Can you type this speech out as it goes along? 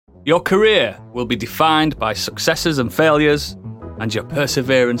Your career will be defined by successes and failures, and your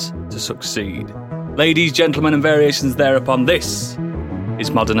perseverance to succeed. Ladies, gentlemen, and variations thereupon, this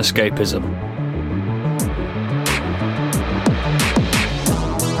is Modern Escapism.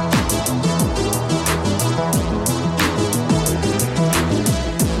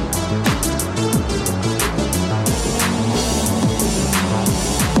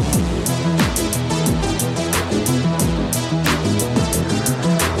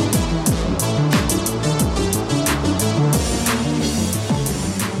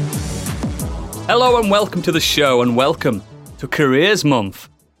 Hello and welcome to the show, and welcome to Careers Month.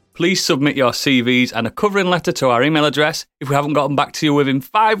 Please submit your CVs and a covering letter to our email address. If we haven't gotten back to you within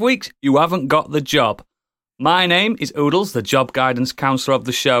 5 weeks, you haven't got the job. My name is Oodles, the job guidance counsellor of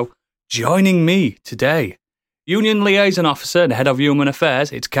the show. Joining me today, Union Liaison Officer and Head of Human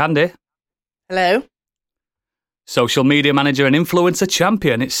Affairs, it's Candy. Hello. Social Media Manager and Influencer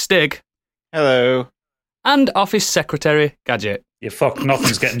Champion, it's Stig. Hello. And Office Secretary, Gadget. Yeah, fuck,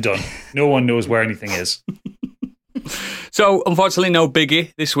 nothing's getting done. No one knows where anything is. So, unfortunately, no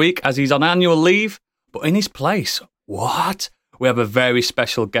Biggie this week as he's on annual leave. But in his place, what? We have a very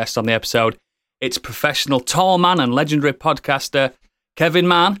special guest on the episode. It's professional tall man and legendary podcaster, Kevin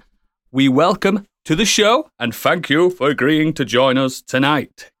Mann. We welcome to the show and thank you for agreeing to join us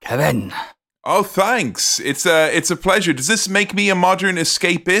tonight. Kevin. Oh, thanks. It's a pleasure. Does this make me a modern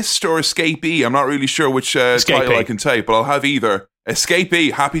escapist or escapee? I'm not really sure which title I can take, but I'll have either.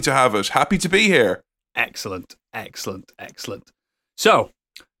 Escapee, happy to have it. Happy to be here. Excellent, excellent, excellent. So,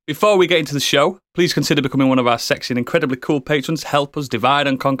 before we get into the show, please consider becoming one of our sexy and incredibly cool patrons. Help us divide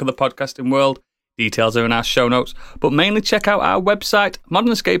and conquer the podcasting world. Details are in our show notes. But mainly check out our website,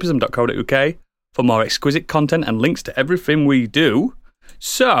 modernescapism.co.uk, for more exquisite content and links to everything we do.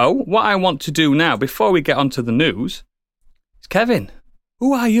 So, what I want to do now, before we get on to the news, is Kevin,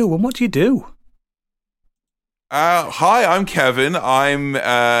 who are you and what do you do? Hi, I'm Kevin. I'm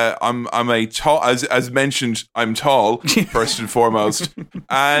a tall, as mentioned, I'm tall, first and foremost.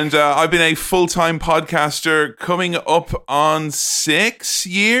 And I've been a full-time podcaster coming up on 6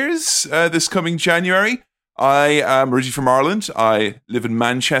 years this coming January. I am originally from Ireland. I live in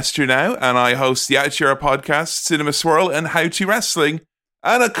Manchester now, and I host the Attitude Era podcast, Cinema Swirl, and How to Wrestling,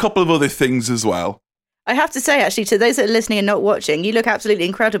 and a couple of other things as well. I have to say, actually, to those that are listening and not watching, you look absolutely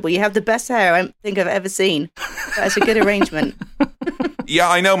incredible. You have the best hair I think I've ever seen. That's a good arrangement. Yeah,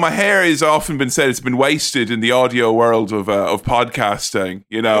 I know. My hair has often been said it's been wasted in the audio world of podcasting.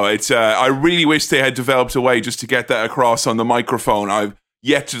 You know, it's. I really wish they had developed a way just to get that across on the microphone. I've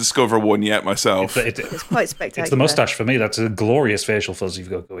yet to discover one yet myself. It's quite spectacular. It's the mustache for me. That's a glorious facial fuzz you've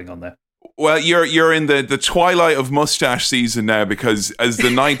got going on there. Well, you're in the twilight of mustache season now, because as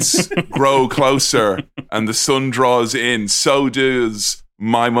the nights grow closer and the sun draws in, so does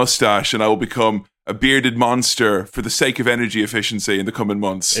my mustache, and I will become a bearded monster for the sake of energy efficiency in the coming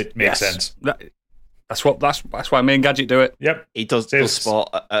months. It makes sense. That's why me and Gadget do it. Yep. He does sport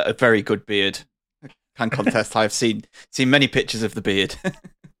a very good beard. Can contest. I've seen many pictures of the beard.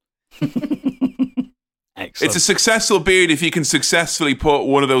 Excellent. It's a successful beard if you can successfully put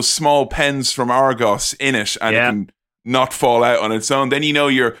one of those small pens from Argos in it and it can not fall out on its own. Then you know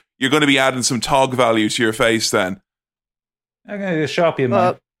you're going to be adding some tog value to your face then. I'm going to Sharpie in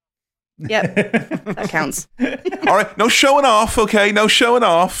mine. Yep, that counts. All right, no showing off, okay? No showing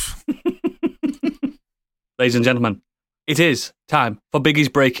off. Ladies and gentlemen, it is time for Biggie's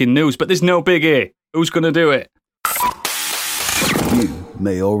breaking news, but there's no Biggie. Who's going to do it? You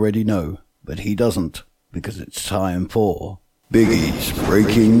may already know, but he doesn't, because it's time for Biggie's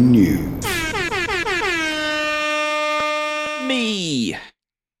breaking news. Me.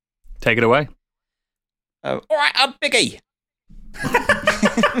 Take it away. All right, I'm Biggie.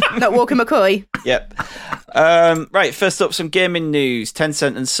 Not Walker McCoy. Yep. Right, first up, some gaming news.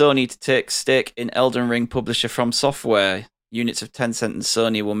 Tencent and Sony to take stake in Elden Ring publisher From Software. Units of Tencent and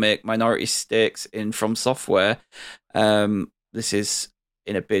Sony will make minority stakes in From Software. This is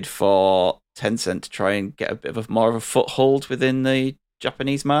in a bid for Tencent to try and get a bit of more of a foothold within the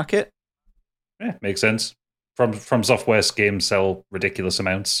Japanese market. Yeah, makes sense. From Software's games sell ridiculous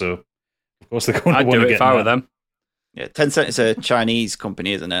amounts, so of course they're going to I'd want do to it get if I were them. Yeah, Tencent is a Chinese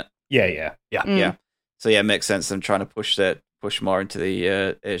company, isn't it? Yeah. Yeah. So yeah, it makes sense them trying to push more into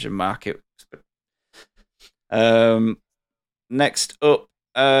the Asian market. Next up,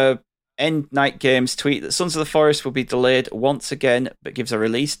 End Night Games tweet that Sons of the Forest will be delayed once again, but gives a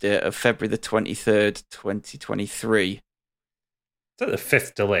release date of February the 23rd, 2023. Is that the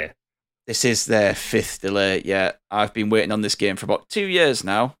fifth delay? This is their fifth delay, yeah. I've been waiting on this game for about 2 years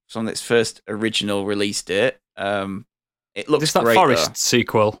now. It's on its first original release date. It looks Is that great, Forest though.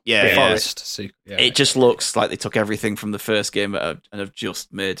 sequel? Yeah, The yeah. Forest sequel. Yeah. It just looks like they took everything from the first game and have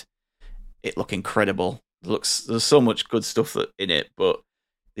just made it look incredible. There's so much good stuff in it, but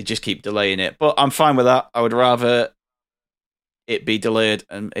they just keep delaying it. But I'm fine with that. I would rather it be delayed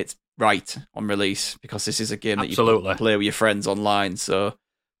and it's right on release, because this is a game that Absolutely. you play with your friends online. So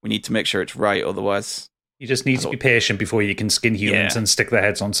we need to make sure it's right. Otherwise, You just need to be patient before you can skin humans Yeah. and stick their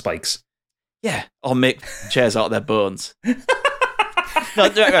heads on spikes. yeah, or make chairs out of their bones. No,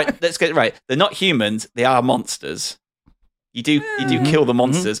 right, let's get it right. They're not humans; they are monsters. You do kill the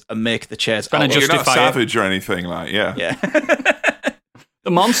monsters and make the chairs. Trying to out of- You're not justify it. savage or anything, like, yeah. yeah. The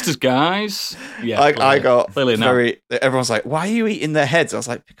monsters, guys. Yeah, I got clearly not. very. Everyone's like, "Why are you eating their heads?" I was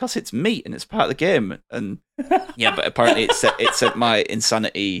like, "Because it's meat and it's part of the game." And yeah, but apparently it set my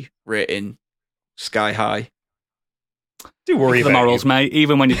insanity rating sky high. Do worry the about morals, you. mate.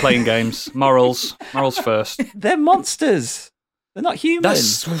 Even when you're playing games, morals first. They're monsters. They're not human.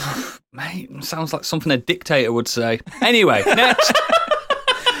 That's mate. Sounds like something a dictator would say. Anyway, next.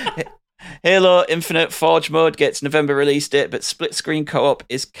 Halo Infinite Forge mode gets November release date, but split screen co-op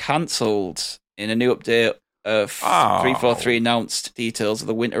is cancelled. In a new update, 343 announced details of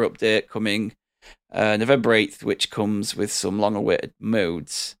the winter update coming November 8th, which comes with some long-awaited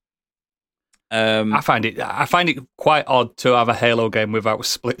modes. I find it quite odd to have a Halo game without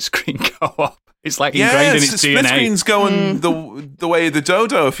split screen co-op. It's like ingrained in its split DNA. screen's going the way of the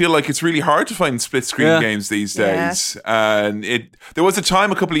dodo. I feel like it's really hard to find split screen Yeah. games these Yeah. days. And there was a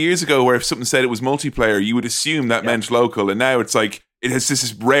time a couple of years ago where if something said it was multiplayer, you would assume that meant local. And now it's like it has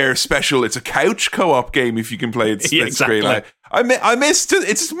this rare special. It's a couch co-op game if you can play it split Yeah, exactly. screen. Like, I missed it.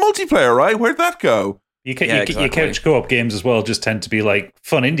 It's multiplayer, right? Where'd that go? Your exactly. couch co-op games as well just tend to be like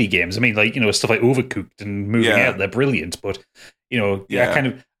fun indie games. I mean, like, you know, stuff like Overcooked and Moving Yeah. Out, they're brilliant. But, you know,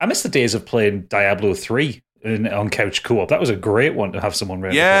 Yeah. I miss the days of playing Diablo 3 on couch co-op. That was a great one to have someone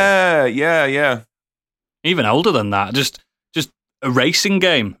ready. Yeah. Even older than that, just a racing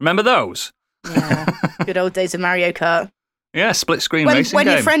game. Remember those? Yeah. Good old days of Mario Kart. Yeah, split screen When racing game.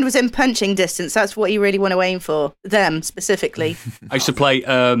 your friend was in punching distance, that's what you really want to aim for. Them specifically. I used to play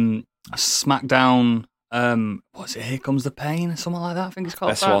SmackDown. What's it? Here Comes the Pain, something like that. I think it's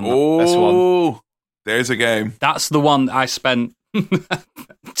called. Best that. one. Best one. Oh, there's a game. That's the one I spent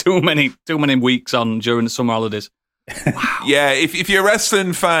too many weeks on during the summer holidays. Yeah, if you're a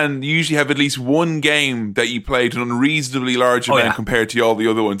wrestling fan, you usually have at least one game that you played an unreasonably large Oh, amount yeah. compared to all the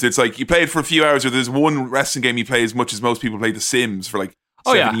other ones. It's like you play it for a few hours, or there's one wrestling game you play as much as most people play The Sims for like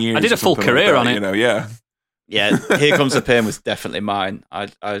 7 years. I did or a full something career like on that, it. You know, yeah. Yeah, Here Comes the Pain was definitely mine. I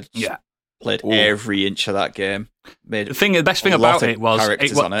Yeah. played Ooh. every inch of that game. Made The best thing a lot about of it was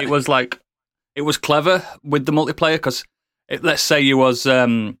characters on it. it was like it was clever with the multiplayer because let's say you was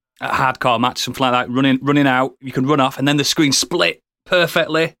a hardcore match, something like that, running out, you could run off, and then the screen split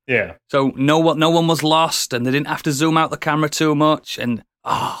perfectly, Yeah. so no one was lost, and they didn't have to zoom out the camera too much, and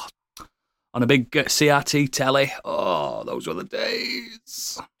on a big CRT telly, those were the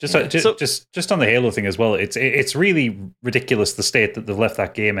days. Just on the Halo thing as well, it's really ridiculous the state that they've left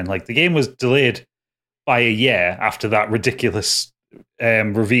that game in. Like, the game was delayed by a year after that ridiculous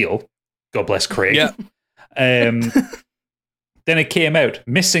reveal. God bless Craig. Yeah. Then it came out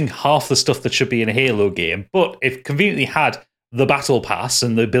missing half the stuff that should be in a Halo game, but it conveniently had the Battle Pass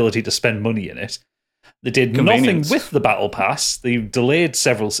and the ability to spend money in it. They did nothing Convenience. with the Battle Pass. They delayed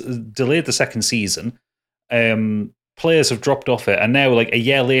the second season. Players have dropped off it, and now, like a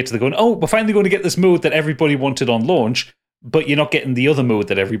year later, they're going, "Oh, we're finally going to get this mode that everybody wanted on launch, but you're not getting the other mode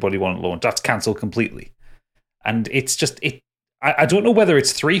that everybody wanted on launch. That's cancelled completely." And it's just it. I don't know whether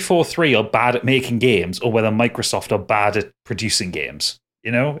it's 343 are bad at making games, or whether Microsoft are bad at producing games.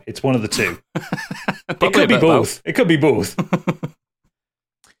 You know, it's one of the two. It Probably could a be bit of both. It could be both.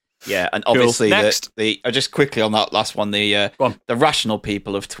 Yeah, and obviously Next. just quickly on that last one, Go on. the rational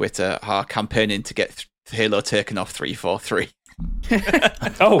people of Twitter are campaigning to get Halo taken off 343.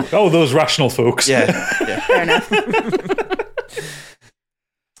 Oh, those rational folks. Yeah. Fair enough.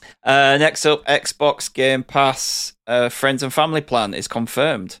 Next up, Xbox Game Pass Friends and Family Plan is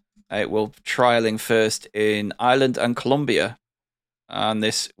confirmed. It will be trialing first in Ireland and Colombia, and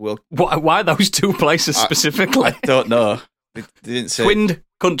this will. Why those two places specifically? I don't know. They didn't say. Twinned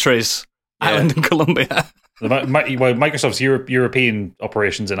countries, Yeah. Ireland and Colombia. Microsoft's European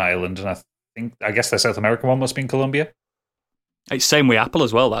operations in Ireland, and I guess their South American one must be in Colombia. It's same with Apple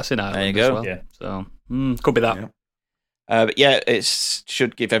as well. That's in Ireland. There you go. As well. Yeah. So could be that. Yeah. But yeah, it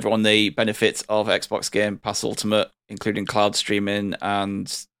should give everyone the benefits of Xbox Game Pass Ultimate, including cloud streaming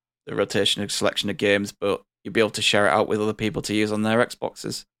and the rotation of selection of games, but you'll be able to share it out with other people to use on their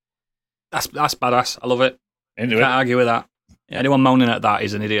Xboxes. That's badass. I love it. Into Can't it. argue with that. Anyone moaning at that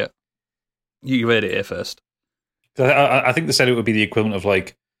is an idiot. You heard it here first. I think they said it would be the equivalent of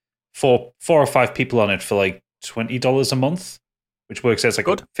like four or five people on it for like $20 a month, which works out like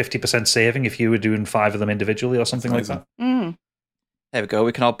Good. a 50% saving if you were doing 5 of them individually or something like that. Mm. There we go.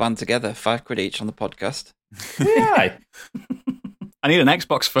 We can all band together. £5 each on the podcast. Yeah. I need an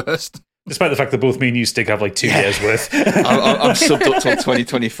Xbox first. Despite the fact that both me and you stick have like 2 years worth. I'm subbed up till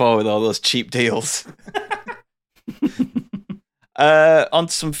 2024 with all those cheap deals. On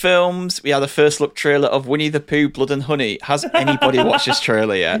to some films. We had a first look trailer of Winnie the Pooh, Blood and Honey. Has anybody watched this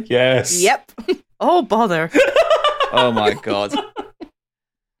trailer yet? Yes. Yep. Oh, bother. Oh my god.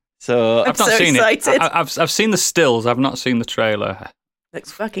 So I've not so seen excited. it. I've seen the stills. I've not seen the trailer.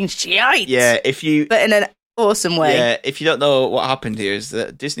 Looks fucking shite. yeah, if you But in an awesome way. yeah, if you don't know what happened here, is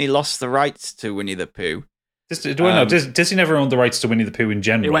that Disney lost the rights to Winnie the Pooh. Do I know? Disney never owned the rights to Winnie the Pooh in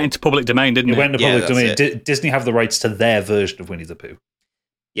general. It went into public domain, didn't It it? went into Yeah, public domain. that's Disney have the rights to their version of Winnie the Pooh.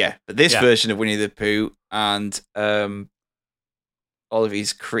 Yeah, but this Yeah. version of Winnie the Pooh and all of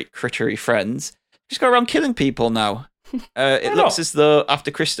his crittery friends just go around killing people now. It looks as though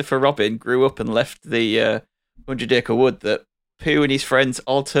after Christopher Robin grew up and left the 100 Acre Wood, that Pooh and his friends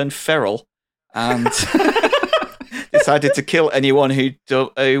all turned feral and decided to kill anyone who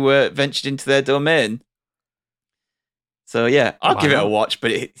ventured into their domain. So yeah, I'll give it a watch,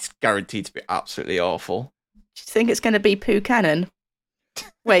 but it's guaranteed to be absolutely awful. Do you think it's going to be Pooh Cannon?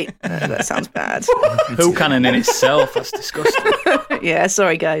 Wait, that sounds bad. Pooh Cannon in itself. That's disgusting. Yeah,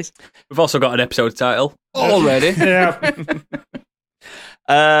 sorry, guys. We've also got an episode title already. Yeah.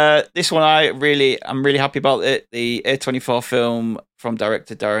 This one I'm really happy about it. The A24 film from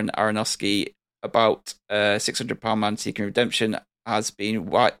director Darren Aronofsky about £600 Man Seeking Redemption has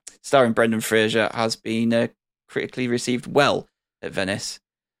been starring Brendan Fraser, has been critically received well at Venice.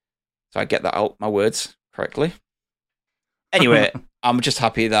 So I get that out my words correctly. Anyway, I'm just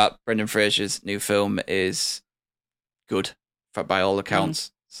happy that Brendan Fraser's new film is good by all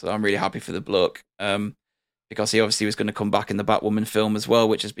accounts. So I'm really happy for the bloke. Because he obviously was going to come back in the Batwoman film as well,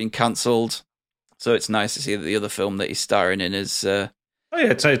 which has been cancelled. So it's nice to see that the other film that he's starring in is... Oh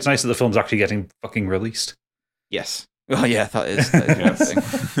yeah, it's nice that the film's actually getting fucking released. Yes. Well, yeah, that is one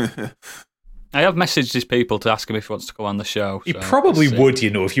thing. I have messaged his people to ask him if he wants to come on the show. He so probably we'll see.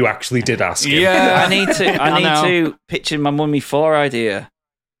 would, if you actually did ask him. Yeah. I need to pitch in my Mummy 4 idea.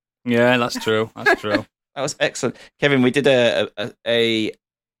 Yeah, that's true. That's true. That was excellent. Kevin, we did a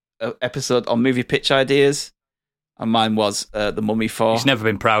episode on movie pitch ideas, and mine was the Mummy 4. He's never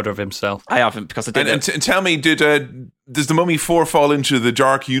been prouder of himself. I haven't, because I didn't. And tell me, does the Mummy 4 fall into the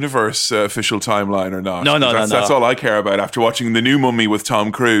Dark Universe official timeline or not? No. That's all I care about after watching the new Mummy with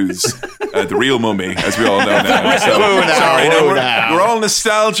Tom Cruise, the real Mummy, as we all know now. So, sorry, we're all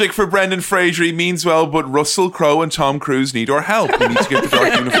nostalgic for Brendan Fraser. He means well, but Russell Crowe and Tom Cruise need our help. We need to get the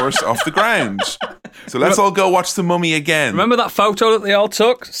Dark Universe off the ground. So let's all go watch the Mummy again. Remember that photo that they all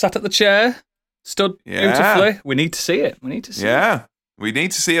took? Sat at the chair, stood Yeah. beautifully. We need to see it. We need to see it. Yeah, we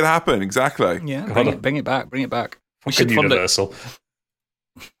need to see it happen. Exactly. Yeah, God. bring it back. We Fucking should fund it. Universal.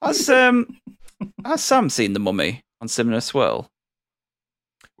 Has Sam seen the Mummy on Cinema Swirl?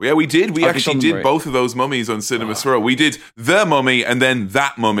 Yeah, we did. We Have you actually done did right? both of those mummies on Cinema Swirl. We did The Mummy and then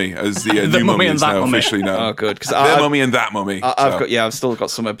That Mummy, as the The new Mummy mummy and is That now Mummy. officially known. Oh, good. Because The Mummy and That Mummy. I've still got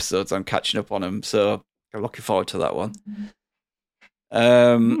some episodes. I'm catching up on them, so I'm looking forward to that one.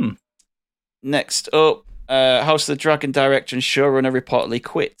 Next up, House of the Dragon director and showrunner reportedly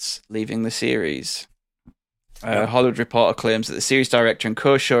quits, leaving the series. Hollywood Reporter claims that the series director and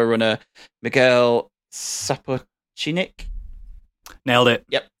co-showrunner Miguel Sapochnik Nailed it.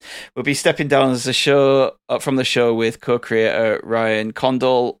 will be stepping down as from the show with co-creator Ryan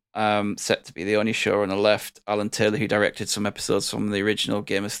Condal, set to be the only showrunner left. Alan Taylor, who directed some episodes from the original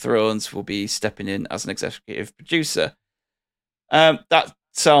Game of Thrones, will be stepping in as an executive producer. That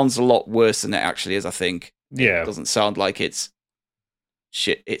sounds a lot worse than it actually is, I think. Yeah. It doesn't sound like it's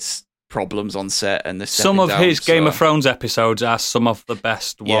shit. It's problems on set and the Some of his Game of Thrones episodes are some of the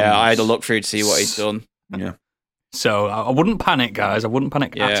best ones. Yeah, I had a look through to see what he'd done. Yeah. So I wouldn't panic, guys. I wouldn't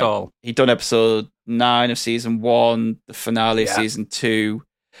panic at Yeah. all. He'd done episode 9 of season 1, the finale of season 2,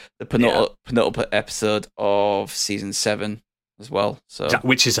 the penultimate episode of season 7 as well. So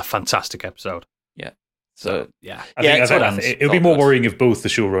Which is a fantastic episode. So yeah. I think it's it would be all more good. worrying if both the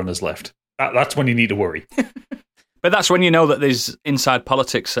showrunners left. That's when you need to worry. But that's when you know that there's inside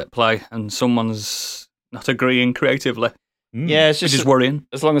politics at play and someone's not agreeing creatively, yeah, it's which just is worrying.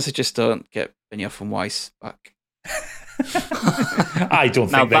 as long as they just don't get Benioff and Weiss back. I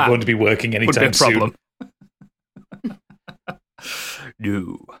don't Now think they're that going to be working Would be anytime a problem.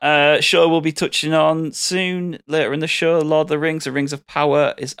 No. Show we'll be touching on soon later in the show. Lord of the Rings of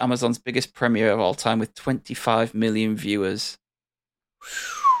Power is Amazon's biggest premiere of all time with 25 million viewers.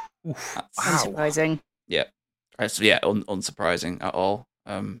 Unsurprising. Yeah. Unsurprising at all.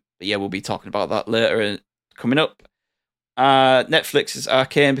 But yeah, we'll be talking about that later coming up. Netflix's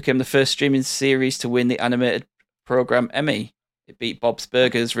Arcane became the first streaming series to win the animated program Emmy. It beat Bob's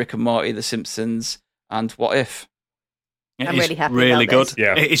Burgers, Rick and Morty, The Simpsons, and What If? I'm really happy really about good. this.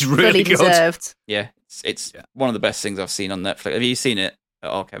 Yeah. It is really Fully good. deserved. Yeah, it's one of the best things I've seen on Netflix. Have you seen it at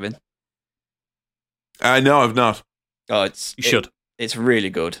all, Kevin? No, I've not. Oh, You should. It's really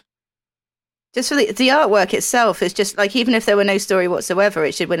good. Just for the artwork itself is just like, even if there were no story whatsoever,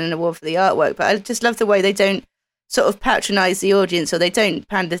 it should win an award for the artwork. But I just love the way they don't sort of patronize the audience, or they don't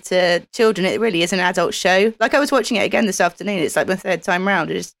pander to children. It really is an adult show. Like, I was watching it again this afternoon. It's like my third time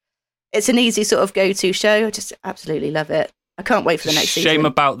round. It's an easy sort of go-to show. I just absolutely love it. I can't wait for the next Shame season.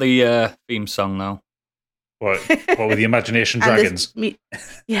 about the theme song, though. What with the Imagination And Dragons?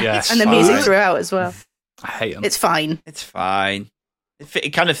 Yes. and the music Fine. throughout as well. I hate them. It's fine. It's fine.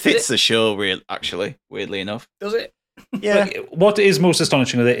 It kind of fits the show, actually, weirdly enough. Does it? Yeah. Like, what is most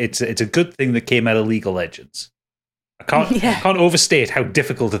astonishing with it? It's a good thing that came out of League of Legends. I can't overstate how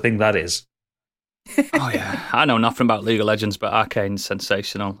difficult a thing that is. Oh yeah, I know nothing about League of Legends, but Arcane's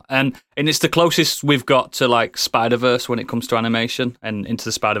sensational, and it's the closest we've got to like Spider-Verse when it comes to animation. And Into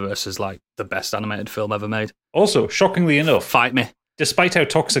the Spider-Verse is like the best animated film ever made. Also, shockingly enough, Fight me. despite how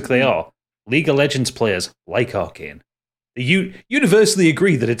toxic they are, League of Legends players like Arcane. They universally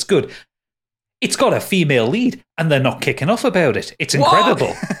agree that it's good. It's got a female lead, and they're not kicking off about it. It's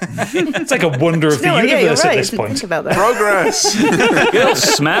incredible. It's like a wonder of the No, yeah, you're universe right. at this Didn't point. think about that. Progress. Girls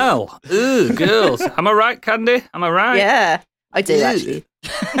smell. Ooh, girls. Am I right, Candy? Am I right? Yeah, I do actually.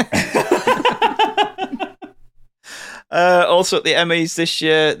 Also at the Emmys this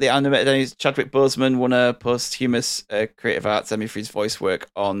year, the animated Emmys, Chadwick Boseman won a posthumous Creative Arts Emmy for his voice work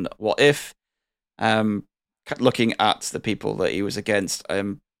on What If. Looking at the people that he was against,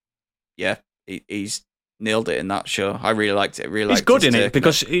 he's nailed it in that show. I really liked it. He's good in it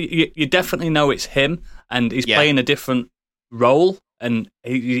because you definitely know it's him, and he's playing a different role, and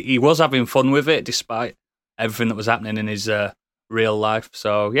he was having fun with it despite everything that was happening in his real life.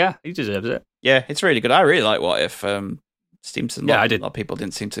 So yeah, he deserves it. Yeah, it's really good. I really like What If. Seems a I did. lot of people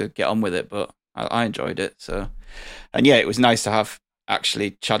didn't seem to get on with it, but I enjoyed it. So, and yeah, it was nice to have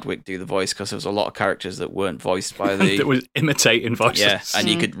actually Chadwick do the voice, because there was a lot of characters that weren't voiced by the that was imitating voices. yeah, and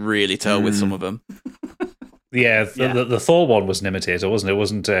you could really tell with some of them. Yeah, the Thor one was an imitator, wasn't it? It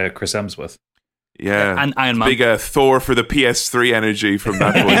wasn't Chris Hemsworth. Yeah. And Iron Man. Big Thor for the PS3 energy from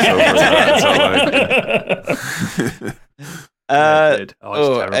that voiceover. It's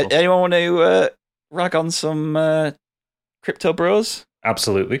terrible. Anyone want to rag on some crypto bros?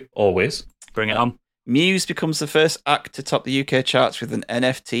 Absolutely, always. Bring it on. Muse becomes the first act to top the UK charts with an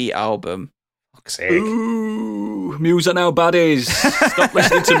NFT album. Fuck's sake. Ooh, Muse are now baddies. Stop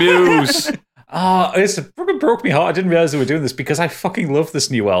listening to Muse. It fucking broke me heart. I didn't realize they were doing this because I fucking love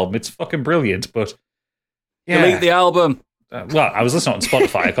this new album. It's fucking brilliant, but yeah. Delete the album. Well, I was listening on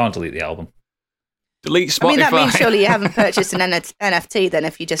Spotify. I can't delete the album. Delete Spotify. I mean, that means surely you haven't purchased an NFT then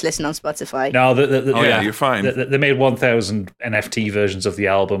if you just listen on Spotify. No, you're fine. They made 1,000 NFT versions of the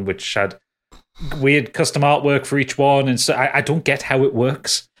album, which had weird custom artwork for each one, and so I don't get how it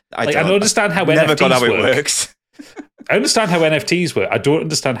works. I don't understand how Never NFTs got how it work. works. I understand how NFTs work. I don't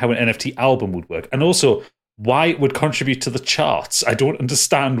understand how an NFT album would work, and also why it would contribute to the charts. I don't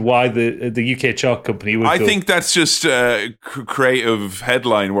understand why the UK chart company would. I think that's just creative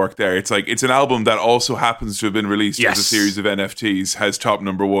headline work there. It's like it's an album that also happens to have been released as a series of NFTs, has top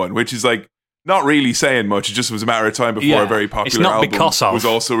number one, which is like not really saying much. It just was a matter of time before a very popular album was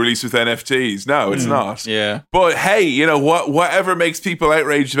also released with NFTs. No, it's not. Yeah. But hey, you know whatever makes people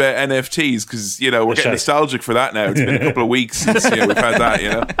outraged about NFTs, because we're getting nostalgic for that now. It's been a couple of weeks since we've had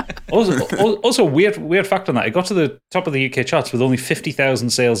that. Also, weird fact on that. It got to the top of the UK charts with only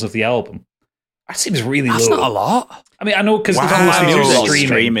 50,000 sales of the album. That seems really low. That's not a lot. I mean, I know because it's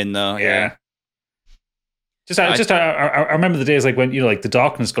streaming though. Yeah. I remember the days like when like The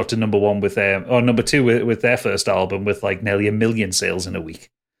Darkness got to number one with or number two with their first album with like nearly 1 million sales in a week.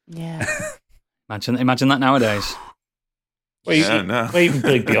 Yeah. Imagine that nowadays. Well, even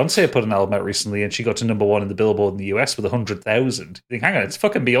like Beyonce put an album out recently, and she got to number one in the Billboard in the US with 100,000. You think, hang on, it's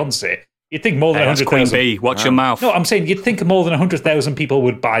fucking Beyonce. You'd think more than 100,000. Queen Bee. Watch your mouth. No, I'm saying you'd think more than 100,000 people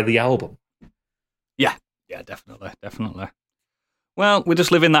would buy the album. Yeah, definitely. Well, we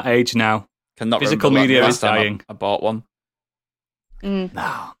just live in that age now. Physical media is dying. I bought one.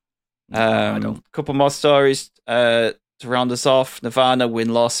 No, I don't. A couple more stories. to round us off, Nirvana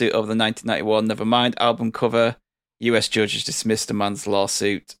win lawsuit over the 1991 Nevermind album cover. US judges dismissed the man's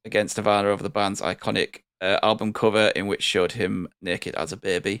lawsuit against Nirvana over the band's iconic album cover, in which showed him naked as a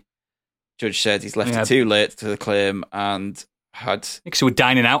baby. Judge said he's left it too late to the claim and had. Because we were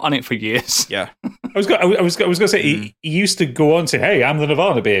dining out on it for years. Yeah. I was going to say, he used to go on and say, hey, I'm the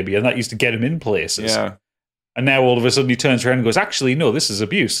Nirvana baby, and that used to get him in places. Yeah. And now all of a sudden he turns around and goes, actually, no, this is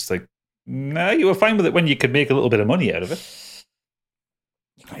abuse. It's like, no, you were fine with it when you could make a little bit of money out of it.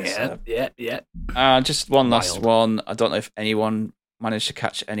 Yeah. Just one last one. I don't know if anyone managed to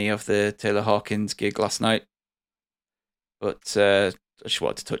catch any of the Taylor Hawkins gig last night, but I just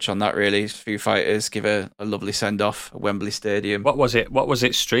wanted to touch on that, really. Foo Fighters give a lovely send-off at Wembley Stadium. What was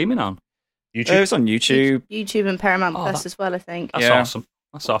it streaming on? YouTube? It was on YouTube. YouTube and Paramount Plus as well, I think. That's awesome.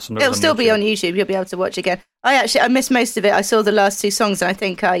 That's awesome. It'll still be on YouTube. You'll be able to watch again. I missed most of it. I saw the last two songs, and I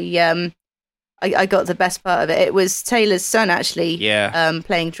think I got the best part of it. It was Taylor's son actually,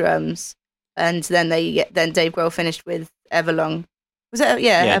 playing drums, and then Dave Grohl finished with Everlong. Was it?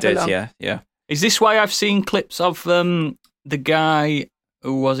 Yeah, Everlong. Yeah. Is this why I've seen clips of the guy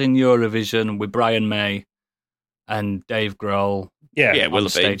who was in Eurovision with Brian May and Dave Grohl? On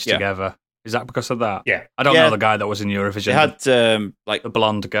stage together. Is that because of that? Yeah. I don't know the guy that was in Eurovision. They had the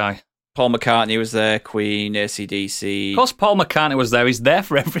blonde guy. Paul McCartney was there, Queen, AC/DC. Of course, Paul McCartney was there. He's there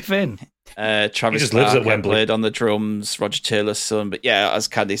for everything. Travis lives at Wembley. Played on the drums. Roger Taylor's son, but as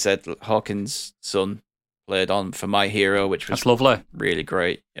Candy said, Hawkins' son played on for My Hero, which was That's lovely, really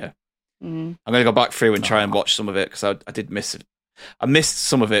great. Yeah, I'm gonna go back through and try and watch some of it because I did miss it. I missed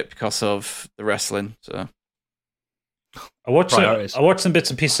some of it because of the wrestling. So I watched some bits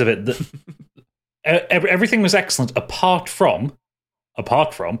and pieces of it. Everything was excellent, apart from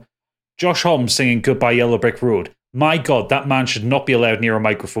Josh Homme singing "Goodbye Yellow Brick Road." My God, that man should not be allowed near a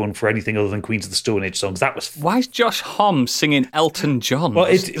microphone for anything other than Queens of the Stone Age songs. That was. Why is Josh Homme singing Elton John? Well,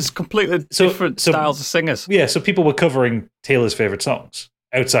 it's completely different styles of singers. Yeah, so people were covering Taylor's favorite songs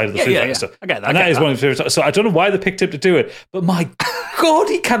outside of the Foo Fighters stuff. I get that. And that is one of his favorite songs. So I don't know why they picked him to do it, but my God,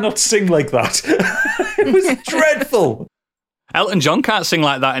 he cannot sing like that. It was dreadful. Elton John can't sing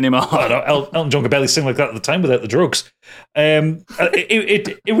like that anymore. Oh, no, Elton John could barely sing like that at the time without the drugs.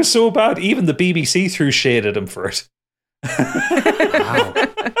 It was so bad. Even the BBC threw shade at him for it. Wow.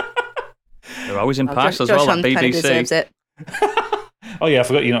 They're always impartial as well, like BBC. Kind of deserves it. Oh yeah, I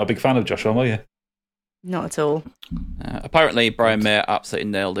forgot you're not a big fan of Josh Homme, are you? Not at all. Apparently, Brian May absolutely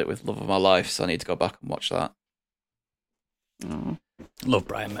nailed it with Love of My Life, so I need to go back and watch that. Oh. Love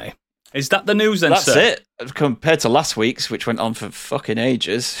Brian May. Is that the news then, That's sir? it. Compared to last week's, which went on for fucking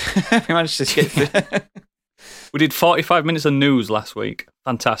ages. We managed to skip through. We did 45 minutes of news last week.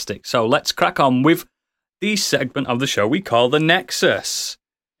 Fantastic. So let's crack on with the segment of the show we call The Nexus,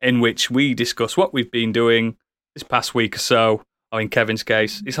 in which we discuss what we've been doing this past week or so, or in Kevin's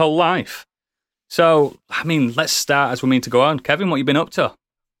case, his whole life. So, let's start as we mean to go on. Kevin, what you been up to?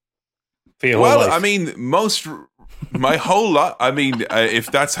 For your whole life? My whole lot.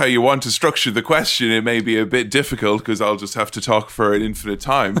 If that's how you want to structure the question, it may be a bit difficult because I'll just have to talk for an infinite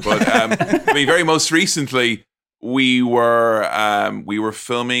time. But very most recently, we were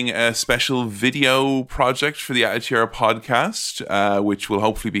filming a special video project for the Attitude Era podcast, which will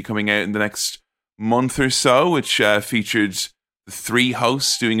hopefully be coming out in the next month or so, which featured the three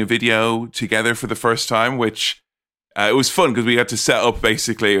hosts doing a video together for the first time, which it was fun because we had to set up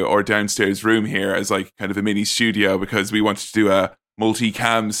basically our downstairs room here as like kind of a mini studio because we wanted to do a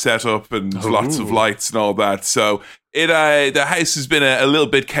multi-cam setup and lots of lights and all that. So the house has been a little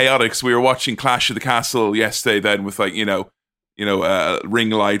bit chaotic. So we were watching Clash of the Castle yesterday then with like, ring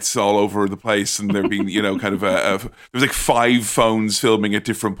lights all over the place, and there being, there was like 5 phones filming at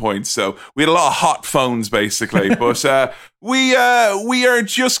different points. So we had a lot of hot phones basically. But we are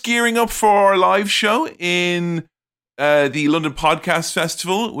just gearing up for our live show in the London Podcast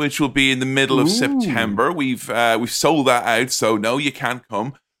Festival, which will be in the middle of September. We've sold that out, so no, you can't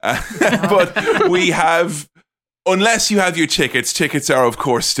come. But we have, unless you have your tickets are of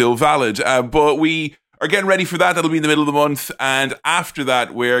course still valid. But we are getting ready for that. That'll be in the middle of the month, and after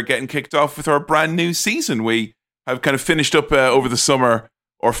that, we're getting kicked off with our brand new season. We have kind of finished up over the summer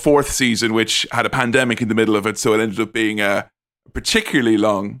our 4th season, which had a pandemic in the middle of it, so it ended up being a particularly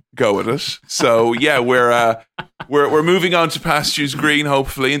long go at it. So yeah, we're moving on to Pastures Green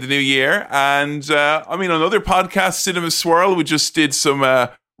hopefully in the new year. And on other podcasts, Cinema Swirl, we just did some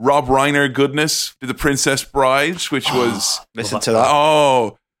Rob Reiner goodness, did The Princess Bride, which was listen to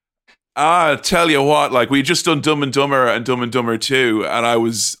that. I tell you what, like we just done Dumb and Dumber and Dumb and Dumber 2, and I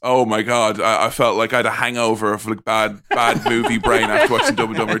was, oh my God, I felt like I had a hangover of like bad movie brain after watching Dumb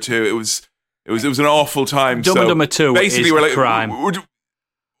and Dumber 2. It was It was an awful time. Dumb and Dumber 2 basically, is we're a like, crime.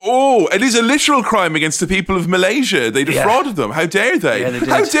 It is a literal crime against the people of Malaysia. They defrauded them. How dare they? Yeah, they did.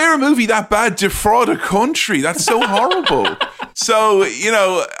 How dare a movie that bad defraud a country? That's so horrible. So,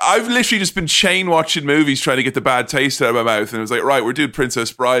 I've literally just been chain watching movies trying to get the bad taste out of my mouth. And it was like, right, we're doing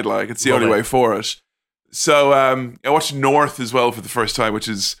Princess Bride. Like, it's the only way for it. So, I watched North as well for the first time, which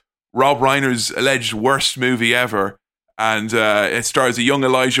is Rob Reiner's alleged worst movie ever. And it stars a young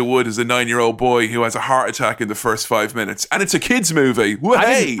Elijah Wood as a 9-year-old boy who has a heart attack in the first 5 minutes. And it's a kids' movie.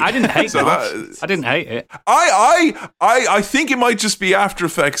 I didn't hate that. I didn't hate it. I think it might just be after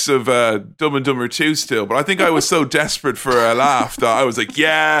effects of Dumb and Dumber 2 still, but I think I was so desperate for a laugh that I was like,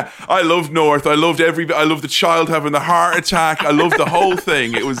 yeah, I loved North. I loved the child having the heart attack. I loved the whole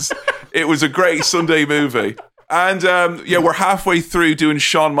thing. It was a great Sunday movie. And we're halfway through doing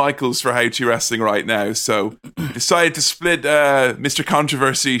Shawn Michaels for How To Wrestling right now. So we decided to split Mr.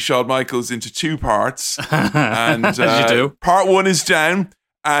 Controversy Shawn Michaels into 2 parts. And As you do. Part 1 is down,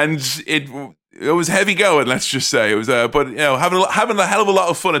 and it was heavy going. Let's just say it was. But having a hell of a lot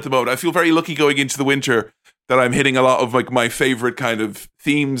of fun at the moment. I feel very lucky going into the winter that I'm hitting a lot of like my favorite kind of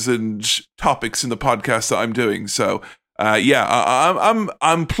themes and topics in the podcast that I'm doing. So.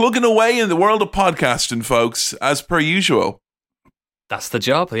 I'm plugging away in the world of podcasting, folks, as per usual. That's the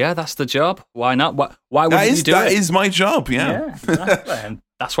job. Yeah, that's the job. Why not? Why wouldn't you do it? That is my job. Yeah, exactly. And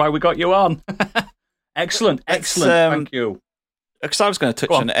that's why we got you on. Excellent. Thank you. Because I was going to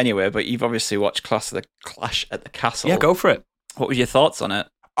touch on it anyway, but you've obviously watched Clash at the Castle. Yeah, go for it. What were your thoughts on it?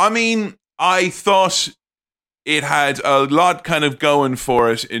 I mean, I thought it had a lot kind of going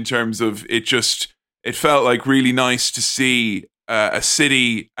for it in terms of it felt like really nice to see a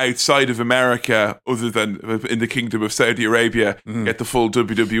city outside of America, other than in the Kingdom of Saudi Arabia, get the full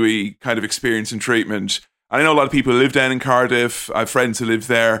WWE kind of experience and treatment. And I know a lot of people who live down in Cardiff. I have friends who live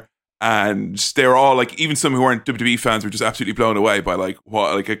there, and they're all like, even some who aren't WWE fans were just absolutely blown away by like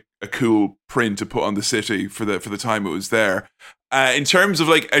what like a cool print to put on the city for the time it was there. In terms of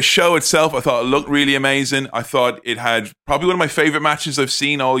like a show itself, I thought it looked really amazing. I thought it had probably one of my favorite matches I've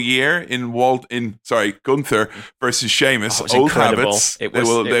seen all year in Gunther versus Sheamus. Old incredible. Habits. It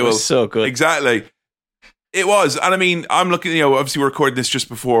was so good. Exactly. It was. And I mean, I'm looking, obviously we're recording this just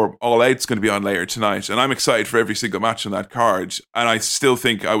before All Out's going to be on later tonight. And I'm excited for every single match on that card. And I still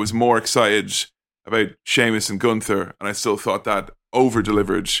think I was more excited about Sheamus and Gunther. And I still thought that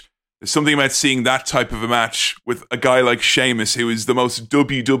over-delivered. There's something about seeing that type of a match with a guy like Sheamus, who is the most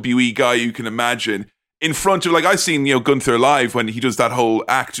WWE guy you can imagine, in front of, like, I've seen, Gunther live when he does that whole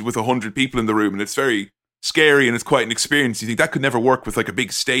act with 100 people in the room, and it's very scary and it's quite an experience. You think that could never work with like a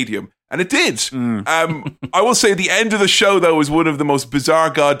big stadium, and it did. I will say the end of the show though was one of the most bizarre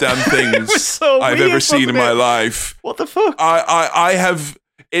goddamn things I've ever seen in my life. What the fuck? I have.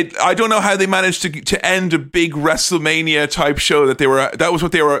 I don't know how they managed to end a big WrestleMania type show that was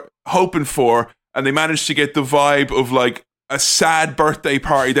what they were hoping for, and they managed to get the vibe of like a sad birthday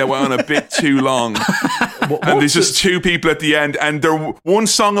party that went on a bit too long. And there's just 2 people at the end, and they're one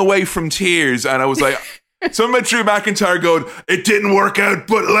song away from tears, and I was like, something about Drew McIntyre going, "It didn't work out,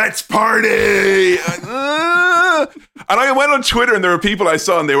 but let's party." And I went on Twitter, and there were people I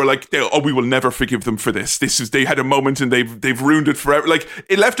saw, and they were like, we will never forgive them for this. They had a moment, and they've ruined it forever. Like,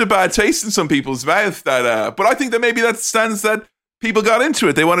 it left a bad taste in some people's mouth. But I think that maybe that stands that people got into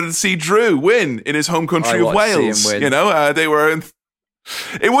it. They wanted to see Drew win in his home country of Wales. They were.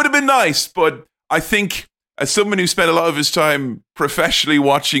 It would have been nice, but I think, as someone who spent a lot of his time professionally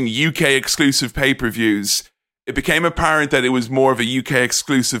watching UK exclusive pay-per-views, it became apparent that it was more of a UK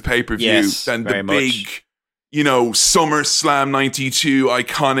exclusive pay-per-view than the big, SummerSlam 92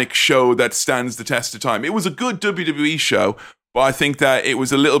 iconic show that stands the test of time. It was a good WWE show, but I think that it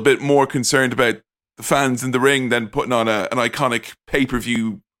was a little bit more concerned about the fans in the ring than putting on an iconic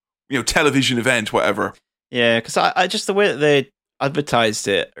pay-per-view, television event, whatever. Yeah, because I just, the way that they advertised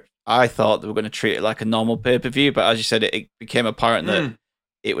it, I thought they were going to treat it like a normal pay-per-view, but as you said, it became apparent that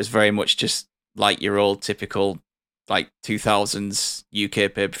it was very much just like your old typical like 2000s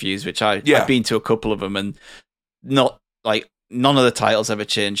UK pay-per-views, which I've been to a couple of them, and not like none of the titles ever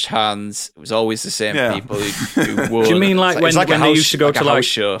changed hands. It was always the same people who won. Do you mean like when they used to go to like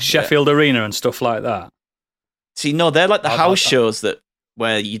show. Sheffield Arena and stuff like that? See, no, they're like the house shows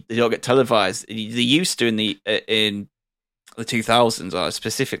where they don't get televised. They used to in the 2000s, or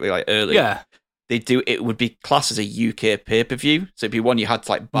specifically like early. Yeah. it would be classed as a UK pay-per-view, so it'd be one you had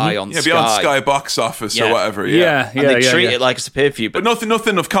to like buy on Yeah, Sky. be on Sky box office or whatever. Yeah, And they treat it like it's a pay-per-view, But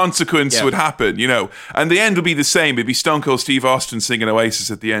nothing of consequence would happen, you know. And the end would be the same. It'd be Stone Cold Steve Austin singing Oasis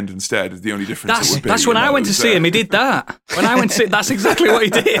at the end instead. Is the only difference. It would be, That's when I went to see him. He did that. When I went to see that's exactly what he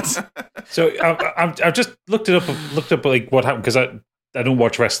did. So I've just looked up like what happened, because I don't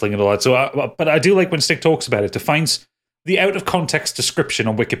watch wrestling and all that. So, but I do like when Stick talks about it, to find the out of context description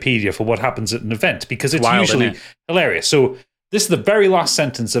on Wikipedia for what happens at an event, because it's Wild, usually isn't it? hilarious. So this is the very last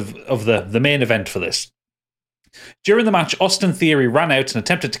sentence of the main event for this. During the match, Austin Theory ran out and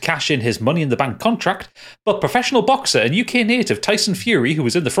attempted to cash in his Money in the Bank contract, but professional boxer and UK native Tyson Fury, who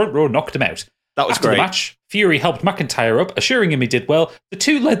was in the front row, knocked him out. That was After great. the match, Fury helped McIntyre up, assuring him he did well. The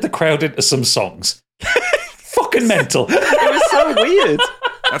two led the crowd into some songs. Fucking mental. It was so weird.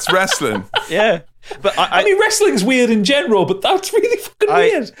 That's wrestling. Yeah. But I mean, wrestling's weird in general, but that's really fucking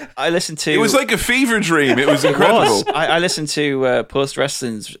weird. I listened to... It was like a fever dream. It was incredible. I listened to Post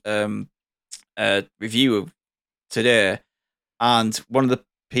Wrestling's review today, and one of the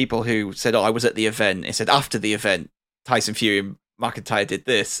people who said, I was at the event, he said after the event, Tyson Fury and McIntyre did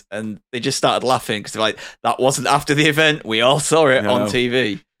this, and they just started laughing because they're like, that wasn't after the event, we all saw it on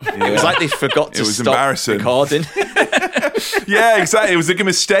TV. Yeah. It was like they forgot to stop embarrassing. recording. Yeah, exactly. It was like a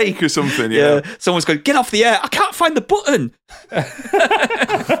mistake or something. Yeah, someone's going, get off the air, I can't find the button.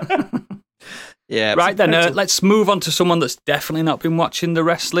 Yeah. Right then, let's move on to someone that's definitely not been watching the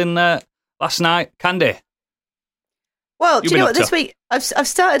wrestling last night. Candy. Well, do You've you been know up what? This to? week I've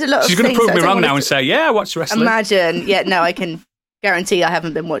started a lot of She's things. going to prove that I me don't wrong wanna now and say, yeah, I watch wrestling. Imagine. Yeah, no, I can guarantee I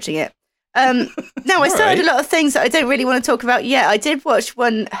haven't been watching it. No, I started a lot of things that I don't really want to talk about yet. I did watch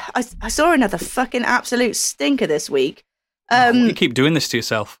one. I saw another fucking absolute stinker this week. What do you keep doing this to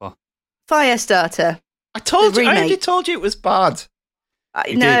yourself for? Firestarter. I already remake. told you it was bad.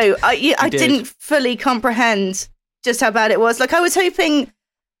 You No, did. I did. didn't fully comprehend just how bad it was. Like, I was hoping.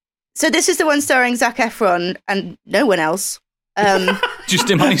 So this is the one starring Zac Efron and no one else. Just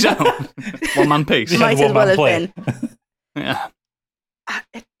him on his own. One man piece. Might as well have one-man been. Yeah.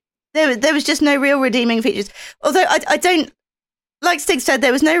 There was just no real redeeming features. Although I don't, like Stig said,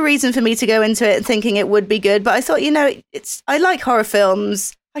 there was no reason for me to go into it thinking it would be good. But I thought, I like horror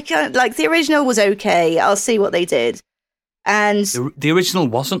films. I can't, like, the original was okay. I'll see what they did. And The original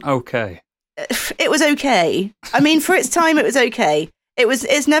wasn't okay. it was okay. I mean, for its time, it was okay.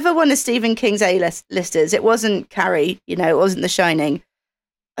 It's never one of Stephen King's A-listers. It wasn't Carrie, it wasn't The Shining.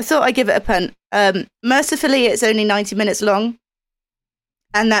 I thought I'd give it a punt. Mercifully, it's only 90 minutes long.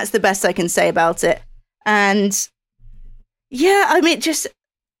 And that's the best I can say about it. And yeah, I mean, just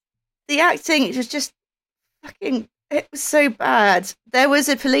the acting, it was just fucking, it was so bad. There was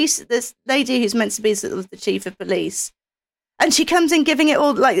this lady who's meant to be sort of the chief of police. And she comes in giving it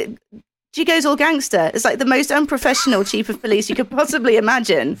all, like, she goes all gangster. It's like the most unprofessional chief of police you could possibly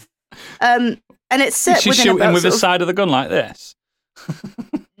imagine. And it's set She's within shooting about with the sort of- side of the gun like this.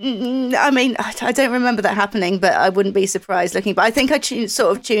 I mean, I don't remember that happening, but I wouldn't be surprised looking. But I think I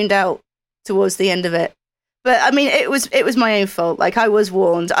sort of tuned out towards the end of it. But I mean, it was my own fault. Like, I was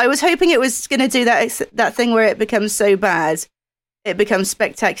warned. I was hoping it was going to do that thing where it becomes so bad, it becomes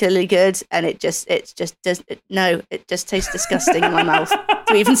spectacularly good, and it just tastes disgusting in my mouth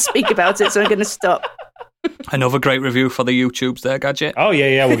to even speak about it. So I'm going to stop. Another great review for the YouTubes there, Gadget. Oh,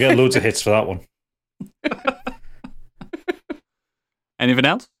 yeah, we'll get loads of hits for that one. Anything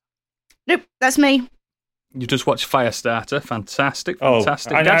else? Nope, that's me. You just watched Firestarter. Fantastic. Oh,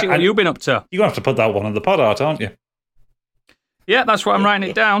 Gadget, I- what have you been up to? You're going to have to put that one on the pod art, aren't you? Yeah, that's why I'm writing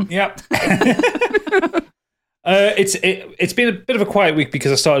it down. Yep. It's been a bit of a quiet week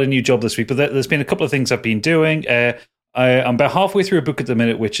because I started a new job this week, but there's been a couple of things I've been doing. I'm about halfway through a book at the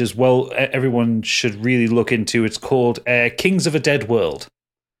minute, which is, well, everyone should really look into. It's called Kings of a Dead World.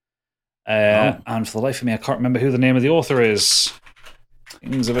 And for the life of me, I can't remember who the name of the author is.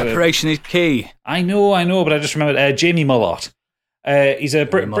 Kings of a Preparation is key. I know, but I just remembered Jamie Mullart. He's a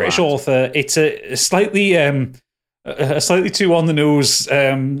British author. It's a slightly too on the nose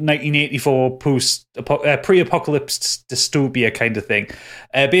 1984 pre-apocalypse dystopia kind of thing.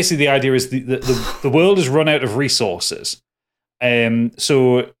 Basically, the idea is the world has run out of resources.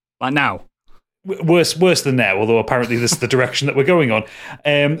 So Like now. worse than now, although apparently this is the direction that we're going on.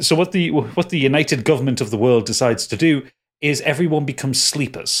 So what the United Government of the world decides to do is everyone becomes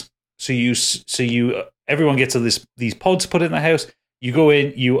sleepers. So everyone gets these pods put in the house. You go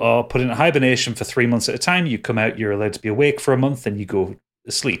in, you are put in a hibernation for 3 months at a time. You come out, you're allowed to be awake for a month, and you go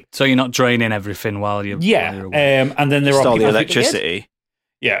to sleep. So you're not draining everything while you're... Yeah, while you're awake. and then there Just are all the people- electricity.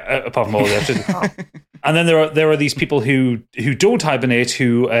 Yeah, apart from all the electricity. And then there are these people who don't hibernate,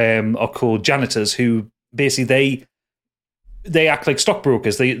 who are called janitors, who basically they act like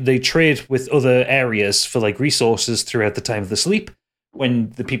stockbrokers. They trade with other areas for like resources throughout the time of the sleep. When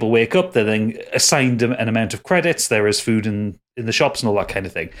the people wake up, they're then assigned an amount of credits. There is food in the shops and all that kind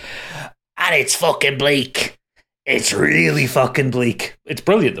of thing. And it's fucking bleak. It's really fucking bleak. It's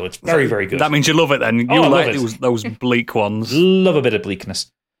brilliant though. It's very, very good. That means you love it then. You like those bleak ones. Love a bit of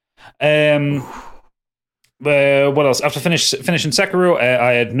bleakness. What else? After finishing Sekiro,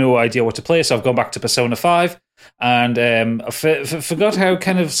 I had no idea what to play, so I've gone back to Persona 5, and I forgot how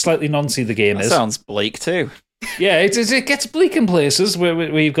kind of slightly noncy the game is. Sounds bleak too. Yeah, it gets bleak in places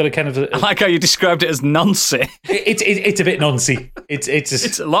where you've got a kind of. I like how you described it as noncy. It's a bit noncy.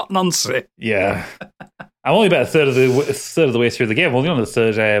 It's a lot noncy. Yeah, I'm only about a third of the way through the game. I'm only on the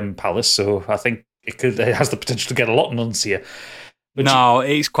third palace, so I think it has the potential to get a lot noncier. But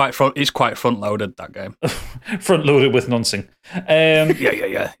it's quite front loaded, that game. Front loaded with noncing.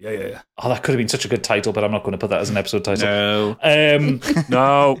 Yeah. Oh, that could have been such a good title, but I'm not going to put that as an episode title. No.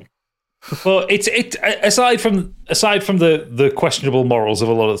 No. Well, it's aside from the questionable morals of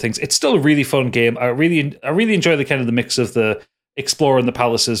a lot of the things, it's still a really fun game. I really enjoy the kind of the mix of the exploring the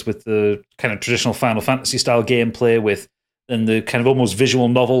palaces with the kind of traditional Final Fantasy style gameplay with and the kind of almost visual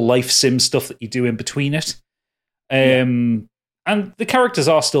novel life sim stuff that you do in between it. And the characters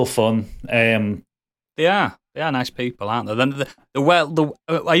are still fun. They are nice people, aren't they? Then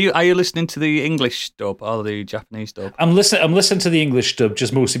are you listening to the English dub or the Japanese dub? I'm listening to the English dub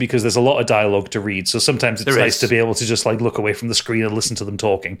just mostly because there's a lot of dialogue to read. So sometimes it's nice to be able to just like look away from the screen and listen to them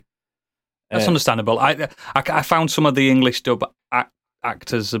talking. That's understandable. I found some of the English dub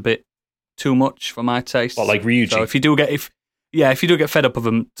actors a bit too much for my taste. What, like Ryuji? So if you do get fed up of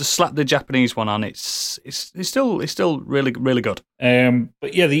them, just slap the Japanese one on. It's still really, really good.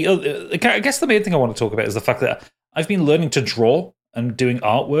 But yeah, I guess the main thing I want to talk about is the fact that I've been learning to draw and doing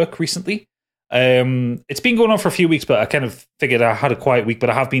artwork recently. It's been going on for a few weeks, but I kind of figured I had a quiet week, but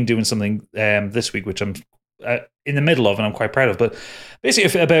I have been doing something this week, which I'm in the middle of and I'm quite proud of. But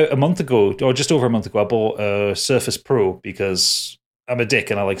basically, about a month ago, or just over a month ago, I bought a Surface Pro because I'm a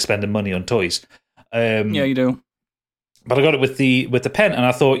dick and I like spending money on toys. Yeah, you do. But I got it with the pen, and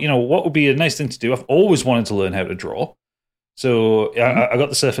I thought, what would be a nice thing to do? I've always wanted to learn how to draw. So I got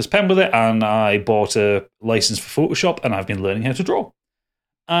the Surface Pen with it, and I bought a license for Photoshop, and I've been learning how to draw.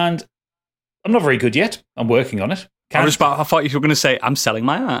 And I'm not very good yet. I'm working on it. I thought you were going to say, I'm selling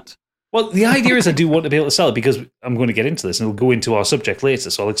my art. Well, the idea is I do want to be able to sell it because I'm going to get into this, and it'll go into our subject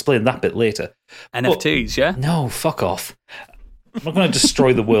later, so I'll explain that bit later. NFTs, yeah? No, fuck off. I'm not going to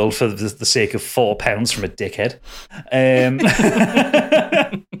destroy the world for the sake of £4 from a dickhead.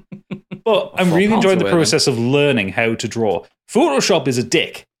 But I'm really enjoying the process of learning how to draw. Photoshop is a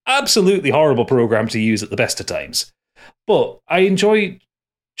dick. Absolutely horrible program to use at the best of times. But I enjoy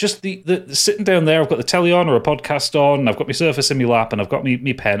just the sitting down there. I've got the telly on or a podcast on. I've got my Surface in my lap and I've got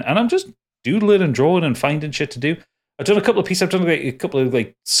me pen. And I'm just doodling and drawing and finding shit to do. I've done a couple of pieces. I've done a couple of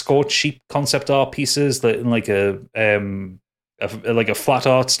like scorched sheep concept art pieces that in like a flat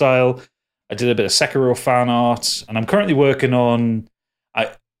art style. I did a bit of Sekiro fan art, and I'm currently working on.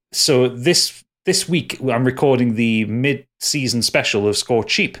 So this week I'm recording the mid-season special of Scorched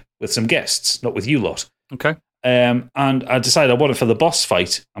Sheep with some guests, not with you lot. Okay. And I decided I want it for the boss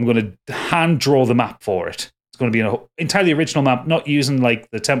fight. I'm going to hand draw the map for it. It's going to be an entirely original map, not using like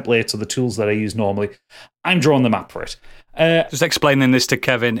the templates or the tools that I use normally. I'm drawing the map for it. Just explaining this to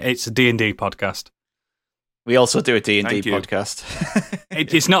Kevin. It's a D&D podcast. We also do a D&D podcast.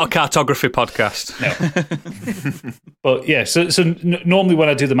 It's not a cartography podcast. No. But yeah, so normally when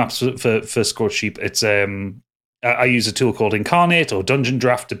I do the maps for Scorched Sheep, it's I use a tool called Incarnate or Dungeon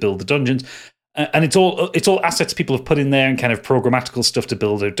Draft to build the dungeons. And it's all assets people have put in there and kind of programmatical stuff to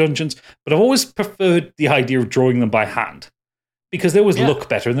build their dungeons. But I've always preferred the idea of drawing them by hand because they always look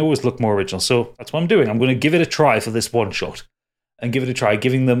better and they always look more original. So that's what I'm doing. I'm going to give it a try for this one shot. And give it a try,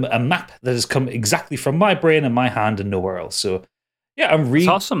 giving them a map that has come exactly from my brain and my hand and nowhere else. So, yeah, That's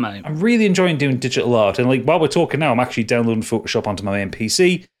awesome, mate. I'm really enjoying doing digital art. And like while we're talking now, I'm actually downloading Photoshop onto my main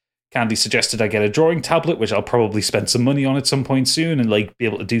PC. Candy suggested I get a drawing tablet, which I'll probably spend some money on at some point soon and like be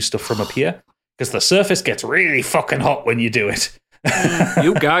able to do stuff from up here. Because the Surface gets really fucking hot when you do it.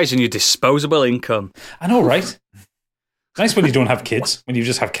 You guys and your disposable income. I know, right? Nice when you don't have kids, when you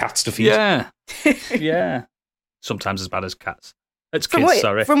just have cats to feed. Yeah. Yeah. Sometimes as bad as cats. It's kids,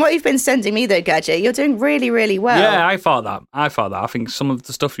 sorry. From what you've been sending me, though, Gadget, you're doing really, really well. Yeah, I thought that. I think some of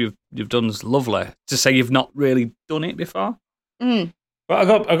the stuff you've done is lovely. To say you've not really done it before. Mm.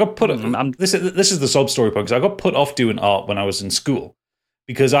 But I got put. This is the sob story point because I got put off doing art when I was in school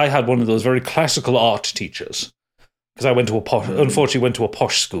because I had one of those very classical art teachers. Because I unfortunately went to a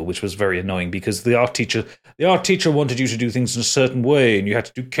posh school, which was very annoying because the art teacher wanted you to do things in a certain way, and you had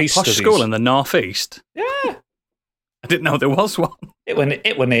to do case Posh studies. school in the northeast. Yeah, I didn't know there was one.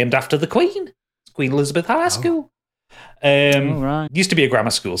 it were named after the Queen, Queen Elizabeth High School. Right. Used to be a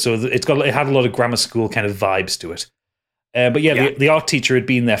grammar school, so it had a lot of grammar school kind of vibes to it. But yeah, the art teacher had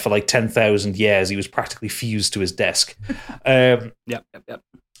been there for like 10,000 years. He was practically fused to his desk. Yep.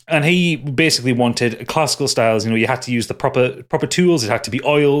 And he basically wanted classical styles. You had to use the proper tools. It had to be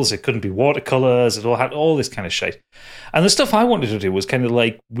oils. It couldn't be watercolors. It all had all this kind of shit. And the stuff I wanted to do was kind of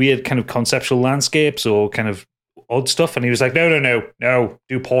like weird kind of conceptual landscapes or kind of odd stuff. And he was like, no,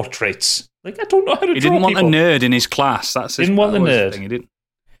 do portraits. Like, I don't know how to draw He didn't want people. a nerd in his class. That Didn't want the nerd. Thing. He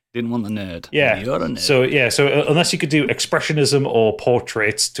didn't want the nerd. Yeah. You're a nerd. So unless you could do expressionism or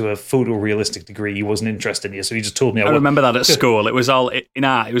portraits to a photorealistic degree, he wasn't interested in you. So he just told me. I remember that at school. It was all in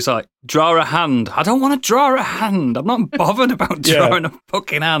art. It was like, draw a hand. I don't want to draw a hand. I'm not bothered about drawing a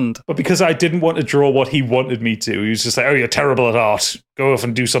fucking hand. But because I didn't want to draw what he wanted me to, he was just like, "Oh, you're terrible at art. Go off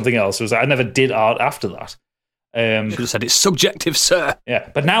and do something else." It was like, I never did art after that. Should have said it's subjective, sir. Yeah,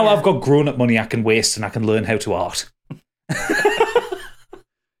 but now I've got grown-up money I can waste and I can learn how to art.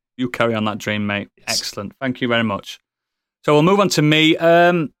 You carry on that dream, mate. Yes. Excellent. Thank you very much. So we'll move on to me.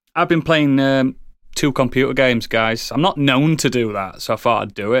 I've been playing 2 computer games, guys. I'm not known to do that, so I thought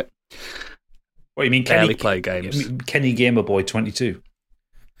I'd do it. What, you mean Kenny play games? Kenny Gamerboy 22.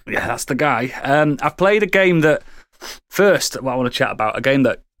 Yeah, that's the guy. I've played a game that, first, what I want to chat about, a game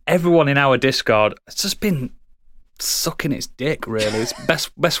that everyone in our Discord has just been sucking its dick, really. It's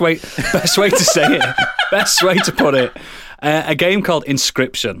best way to say it. Best way to put it. A game called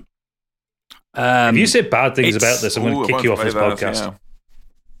Inscription. If you say bad things about this, I'm going to kick you off this podcast. Yeah.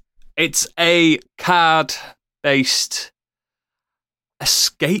 It's a card-based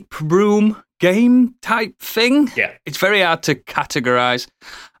escape room game type thing. Yeah. It's very hard to categorize.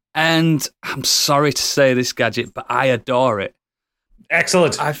 And I'm sorry to say this, Gadget, but I adore it.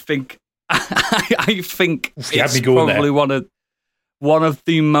 Excellent. I think it's probably one of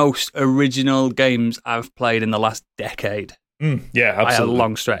the most original games I've played in the last decade. Yeah, absolutely. By a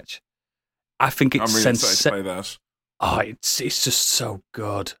long stretch. I think it's I'm really excited to play that. Oh, it's just so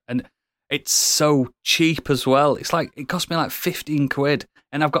good. And it's so cheap as well. It's like, it cost me like 15 quid.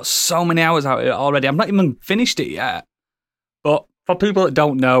 And I've got so many hours out of it already. I'm not even finished it yet. But for people that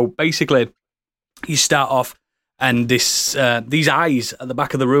don't know, basically, you start off and these eyes at the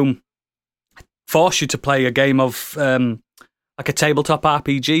back of the room force you to play a game of like a tabletop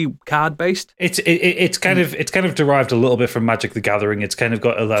RPG card based. It's kind of derived a little bit from Magic the Gathering. It's kind of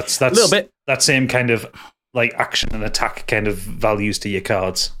got that's a little bit that same kind of like action and attack kind of values to your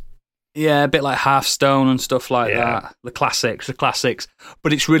cards. Yeah, a bit like Hearthstone and stuff like that. The classics.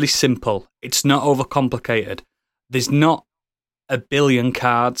 But it's really simple. It's not overcomplicated. There's not a billion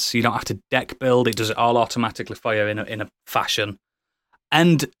cards. You don't have to deck build. It does it all automatically for you in a fashion.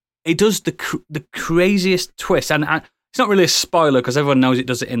 And it does the craziest twist. And it's not really a spoiler because everyone knows it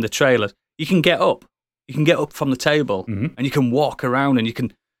does it in the trailers. You can get up. You can get up from the table and you can walk around and you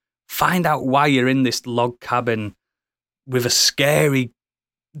can find out why you're in this log cabin with a scary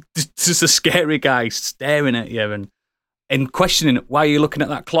guy staring at you and questioning why you're looking at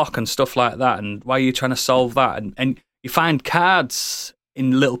that clock and stuff like that and why you're trying to solve that. And you find cards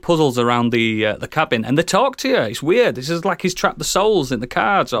in little puzzles around the cabin and they talk to you. It's weird. This is like he's trapped the souls in the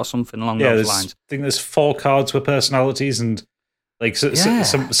cards or something along those lines. I think there's 4 cards with personalities and like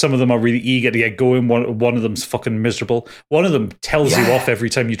some of them are really eager to get going. One of them's fucking miserable. One of them tells you off every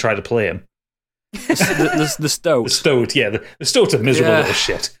time you try to play him. The stoat. The stoat, yeah. The stoat's a miserable little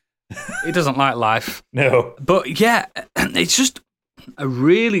shit. He doesn't like life. No. But yeah, it's just a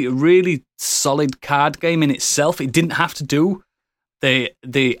really, really solid card game in itself. It didn't have to do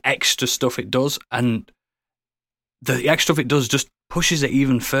the extra stuff it does, and the extra stuff it does just pushes it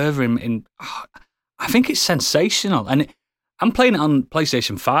even further. I think it's sensational, and I'm playing it on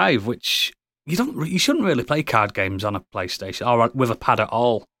PlayStation 5, which you shouldn't really play card games on a PlayStation or with a pad at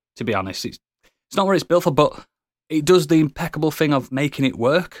all. To be honest, it's not what it's built for, but it does the impeccable thing of making it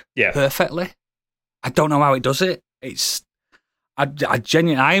work perfectly. I don't know how it does it. I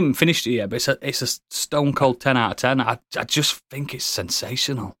genuinely, I haven't finished it yet, but it's a stone cold 10 out of 10. I just think it's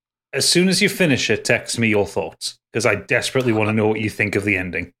sensational. As soon as you finish it, text me your thoughts because I desperately want to know what you think of the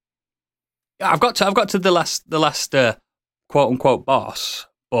ending. I've got to the last quote unquote boss,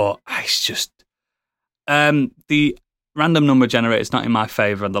 but it's just the random number generator is not in my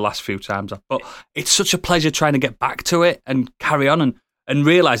favour in the last few times, but it's such a pleasure trying to get back to it and carry on and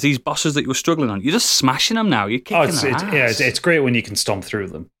realise these bosses that you were struggling on, you're just smashing them now. You're kicking it's great when you can stomp through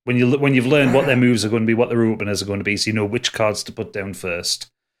them. When you've learned what their moves are going to be, what their openers are going to be, so you know which cards to put down first,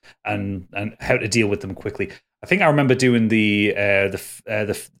 and how to deal with them quickly. I think I remember doing the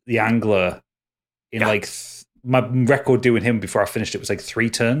angler in my record doing him before I finished it was like 3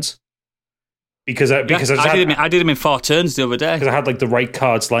 turns. Because I did him in 4 turns the other day. Because I had like the right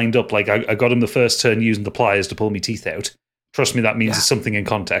cards lined up. Like I got him the first turn using the pliers to pull my teeth out. Trust me, that means it's something in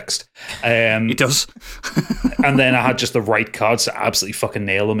context. It does. And then I had just the right cards to absolutely fucking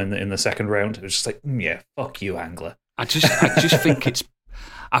nail them in the second round. It was just like, yeah, fuck you, angler. I just think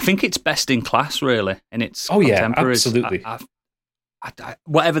it's best in class, really, and it's contemporaries. Absolutely.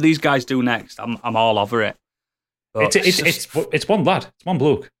 Whatever these guys do next, I'm all over it. But it's one lad, it's one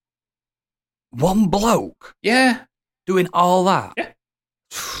bloke. One bloke, yeah, doing all that. Yeah.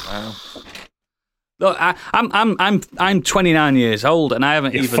 Wow. Look, I'm 29 years old, and I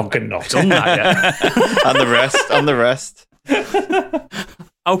haven't You're even fucking not done that yet. and the rest.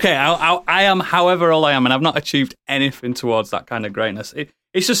 Okay, I am, however old I am, and I've not achieved anything towards that kind of greatness.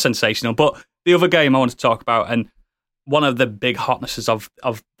 It's just sensational. But the other game I want to talk about, and one of the big hotnesses of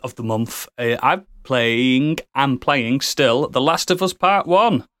the month, I'm playing still The Last of Us Part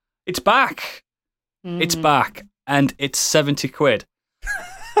 1. It's back. It's back, and it's 70 quid.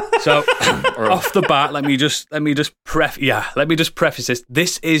 So off the bat, let me just preface this.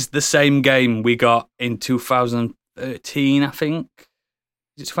 This is the same game we got in 2013, I think.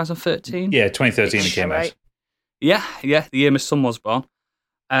 Is it 2013? Yeah, 2013 it came out. Yeah, the year my son was born.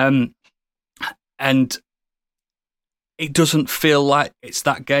 And it doesn't feel like it's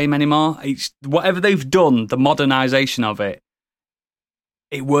that game anymore. It's whatever they've done, the modernisation of it,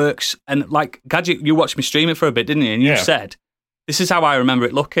 it works. And like Gadget, you watched me stream it for a bit, didn't you? And you said, this is how I remember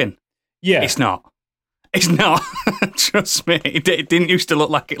it looking. Yeah. It's not. It's not. Trust me. It didn't used to look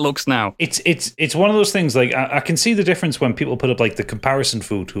like it looks now. It's one of those things, like, I can see the difference when people put up, like, the comparison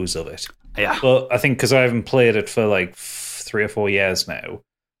photos of it. Yeah. But I think because I haven't played it for, like, 3 or 4 years now,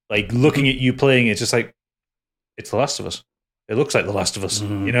 like, looking at you playing it, just like, it's The Last of Us. It looks like The Last of Us,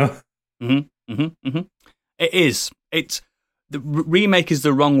 you know? It is. The remake is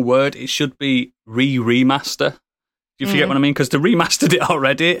the wrong word. It should be remaster. Do you forget what I mean? Because they remastered it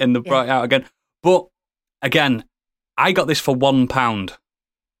already and they brought it out again. But again, I got this for £1.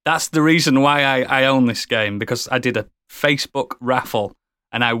 That's the reason why I own this game, because I did a Facebook raffle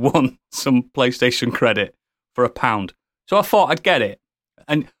and I won some PlayStation credit for £1. So I thought I'd get it.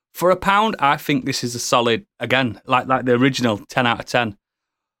 And for £1, I think this is a solid, again, like the original 10 out of 10.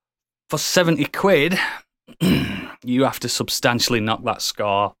 For 70 quid, you have to substantially knock that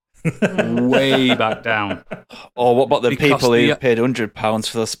score way back down. Or what about the Because people who paid £100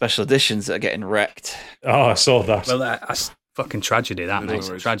 for those special editions that are getting wrecked? Oh, I saw that. Well, that's fucking tragedy, that, mate.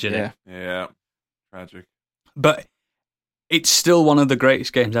 It's tragedy. Yeah. Tragic. But it's still one of the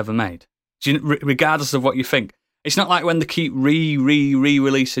greatest games ever made. Regardless of what you think. It's not like when they keep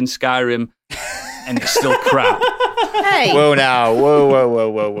re-releasing Skyrim and it's still crap. Hey. Whoa now.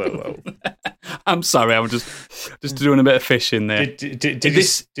 Whoa. I'm sorry, I'm just doing a bit of fishing there. Did you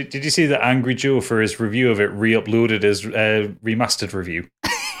see that Angry Joe, for his review of it, re-uploaded his remastered review?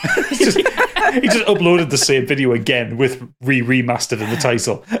 he just uploaded the same video again with remastered in the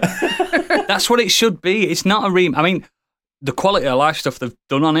title. That's what it should be. It's not a I mean, the quality of life stuff they've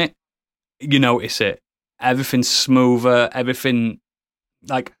done on it, you notice it. Everything's smoother, everything,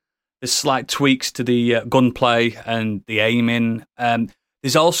 like, there's slight tweaks to the gunplay and the aiming.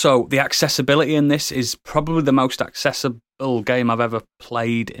 There's also the accessibility in this is probably the most accessible game I've ever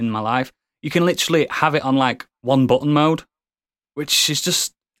played in my life. You can literally have it on like one button mode, which is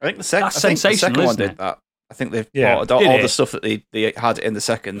just I think the second sensational, one isn't did it? that. I think they've Yeah. brought all Did the it? stuff that they had in the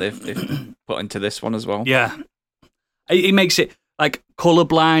second they've put into this one as well. Yeah. It makes it like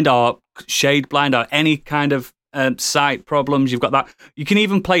colorblind or shade blind or any kind of sight problems. You've got that. You can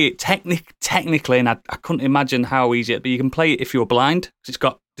even play it technically, and I couldn't imagine how easy it, but you can play it if you're blind, because it's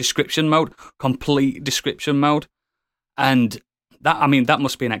got description mode, complete description mode. And that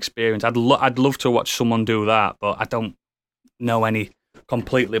must be an experience. I'd love to watch someone do that, but I don't know any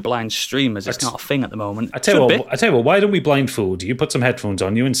completely blind streamers. It's not a thing at the moment. I tell you what, why don't we blindfold you? Put some headphones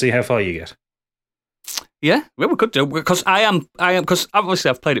on you and see how far you get. Yeah, well, we could do, because I am because obviously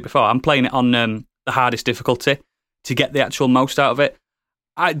I've played it before. I'm playing it on the hardest difficulty to get the actual most out of it.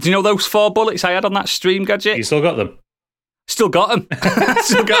 Do you know those 4 bullets I had on that stream, Gadget? You still got them? Still got them.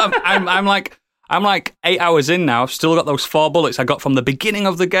 Still got them. I'm like 8 hours in now. I've still got those 4 bullets I got from the beginning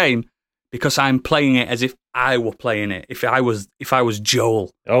of the game, because I'm playing it as if I were playing it. If I was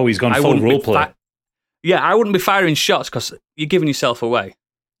Joel. Oh, he's gone full role play. yeah, I wouldn't be firing shots because you're giving yourself away.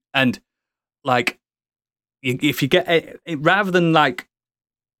 And like, if you get it, rather than like,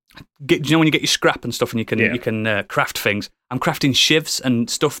 when you get your scrap and stuff, and you can craft things. I'm crafting shivs and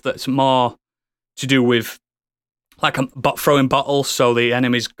stuff that's more to do with like I'm throwing bottles so the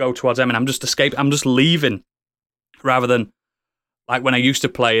enemies go towards them, and I'm just escaping. I'm just leaving, rather than like when I used to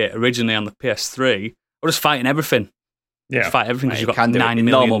play it originally on the PS3. I was just fighting everything. Yeah, just fight everything because you've got 9 million. In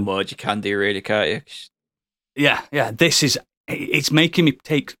normal mode, you can do really, can't you? Yeah. It's making me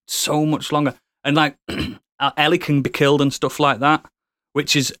take so much longer, and like Ellie can be killed and stuff like that,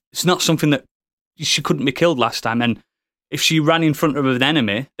 which is it's not something that she couldn't be killed last time. And if she ran in front of an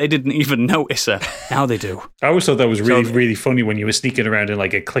enemy, they didn't even notice her. Now they do. I always thought that was really funny when you were sneaking around in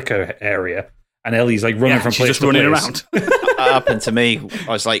like a clicker area, and Ellie's like running from place to place. Around. That happened to me.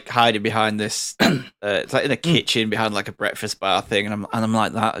 I was like hiding behind this. It's like in a kitchen behind like a breakfast bar thing, and I'm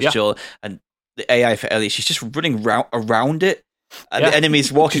like that as Joel. And the AI for Ellie, she's just running around it. And the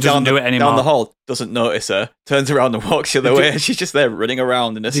enemy's walking down the hall, doesn't notice her, turns around and walks the other way, and she's just there running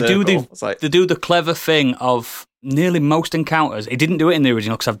around in a circle. They do the clever thing of nearly most encounters. He didn't do it in the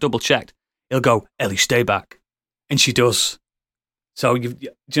original because I've double checked. He'll go, Ellie, stay back. And she does. So, do you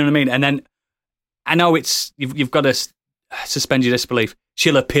know what I mean? And then, I know you've got to suspend your disbelief.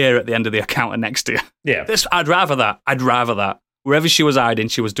 She'll appear at the end of the encounter next to you. Yeah. I'd rather that. Wherever she was hiding,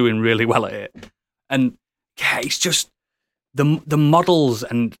 she was doing really well at it. And, yeah, it's just... The models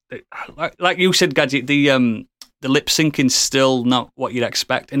and like you said, Gadget, the lip syncing's still not what you'd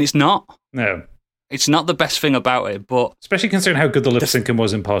expect, and it's not. No, it's not the best thing about it. But especially considering how good the lip syncing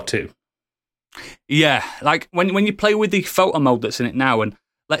was in part 2. Yeah, like when you play with the photo mode that's in it now, and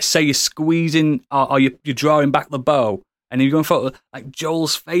let's say you're squeezing or you're drawing back the bow, and you're going photo like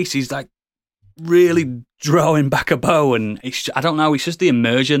Joel's face, he's like really drawing back a bow, and I don't know, it's just the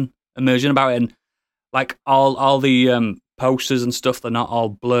immersion about it, and like all the posters and stuff, they're not all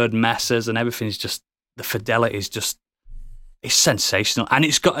blurred messes, and everything's just, the fidelity is just, it's sensational. And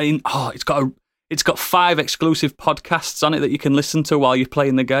it's got 5 exclusive podcasts on it that you can listen to while you're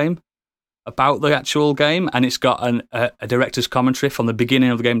playing the game about the actual game, and it's got a director's commentary from the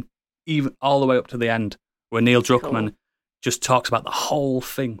beginning of the game even all the way up to the end, where Neil Druckmann just talks about the whole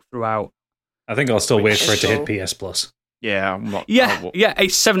thing throughout. I think I'll still wait for it to hit PS Plus. Yeah, I'm not. Yeah,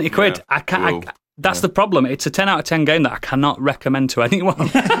 it's 70 quid. Yeah, I can't. That's the problem. It's a 10 out of 10 game that I cannot recommend to anyone.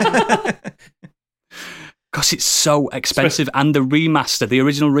 Because it's so expensive, and the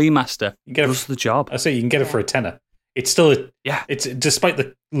original remaster, does the job. I say you can get it for a tenner. It's still it's despite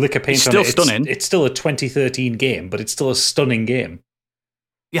the lick of paint it's on still it, stunning. It's still a 2013 game, but it's still a stunning game.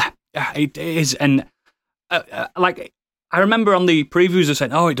 Yeah, it is. And like I remember on the previews of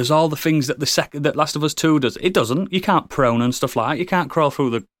saying, it does all the things that that Last of Us 2 does. It doesn't. You can't prone and stuff like that. You can't crawl through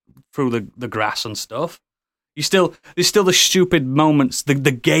the grass and stuff. There's still the stupid moments, the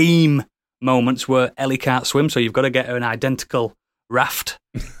game moments where Ellie can't swim, so you've got to get her an identical raft.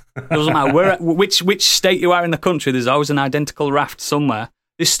 Doesn't matter which state you are in the country, there's always an identical raft somewhere.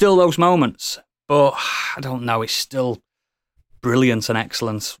 There's still those moments, but I don't know, it's still brilliance and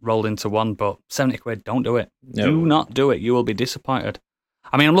excellence rolled into one. But 70 quid, don't do it. No. Do not do it. You will be disappointed.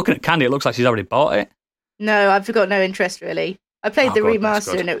 I mean, I'm looking at Candy, it looks like she's already bought it. No, I've got no interest really. I played the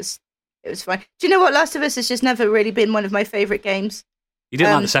remaster and it was fine. Do you know what? Last of Us has just never really been one of my favourite games. You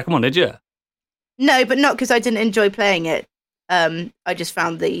didn't like the second one, did you? No, but not because I didn't enjoy playing it. I just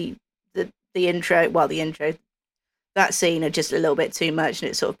found the intro, that scene are just a little bit too much,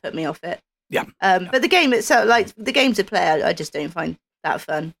 and it sort of put me off it. Yeah. But the game itself, like the game to play, I just don't find that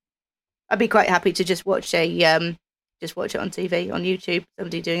fun. I'd be quite happy to just watch it on TV, on YouTube,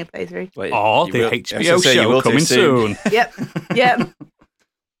 somebody doing a playthrough. The HBO show coming soon. Yep.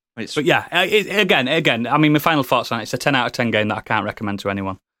 But yeah, again, I mean, my final thoughts on it, it's a 10 out of 10 game that I can't recommend to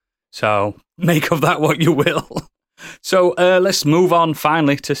anyone. So make of that what you will. So let's move on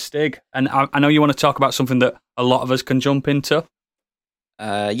finally to Stig. And I know you want to talk about something that a lot of us can jump into.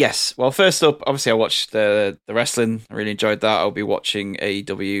 Yes. Well, first up, obviously I watched the wrestling. I really enjoyed that. I'll be watching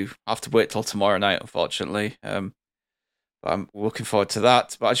AEW. I have to wait till tomorrow night, unfortunately. But I'm looking forward to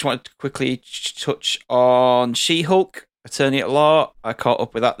that. But I just wanted to quickly touch on She-Hulk, Attorney at Law. I caught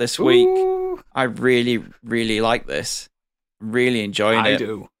up with that this week. Ooh. I really, really like this. I'm really enjoying it. I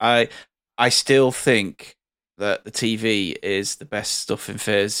do. I still think that the TV is the best stuff in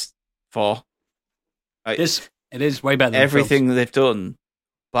Phase 4. It is way better than everything that they've done,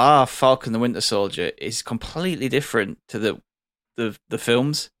 bar Falcon the Winter Soldier, is completely different to the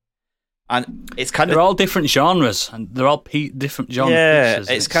films. And it's kind they're all different genres, and they're all different genre yeah, pieces.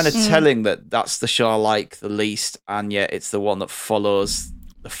 It's kind of telling that that's the show I like the least, and yet it's the one that follows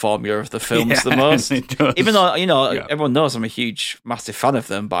the formula of the films Yeah, the most. it does. Even though, Yeah. everyone knows I'm a huge, massive fan of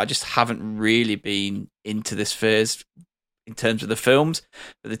them, but I just haven't really been into this phase in terms of the films.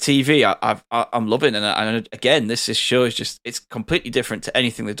 But the TV, I'm loving, and again, this show is just, it's completely different to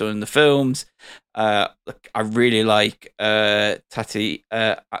anything they've done in the films. I really like Tatiana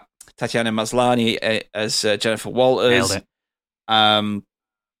Maslany as Jennifer Walters. Nailed it.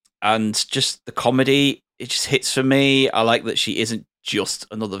 And just the comedy, it just hits for me. I like that she isn't just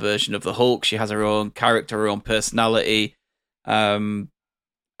another version of the Hulk. She has her own character, her own personality. And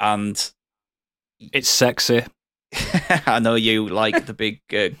It's sexy. I know you like the big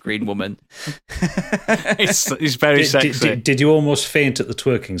green woman. It's very sexy. Did you almost faint at the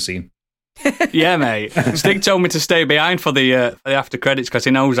twerking scene? Yeah, mate. Stig told me to stay behind for the after credits because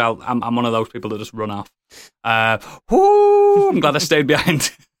he knows I'm one of those people that just run off. I'm glad I stayed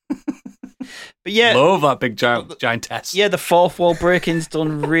behind. But yeah, Love that big giantess. yeah, the fourth wall breaking's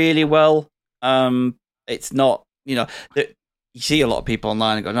done really well. It's not, you see a lot of people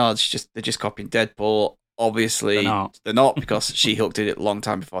online and go, no, they're just copying Deadpool. Obviously, they're not because She-Hulk did it a long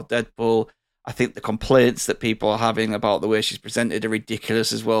time before Deadpool. I think the complaints that people are having about the way she's presented are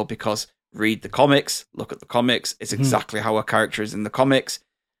ridiculous as well, because read the comics, look at the comics. It's exactly how her character is in the comics.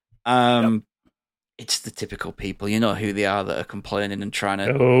 It's the typical people, you know who they are, that are complaining and trying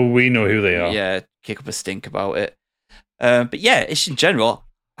to... Oh, we know who they are. Yeah, kick up a stink about it. But yeah, it's in general,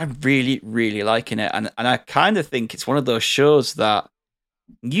 I'm really, really liking it. And I kind of think it's one of those shows that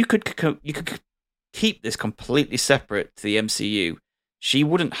you could keep this completely separate to the MCU. She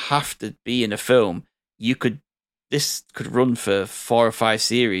wouldn't have to be in a film. This could run for 4 or 5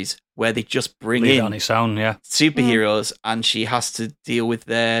 series where they just bring Leave it in on its own, yeah. superheroes, and she has to deal with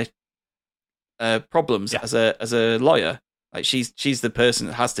their problems as a lawyer. Like she's the person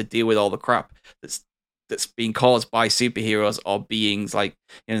that has to deal with all the crap that's being caused by superheroes or beings. Like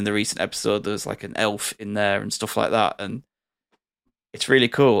in the recent episode, there's like an elf in there and stuff like that, and it's really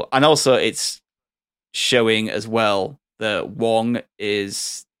cool. And also, it's showing as well that Wong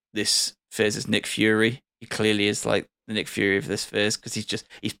is this phase's Nick Fury. He clearly is like the Nick Fury of this phase, because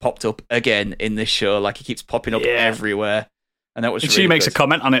he's popped up again in this show. Like he keeps popping up everywhere, and that was. And really she makes good. a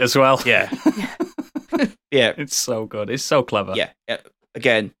comment on it as well. Yeah, yeah, It's so good. It's so clever. yeah.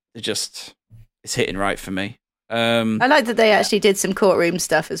 Again, it's hitting right for me. I like that they actually did some courtroom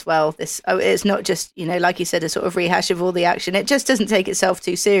stuff as well. It's not just, like you said, a sort of rehash of all the action. It just doesn't take itself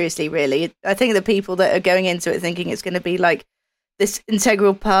too seriously, really. I think the people that are going into it thinking it's going to be like this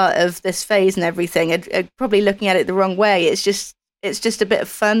integral part of this phase and everything are probably looking at it the wrong way. It's just a bit of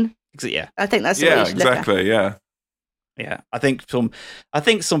fun. Yeah, I think that's the way you should look at it. yeah. I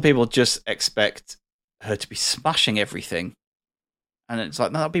think some people just expect her to be smashing everything. And it's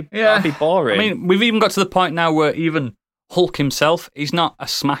like, no, that'd be boring. I mean, we've even got to the point now where even Hulk himself, he's not a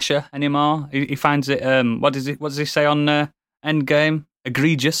smasher anymore. He finds it, what does he say on Endgame?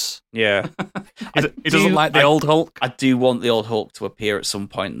 Egregious. Yeah. He doesn't like the old Hulk. I do want the old Hulk to appear at some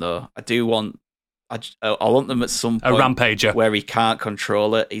point, though. I want them at some point. A rampager. Where he can't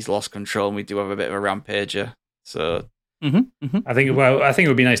control it. He's lost control, and we do have a bit of a rampager. So, I think it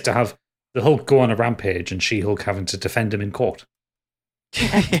would be nice to have the Hulk go on a rampage and She-Hulk having to defend him in court.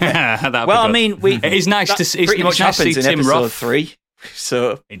 Well, I mean, it is nice to see. Pretty much nice to happens see in Tim episode Roth. 3.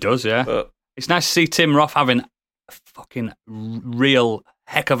 So It does, yeah. but, It's nice to see Tim Roth having a fucking real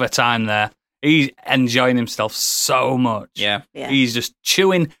heck of a time there. He's enjoying himself so much. yeah. Yeah. He's just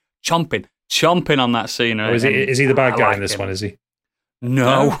chomping on that scene. Or is he the bad I guy like in this him. one, is he?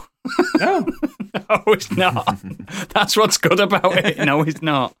 No. No. No, it's not. That's what's good about it. No, it's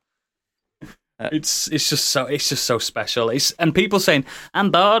not. It's just so special. And people saying,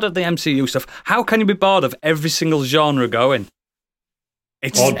 I'm bored of the MCU stuff. How can you be bored of every single genre going?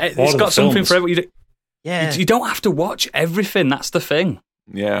 It's Bored of got the something films. for everyone. Yeah. You don't have to watch everything. That's the thing.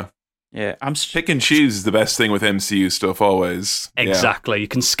 Yeah. Yeah. Pick and choose is the best thing with MCU stuff always. Yeah. Exactly. You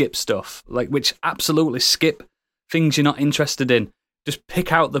can skip stuff, which absolutely skip things you're not interested in. Just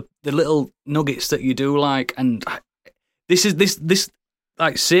pick out the little nuggets that you do like. And this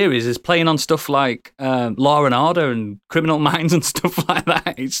series is playing on stuff like Law and Order and Criminal Minds and stuff like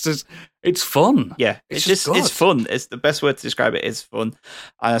that. It's fun. Yeah, It's it's just good. it's fun. It's the best word to describe it. Is fun.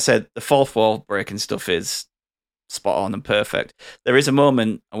 And I said the fourth wall breaking stuff is spot on and perfect. There is a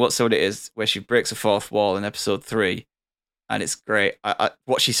moment, and what's what it is, where she breaks a fourth wall in episode 3, and it's great.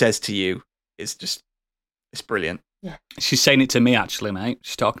 What she says to you is just, it's brilliant. She's saying it to me, actually, mate.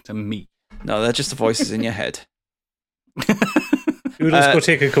 She's talking to me. No, they're just the voices in your head. Oodles, go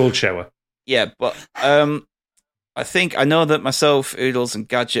take a cold shower. Yeah, but I know that myself, Oodles, and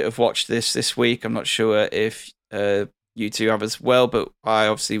Gadget have watched this week. I'm not sure if you two have as well, but I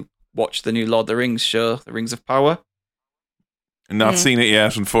obviously watched the new Lord of the Rings show, The Rings of Power. Not seen it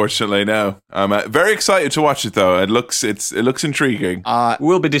yet, unfortunately. No, I'm very excited to watch it though. It looks intriguing.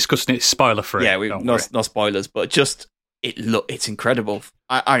 We'll be discussing it spoiler free. Yeah, no spoilers, but just it's incredible.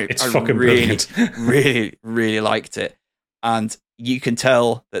 It's fucking really, brilliant. really, really liked it, and you can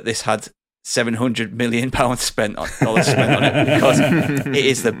tell that this had £700 million spent on it because it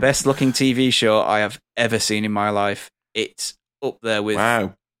is the best looking TV show I have ever seen in my life. It's up there with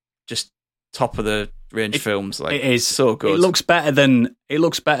just top of the range films. Like, it is so good. It looks better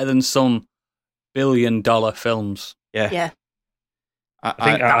than some $1 billion films. Yeah.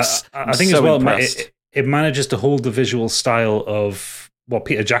 I think so as well, impressed. it manages to hold the visual style of what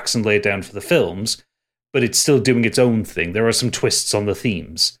Peter Jackson laid down for the films, but it's still doing its own thing. There are some twists on the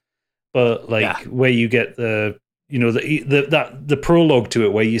themes, but where you get the prologue to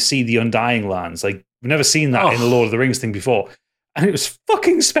it, where you see the Undying Lands. Like, we've never seen that in the Lord of the Rings thing before, and it was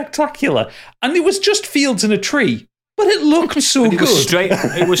fucking spectacular. And it was just fields and a tree, but it looked so good.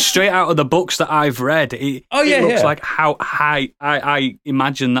 It was straight out of the books that I've read. It looks like how high I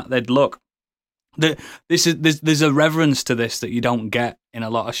imagine that they'd look. There's a reverence to this that you don't get in a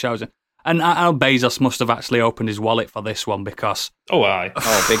lot of shows. And Al Bezos must have actually opened his wallet for this one because...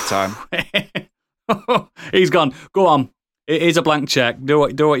 big time. He's gone, go on, it is a blank check, do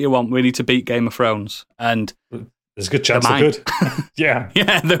what you want, we need to beat Game of Thrones. And there's a good chance they're good. Yeah,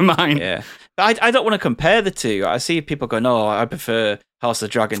 they're mine. Yeah, but I don't want to compare the two. I see people going, "Oh, I prefer House of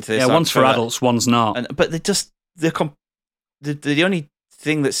the Dragon to this." Yeah, one's for adults, one's not. But the only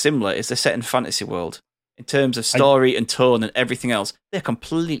thing that's similar is they're set in fantasy world. In terms of story and tone and everything else, they're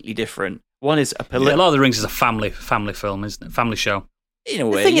completely different. One is a Lord of the Rings is a family film, isn't it? Family show. In a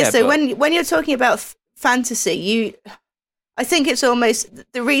way, the thing is, though, when you're talking about fantasy, I think it's almost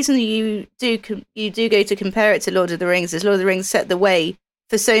the reason you do go to compare it to Lord of the Rings is Lord of the Rings set the way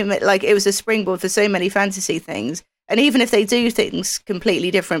for so many, like it was a springboard for so many fantasy things. And even if they do things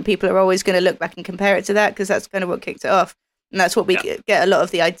completely different, people are always going to look back and compare it to that because that's kind of what kicked it off, and that's what we get a lot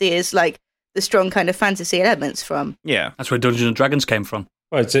of the ideas, like the strong kind of fantasy elements from. Yeah, that's where Dungeons and Dragons came from.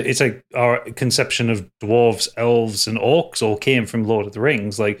 Well, it's like our conception of dwarves, elves, and orcs all came from Lord of the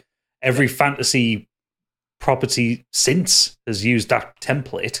Rings. Like every fantasy property since has used that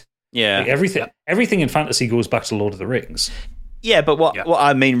template. Yeah, like everything in fantasy goes back to Lord of the Rings. Yeah, but what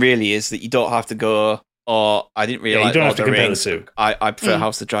I mean really is that you don't have to go. Or I didn't really like you don't Lord have to of the compare Rings. the two. I prefer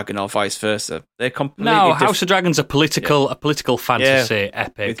House of the Dragon or vice versa. They're completely House of Dragon's a political fantasy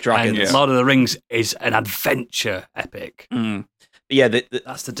epic, with dragons. And Lord of the Rings is an adventure epic. Yeah,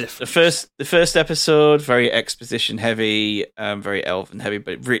 that's the difference. The first episode, very exposition heavy, very elven heavy,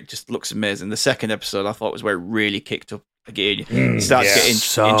 but it really just looks amazing. The second episode, I thought, was where it really kicked up again. You start to get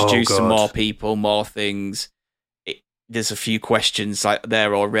introduced to more people, more things. There's a few questions like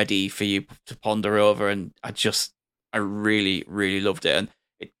there already for you to ponder over, and I really, really loved it. And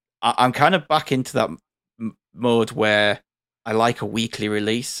I'm kind of back into that mode where I like a weekly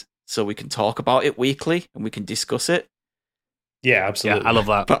release, so we can talk about it weekly and we can discuss it. Yeah, absolutely. Yeah, I love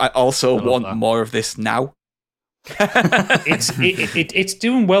that. But I also want more of this now. It's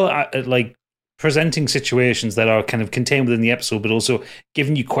doing well at like presenting situations that are kind of contained within the episode, but also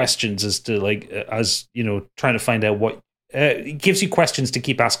giving you questions as to trying to find out what it gives you questions to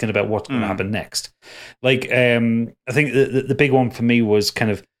keep asking about what's going to happen next. Like I think the big one for me was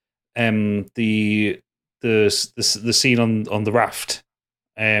kind of the scene on the raft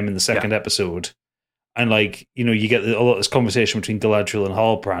in the second episode. And you get a lot of this conversation between Galadriel and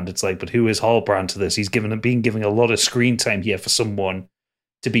Halbrand. It's like, but who is Halbrand to this? He's being given a lot of screen time here for someone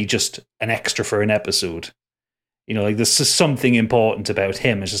to be just an extra for an episode. There's just something important about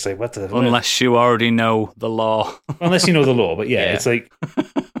him. It's just like, what the... Unless you already know the law. Unless you know the law, but it's like...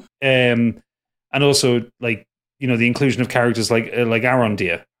 and also, the inclusion of characters like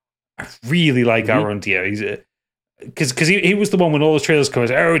Arondir. I really like Arondir. He's... Because he was the one when all the trailers come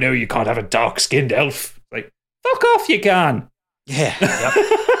out, oh no, you can't have a dark-skinned elf. Like, fuck off, you can. Yeah.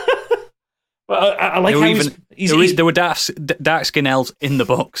 Well, I like how there were dark-skinned elves in the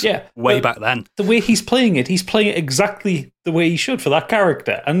books way back then. The way he's playing it exactly the way he should for that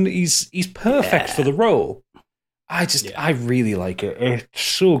character. And he's perfect for the role. I really like it. It's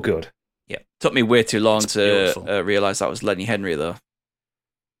so good. Yeah. Took me way too long to realise that was Lenny Henry, though.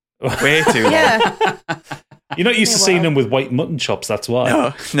 Way too long. Yeah. You're not used to seeing him with white mutton chops, that's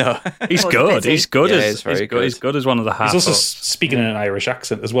why. No. He's good. He's good. Yeah, He's good. He's good as one of the half. He's also speaking in an Irish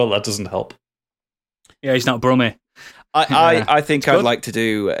accent as well. That doesn't help. Yeah, he's not Brummie. I think I'd like to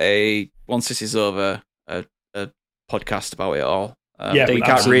do once this is over, a podcast about it all. Yeah, we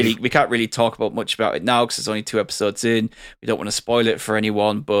absolutely. can't really talk about much about it now because there's only 2 episodes in. We don't want to spoil it for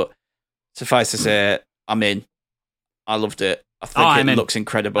anyone, but suffice to say, I'm in. I loved it. I think it looks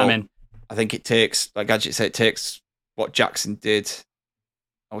incredible. I'm in. I think it takes, like Gadget said, it takes what Jackson did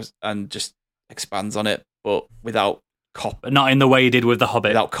and just expands on it, but without But not in the way he did with The Hobbit.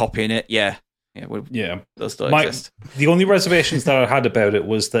 without copying it. Yeah. Those don't exist. The only reservations that I had about it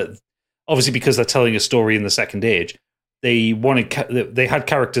was that, obviously, because they're telling a story in the Second Age, they had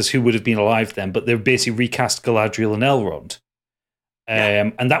characters who would have been alive then, but they basically recast Galadriel and Elrond.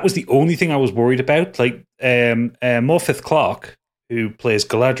 And that was the only thing I was worried about. Like, Morpeth Clark, who plays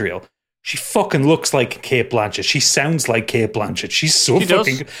Galadriel, she fucking looks like Cate Blanchett. She sounds like Cate Blanchett. She's so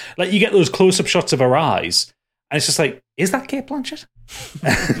fucking does. like, you get those close-up shots of her eyes, and it's just like, is that Cate Blanchett?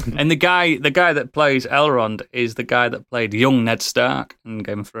 And the guy that plays Elrond is the guy that played young Ned Stark in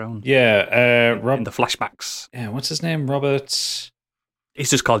Game of Thrones. Yeah, In the flashbacks. Yeah, what's his name? Robert.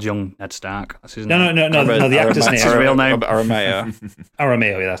 He's just called young Ned Stark. That's his name. No. The actor's name. That's his real name. Arameo.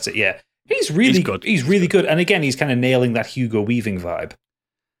 Arameo, yeah, that's it. Yeah, he's really good. He's really good, and again, he's kind of nailing that Hugo Weaving vibe.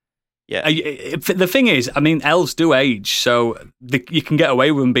 Yeah. The thing is, I mean, elves do age, so you can get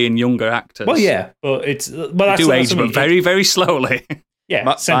away with them being younger actors. Well, yeah, but they do age, but very, very slowly.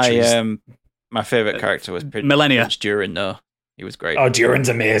 Yeah, centuries. My favorite character was Millennia. Prince Durin, though. He was great. Oh, Durin's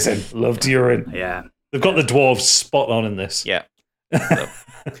amazing. Love Durin. Yeah. They've got the dwarves spot on in this. Yeah.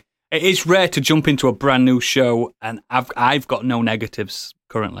 It's rare to jump into a brand new show, and I've got no negatives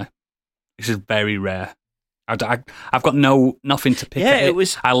currently. This is very rare. I've got nothing to pick at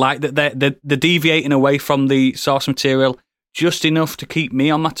it. I like that they're deviating away from the source material just enough to keep me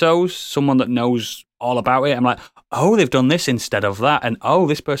on my toes. Someone that knows all about it. I'm like, oh, they've done this instead of that, and oh,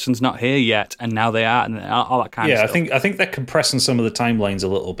 this person's not here yet, and now they are, and all that kind of stuff. I think they're compressing some of the timelines a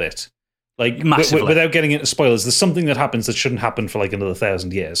little bit, like massively. Without getting into spoilers. There's something that happens that shouldn't happen for like another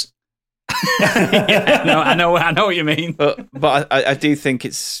 1,000 years. Yeah, no, I know what you mean. But I do think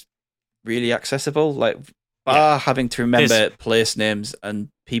it's really accessible. Like, having to remember place names and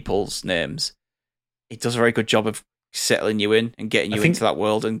people's names, it does a very good job of settling you in and getting you into that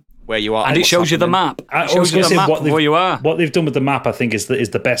world and where you are. And it shows you the map. I was going to say where you are. What they've done with the map, I think, is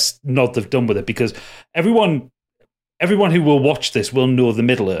the best nod they've done with it, because everyone who will watch this will know the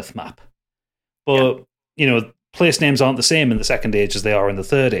Middle Earth map. But, place names aren't the same in the Second Age as they are in the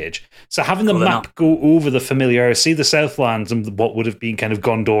Third Age. So having the map go over the familiar, see the Southlands and what would have been kind of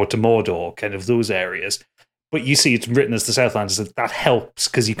Gondor to Mordor, kind of those areas. But you see it's written as the Southlands, that helps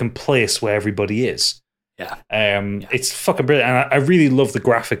because you can place where everybody is. Yeah. It's fucking brilliant. And I really love the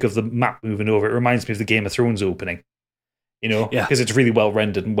graphic of the map moving over. It reminds me of the Game of Thrones opening, because it's really well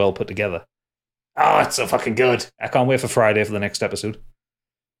rendered and well put together. Oh, it's so fucking good. I can't wait for Friday for the next episode.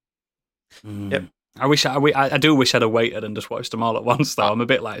 Yep. I do wish I'd have waited and just watched them all at once, though. I'm a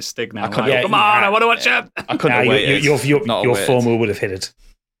bit like Stig now. Come on, I want to watch it. I couldn't have waited. Your FOMO would have hit it.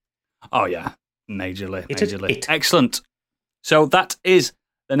 Oh, yeah. Majorly. It. Excellent. So that is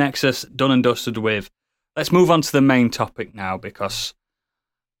the Nexus done and dusted with. Let's move on to the main topic now, because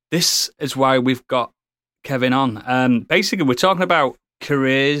this is why we've got Kevin on. Basically, we're talking about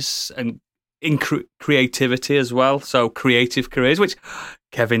careers and in creativity as well. So creative careers, which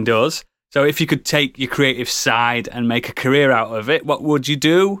Kevin does. So if you could take your creative side and make a career out of it, what would you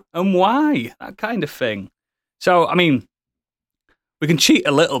do and why? That kind of thing. So, I mean, we can cheat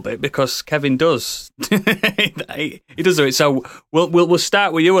a little bit because Kevin does. He does do it. So we'll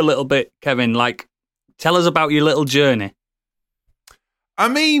start with you a little bit, Kevin. Like, tell us about your little journey. I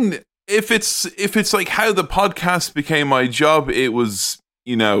mean, if it's like how the podcast became my job, it was,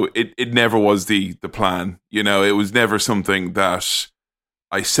 it never was the plan. It was never something that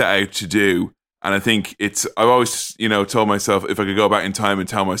I set out to do. And I think I've always, told myself if I could go back in time and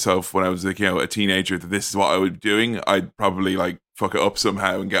tell myself when I was like, a teenager that this is what I would be doing, I'd probably like fuck it up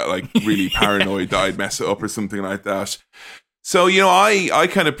somehow and get like really paranoid that I'd mess it up or something like that. So, I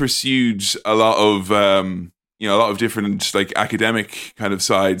kind of pursued a lot of different like academic kind of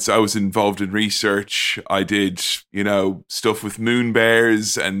sides. I was involved in research. I did, stuff with moon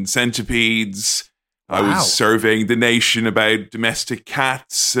bears and centipedes. Wow. I was surveying the nation about domestic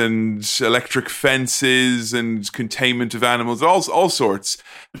cats and electric fences and containment of animals, all sorts.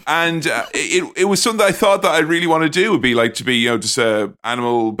 And it was something that I thought that I really want to do, would be like to be, just a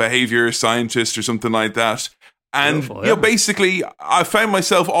animal behavior scientist or something like that. And, basically, I found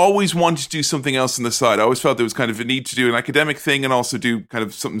myself always wanting to do something else on the side. I always felt there was kind of a need to do an academic thing and also do kind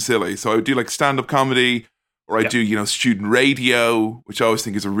of something silly. So I would do like stand-up comedy, or I do, student radio, which I always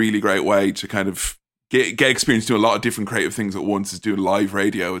think is a really great way to kind of get experience doing a lot of different creative things at once is doing live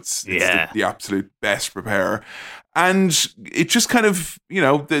radio. It's the absolute best preparer. And it just kind of,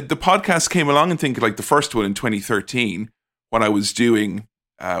 the podcast came along, and think like the first one in 2013 when I was doing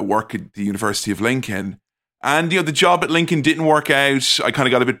work at the University of Lincoln. And, the job at Lincoln didn't work out. I kind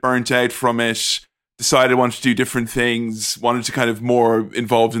of got a bit burnt out from it. Decided I wanted to do different things, wanted to kind of more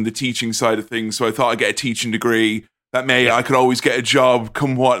involved in the teaching side of things. So I thought I'd get a teaching degree. I could always get a job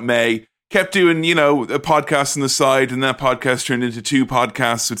come what may. Kept doing, a podcast on the side, and that podcast turned into 2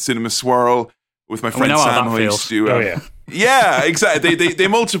 podcasts with Cinema Swirl with my friend Sam, who I used to do. Yeah, exactly. They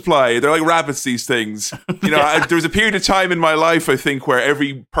multiply. They're like rabbits, these things. There was a period of time in my life, I think, where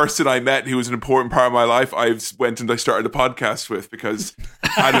every person I met who was an important part of my life, I went and I started a podcast with, because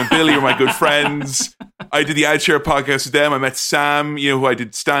Adam and Billy were my good friends. I did the AdShare podcast with them. I met Sam, who I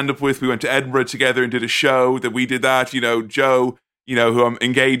did stand-up with. We went to Edinburgh together and did a show that we did that. Jo, who I'm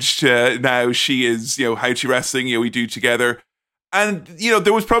engaged to now, she is, How To Wrestling, we do together. And,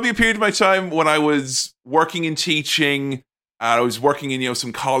 there was probably a period of my time when I was working in teaching, and I was working in,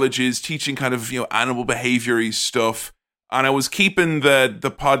 some colleges, teaching kind of, animal behavior-y stuff. And I was keeping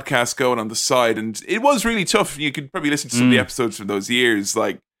the podcast going on the side. And it was really tough. You could probably listen to some of the episodes from those years.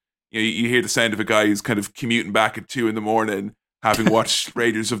 Like, you hear the sound of a guy who's kind of commuting back at 2 a.m, having watched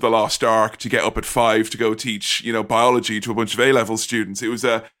Raiders of the Lost Ark, to get up at 5 to go teach, biology to a bunch of A-level students. It was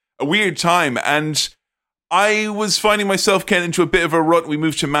a weird time. And I was finding myself getting into a bit of a rut. We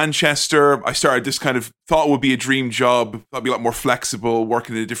moved to Manchester. I started this kind of, thought it would be a dream job. Thought it'd be a lot more flexible,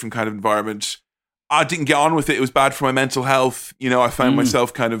 working in a different kind of environment. I didn't get on with it. It was bad for my mental health. I found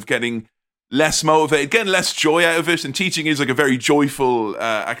myself kind of getting less motivated, getting less joy out of it. And teaching is like a very joyful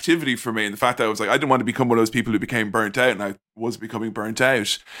activity for me. And the fact that I was like, I didn't want to become one of those people who became burnt out, and I was becoming burnt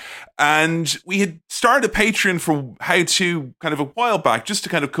out. And we had started a Patreon for How To kind of a while back, just to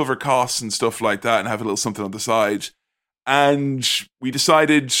kind of cover costs and stuff like that, and have a little something on the side. And we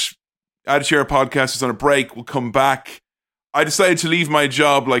decided, AdShare podcast is on a break, we'll come back. I decided to leave my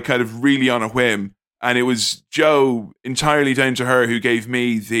job, like, kind of really on a whim. And it was Jo, entirely down to her, who gave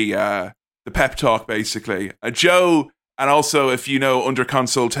me the pep talk, basically. Jo, and also, if under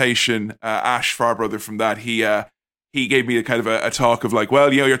consultation, Ash Farbrother from that, he gave me a kind of a talk of like,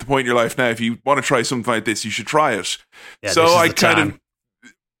 well, you're at the point in your life now, if you want to try something like this, you should try it. Yeah, so I kind of,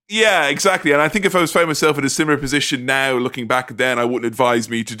 yeah, exactly. And I think if I was finding myself in a similar position now, looking back then, I wouldn't advise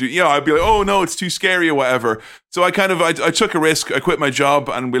me to do, I'd be like, oh no, it's too scary or whatever. So I kind of, I took a risk. I quit my job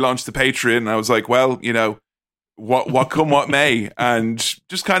and we launched the Patreon. And I was like, well, what come what may. And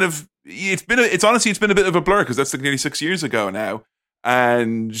just kind of, it's been a bit of a blur, because that's like nearly 6 years ago now.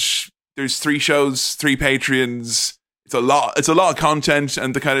 And there's 3 shows, 3 Patreons. It's a lot of content,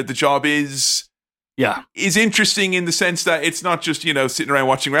 and the job is interesting in the sense that it's not just, sitting around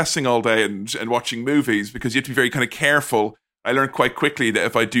watching wrestling all day and watching movies, because you have to be very kind of careful. I learned quite quickly that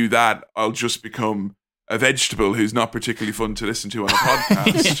if I do that, I'll just become a vegetable who's not particularly fun to listen to on a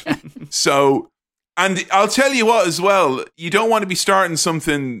podcast. So, and I'll tell you what as well, you don't want to be starting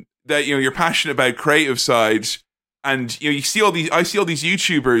something that, you're passionate about, creative side. And I see all these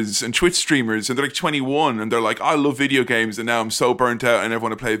YouTubers and Twitch streamers, and they're like 21, and they're like, I love video games, and now I'm so burnt out, I never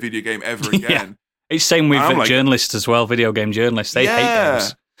want to play a video game ever again. Yeah. It's same with journalists as well, video game journalists. They hate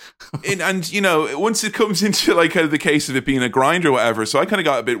games. and once it comes into like kind of the case of it being a grind or whatever, so I kind of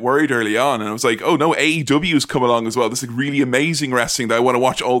got a bit worried early on, and I was like, oh no, AEW's come along as well. This like really amazing wrestling that I want to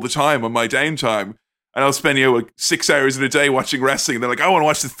watch all the time on my downtime. And I'll spend 6 hours in a day watching wrestling. And they're like, I want to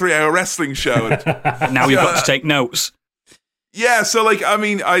watch the 3-hour wrestling show. And now you've got to take notes. Yeah, so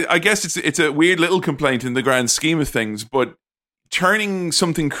I guess it's a weird little complaint in the grand scheme of things, but turning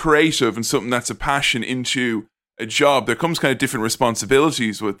something creative and something that's a passion into a job, there comes kind of different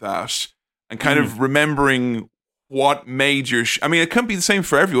responsibilities with that, and kind of remembering what made your. It can't be the same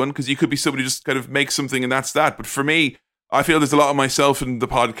for everyone, because you could be somebody who just kind of makes something and that's that. But for me, I feel there's a lot of myself in the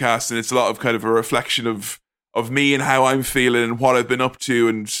podcast, and it's a lot of kind of a reflection of me and how I'm feeling and what I've been up to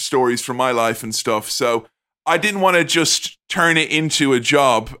and stories from my life and stuff. So I didn't want to just turn it into a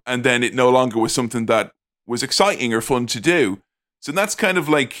job and then it no longer was something that was exciting or fun to do. So that's kind of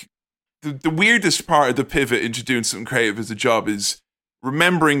like the weirdest part of the pivot into doing something creative as a job, is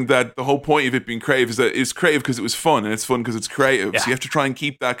remembering that the whole point of it being creative is that it's creative because it was fun, and it's fun because it's creative. Yeah. So you have to try and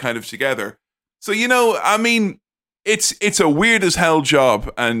keep that kind of together. So, it's a weird as hell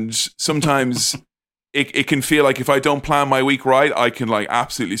job, and sometimes it can feel like if I don't plan my week right, I can like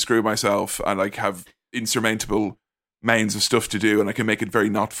absolutely screw myself and like have insurmountable mounds of stuff to do, and I can make it very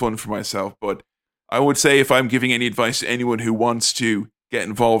not fun for myself. But I would say, if I'm giving any advice to anyone who wants to get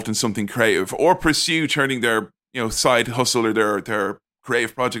involved in something creative or pursue turning their side hustle or their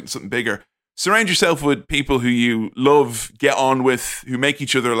creative project into something bigger, surround yourself with people who you love, get on with, who make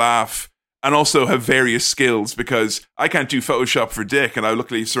each other laugh, and also have various skills, because I can't do Photoshop for dick, and I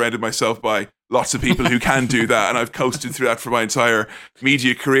luckily surrounded myself by lots of people who can do that, and I've coasted through that for my entire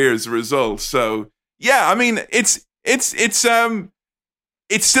media career as a result. So yeah, I mean, it's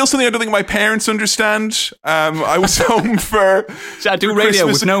still something I don't think my parents understand. I was home for I do radio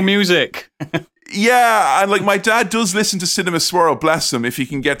Christmas with no music. Yeah, and like my dad does listen to Cinema Swirl, bless him, if he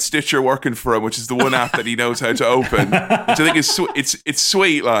can get Stitcher working for him, which is the one app that he knows how to open, which I think is it's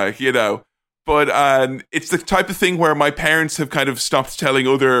sweet, like, you know. But it's the type of thing where my parents have kind of stopped telling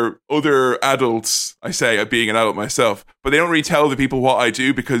other adults, I say, being an adult myself, but they don't really tell the people what I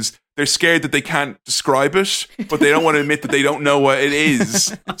do because they're scared that they can't describe it, but they don't want to admit that they don't know what it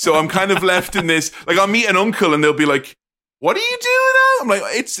is. So I'm kind of left in this, like, I'll meet an uncle and they'll be like, what do you do now? I'm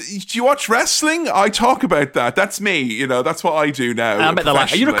like, do you watch wrestling? I talk about that. That's me, you know, that's what I do now. I bet they're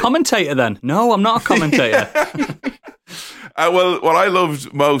like, are you a commentator then? No, I'm not a commentator. Well, what I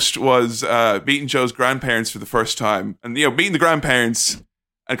loved most was meeting Joe's grandparents for the first time. And, you know, meeting the grandparents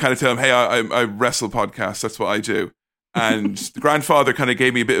and kind of tell them, hey, I wrestle podcasts. That's what I do. And the grandfather kind of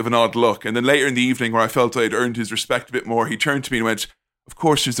gave me a bit of an odd look. And then later in the evening, where I felt I'd earned his respect a bit more, he turned to me and went, of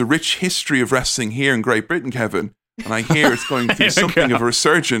course, there's a rich history of wrestling here in Great Britain, Kevin. And I hear it's going through something of a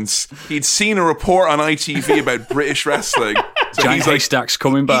resurgence. He'd seen a report on ITV about British wrestling. So Giant haystacks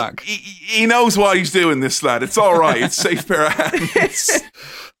coming back. He knows what he's doing, this lad. It's all right. It's a safe pair of hands.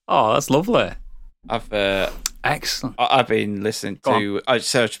 Oh, that's lovely. Excellent. I've been listening to.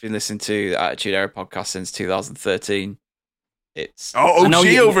 I've been listening to the Attitude Era podcast since 2013. It's OG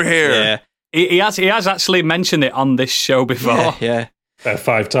over here. Yeah, he has actually mentioned it on this show before. Yeah.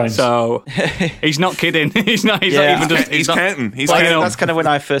 5 times. So he's not kidding. He's not counting. That's kind of when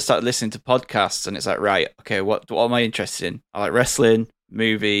I first started listening to podcasts, and it's like, right, okay, what am I interested in? I like wrestling,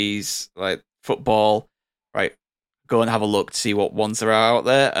 movies, like football. Right, go and have a look to see what ones are out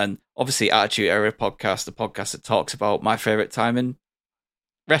there. And obviously, Attitude Era podcast, the podcast that talks about my favorite time in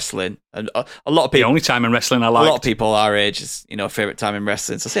wrestling, and a lot of people. The only time in wrestling I like. A lot of people our age is, you know, favorite time in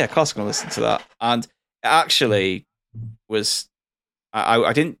wrestling. So yeah, of course I'm going to listen to that. And it actually was.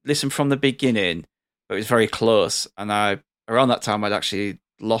 I didn't listen from the beginning, but it was very close. And around that time, I'd actually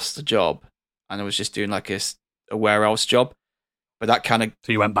lost a job, and I was just doing like a warehouse job. But that kind of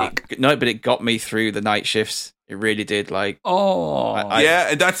so you went back. But it got me through the night shifts. It really did. Like,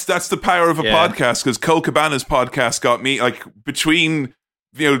 yeah, and that's the power of a podcast, because Cole Cabana's podcast got me, like, between,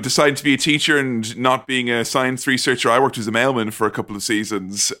 you know, deciding to be a teacher and not being a science researcher. I worked as a mailman for a couple of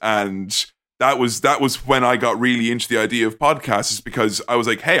seasons, and that was when I got really into the idea of podcasts, is because I was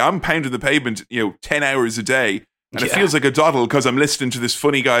like, hey, I'm pounding the pavement, you know, 10 hours a day, and it feels like a doddle because I'm listening to this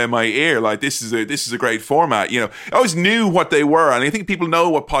funny guy in my ear. Like, this is a great format. You know, I always knew what they were, and I think people know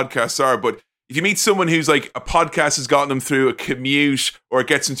what podcasts are, but if you meet someone who's like, a podcast has gotten them through a commute, or it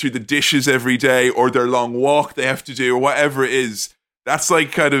gets them through the dishes every day, or their long walk they have to do, or whatever it is, that's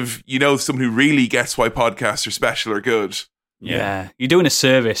like kind of, you know, someone who really gets why podcasts are special or good. Yeah. You're doing a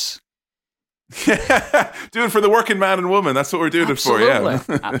service. Do it for the working man and woman. That's what we're doing it for. Yeah.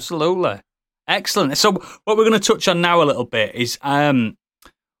 Absolutely. Excellent. So what we're going to touch on now a little bit is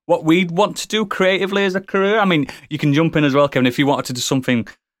what we want to do creatively as a career. I mean, you can jump in as well, Kevin, if you wanted to do something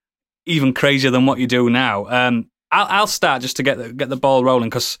even crazier than what you do now. I'll start just to get the ball rolling,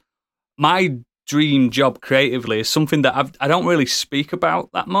 because my dream job creatively is something that I don't really speak about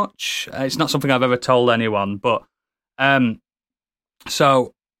that much. It's not something I've ever told anyone, but and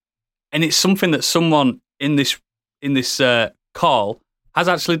it's something that someone in this call has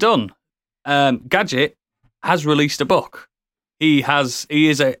actually done. Gadget has released a book. He is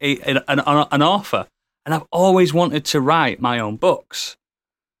an author, and I've always wanted to write my own books,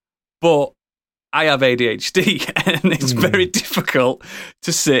 but I have ADHD, and it's very difficult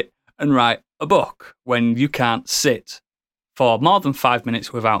to sit and write a book when you can't sit for more than 5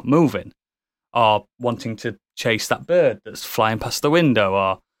 minutes without moving, or wanting to chase that bird that's flying past the window,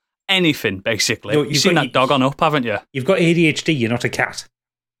 or anything, basically. You've seen that dog on Up, haven't you? You've got ADHD, you're not a cat.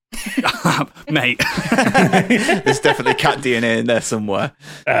 Mate. There's definitely cat DNA in there somewhere.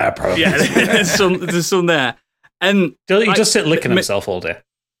 Probably. Yeah, there's some there. And he just sit licking himself all day.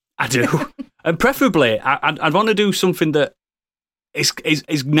 I do. And preferably, I'd want to do something that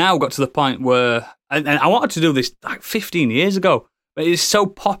is now got to the point where, and I wanted to do this like 15 years ago, but it's so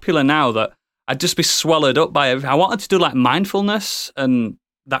popular now that I'd just be swallowed up by everything. I wanted to do like mindfulness and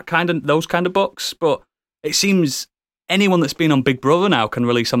those kind of books, but it seems anyone that's been on Big Brother now can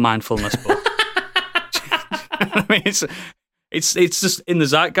release a mindfulness book. I mean, it's just in the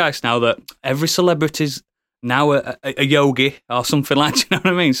zeitgeist now that every celebrity's now a yogi or something like that. You know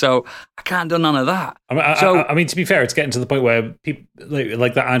what I mean? So I can't do none of that. I mean, to be fair, it's getting to the point where people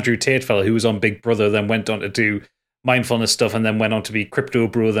like that Andrew Tate fellow who was on Big Brother, then went on to do mindfulness stuff, and then went on to be crypto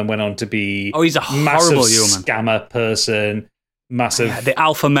bro, then went on to be he's a horrible human scammer person, massive the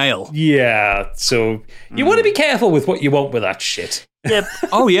alpha male. Yeah, so you want to be careful with what you want with that shit. Yeah.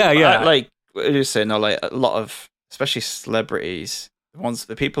 yeah. Like what you're saying, like a lot of, especially celebrities,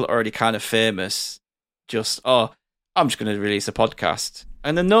 the people that are already kind of famous, just I'm just going to release a podcast,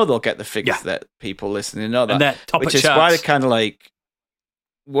 and then they'll get the figures that people listening know that, and they're top which of is charts. why I kind of like.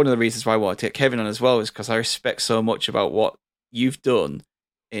 One of the reasons why I want to take Kevin on as well is because I respect so much about what you've done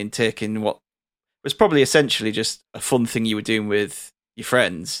in taking what was probably essentially just a fun thing you were doing with your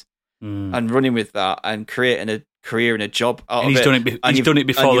friends and running with that and creating a career and a job out and of it. He's done it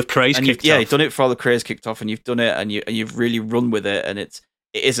before the craze kicked off. Yeah, you've done it before the craze kicked off, and you've done it, and you've really run with it. And it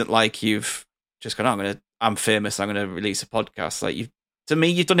isn't like you've just gone, I'm famous, I'm going to release a podcast. Like to me,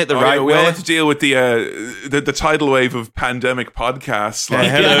 you've done it the right way. We all have to deal with the tidal wave of pandemic podcasts. Like,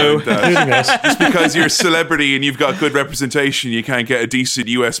 hello. Just because you're a celebrity and you've got good representation, you can't get a decent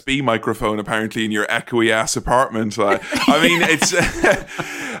USB microphone apparently in your echoey ass apartment. Like, I mean, it's.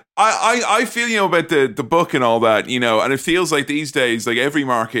 I feel about the book and all that, and it feels like these days, like every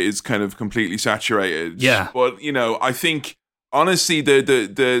market is kind of completely saturated. Yeah. But I think. Honestly,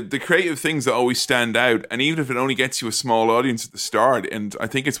 the creative things that always stand out, and even if it only gets you a small audience at the start, and I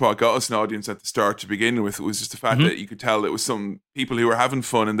think it's what got us an audience at the start to begin with, it was just the fact that you could tell it was some people who were having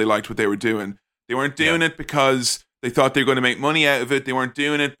fun and they liked what they were doing. They weren't doing it because they thought they were going to make money out of it. They weren't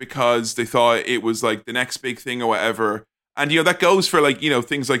doing it because they thought it was like the next big thing or whatever. And that goes for like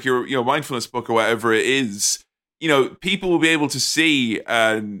things like your mindfulness book or whatever it is. People will be able to see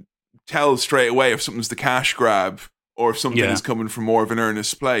and tell straight away if something's the cash grab, or if something is coming from more of an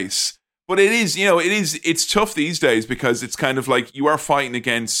earnest place. But it is, it's tough these days because it's kind of like you are fighting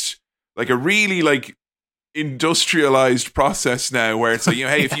against like a really like industrialized process now where it's like,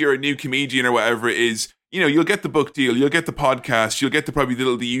 hey, if you're a new comedian or whatever it is, you'll get the book deal, you'll get the podcast, you'll get the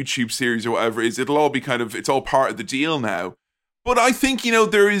YouTube series or whatever it is. It'll all be it's all part of the deal now. But I think,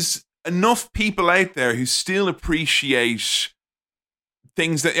 there is enough people out there who still appreciate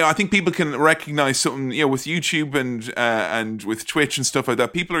things that I think people can recognize something with YouTube and with Twitch and stuff like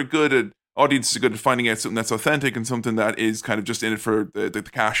that. People are good at audiences are good at finding out something that's authentic and something that is kind of just in it for the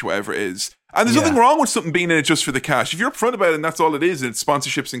cash, whatever it is. And there's nothing wrong with something being in it just for the cash. If you're upfront about it and that's all it is, and it's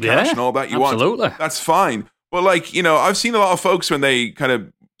sponsorships and cash and all that you want, that's fine. But like I've seen a lot of folks when they kind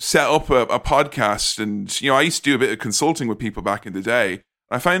of set up a podcast, and I used to do a bit of consulting with people back in the day.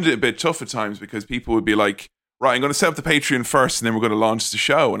 I found it a bit tough at times because people would be like, right, I'm going to set up the Patreon first and then we're going to launch the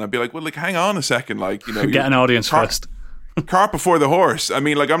show. And I'd be like, well, like, hang on a second. Like, get an audience first. Cart before the horse. I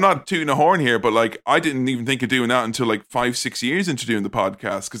mean, like, I'm not tooting a horn here, but like, I didn't even think of doing that until like 5-6 years into doing the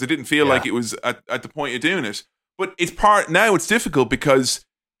podcast because I didn't feel like it was at the point of doing it. But now it's difficult because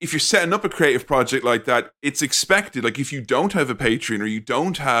if you're setting up a creative project like that, it's expected. Like, if you don't have a Patreon or you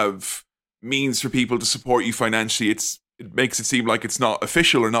don't have means for people to support you financially, it makes it seem like it's not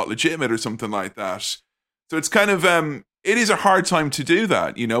official or not legitimate or something like that. So it's kind of it is a hard time to do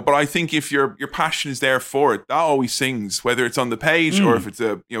that, but I think if your passion is there for it, that always sings, whether it's on the page or if it's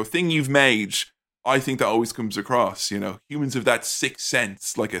a thing you've made. I think that always comes across. Humans have that sixth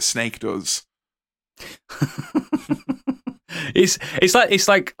sense like a snake does. it's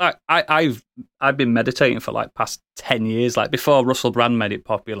like I've been meditating for like past 10 years, like before Russell Brand made it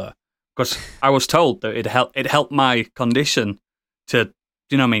popular, because I was told that it helped my condition to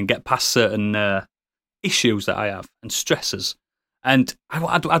get past certain issues that I have and stresses, and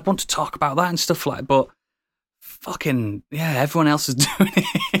I'd want to talk about that and stuff like, but fucking everyone else is doing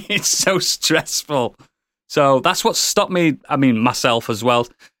it. It's so stressful. So that's what stopped me. I mean, myself as well.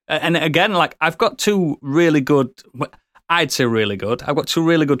 And again, like I've got two really good. I'd say really good. I've got two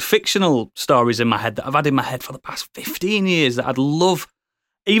really good fictional stories in my head that I've had in my head for the past 15 years that I'd love.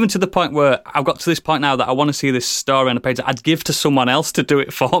 Even to the point where I've got to this point now that I want to see this story on a page that I'd give to someone else to do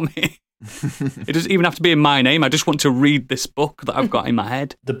it for me. It doesn't even have to be in my name. I just want to read this book that I've got in my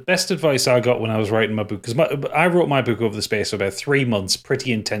head. The best advice I got when I was writing my book, because I wrote my book over the space of about 3 months,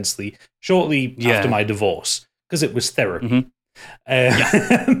 pretty intensely, shortly after my divorce, because it was therapy.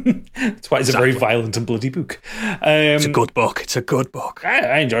 That's why it's a very violent and bloody book. It's a good book. It's a good book.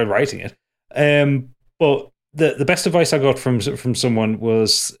 I enjoyed writing it. But the best advice I got from someone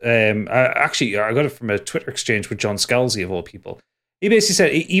was I got it from a Twitter exchange with John Scalzi, of all people. He basically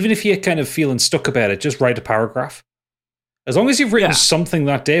said, even if you're kind of feeling stuck about it, just write a paragraph. As long as you've written something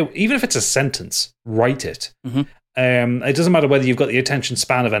that day, even if it's a sentence, write it. It doesn't matter whether you've got the attention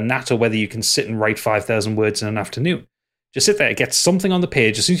span of a gnat or whether you can sit and write 5,000 words in an afternoon. Just sit there, get something on the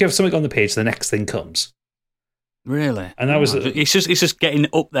page. As soon as you have something on the page, the next thing comes. Really? And that was it's just getting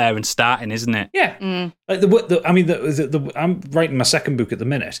up there and starting, isn't it? Yeah. Like I'm writing my second book at the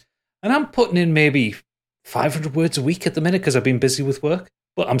minute, and I'm putting in maybe 500 words a week at the minute because I've been busy with work.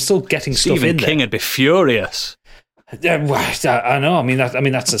 But I'm still getting stuff Stephen in King there. would be furious. I know. I mean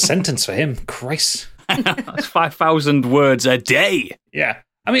that's a sentence for him. Christ. That's 5,000 words a day. Yeah.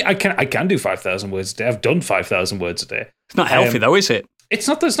 I mean, I can do 5,000 words a day. I've done 5,000 words a day. It's not healthy, though, is it? It's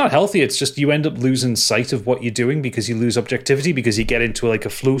not that it's not healthy. It's just you end up losing sight of what you're doing because you lose objectivity because you get into like a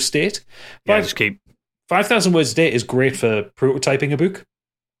flow state. Yeah, just keep 5,000 words a day is great for prototyping a book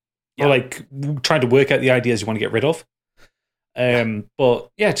or like trying to work out the ideas you want to get rid of. But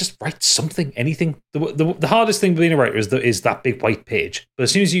yeah, just write something, anything. The hardest thing being a writer is that big white page. But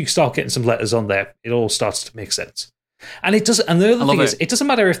as soon as you start getting some letters on there, it all starts to make sense. And it does. And the other thing is, it doesn't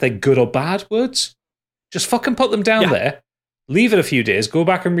matter if they're good or bad words. Just fucking put them down there. Leave it a few days. Go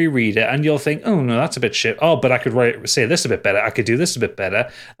back and reread it, and you'll think, "Oh no, that's a bit shit." Oh, but I could say this a bit better. I could do this a bit better.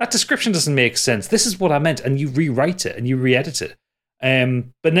 That description doesn't make sense. This is what I meant, and you rewrite it and you re-edit it.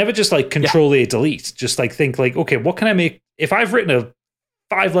 But never just like Control A delete. Just like think like, okay, what can I make? If I've written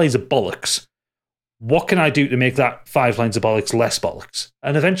 5 lines of bollocks, what can I do to make that 5 lines of bollocks less bollocks?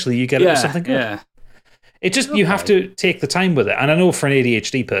 And eventually you get it to something good. Yeah. It just, you have to take the time with it. And I know for an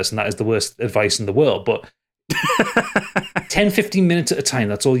ADHD person, that is the worst advice in the world, but 10, 15 minutes at a time,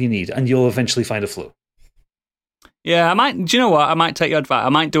 that's all you need. And you'll eventually find a flow. Yeah, do you know what? I might take your advice. I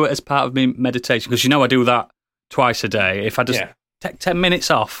might do it as part of my meditation because I do that twice a day. If I just take 10 minutes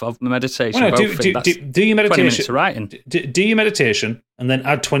off of my meditation. Well, no, do your meditation. 20 minutes of writing. Do your meditation and then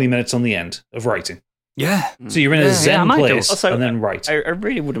add 20 minutes on the end of writing. Yeah. So you're in a zen place also, and then write. I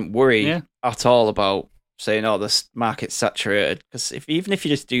really wouldn't worry at all about saying, "Oh, the market's saturated," because even if you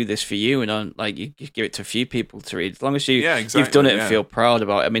just do this for you and like you give it to a few people to read, as long as you've done it and feel proud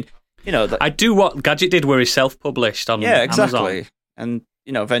about it. I mean, I do what Gadget did, where he self-published on Amazon. And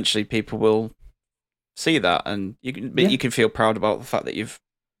eventually people will see that, and you can feel proud about the fact that you've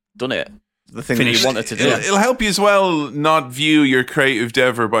done it. The thing that you wanted to do. It'll help you as well not view your creative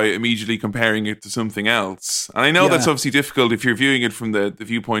endeavor by immediately comparing it to something else. And I know that's obviously difficult if you're viewing it from the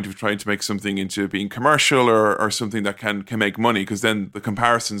viewpoint of trying to make something into being commercial or something that can make money, because then the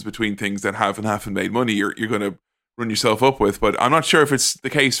comparisons between things that have and haven't made money, you're going to run yourself up with. But I'm not sure if it's the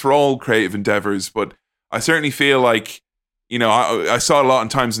case for all creative endeavors, but I certainly feel like, I saw a lot of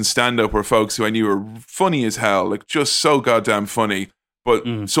times in stand-up where folks who I knew were funny as hell, like just so goddamn funny,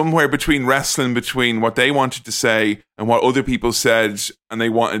 but somewhere between between what they wanted to say and what other people said, and they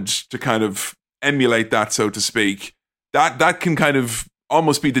wanted to kind of emulate that, so to speak, that can kind of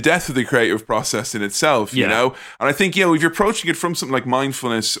almost be the death of the creative process in itself, you know? And I think, if you're approaching it from something like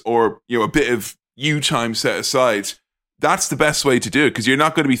mindfulness or, a bit of you time set aside, that's the best way to do it, because you're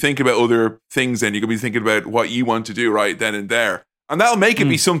not going to be thinking about other things then. You're going to be thinking about what you want to do right then and there. And that'll make it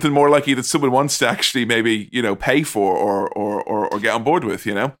be something more likely that someone wants to actually maybe, pay for or get on board with,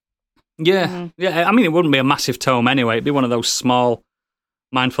 Yeah. Yeah. I mean, it wouldn't be a massive tome anyway. It'd be one of those small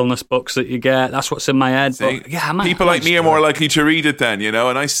mindfulness books that you get. That's what's in my head. But people like me are more likely to read it then,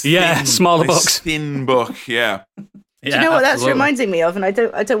 a nice smaller books. Thin book, yeah. Do you know what that's reminding me of? And I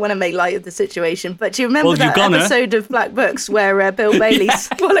don't want to make light of the situation, but do you remember that episode of Black Books where Bill Bailey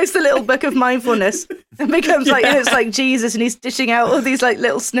swallows the little book of mindfulness and becomes like, it's like Jesus, and he's dishing out all these like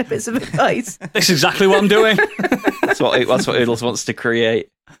little snippets of advice? That's exactly what I'm doing. That's what Oodles wants to create.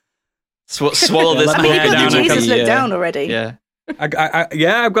 Swallow this book. You've got the Jesus look down already. Yeah. I've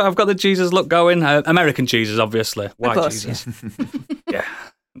got the Jesus look going. American Jesus, obviously. Why Jesus? Yeah.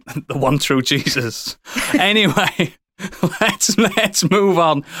 The one true Jesus. Anyway, let's move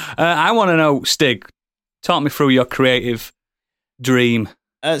on. I want to know, Stig, talk me through your creative dream.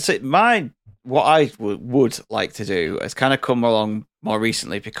 So what I would like to do has kind of come along more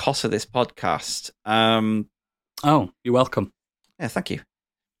recently because of this podcast. Oh, you're welcome. Yeah, thank you.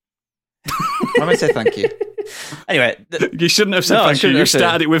 Why am I say thank you? Anyway, you shouldn't have said thank you. You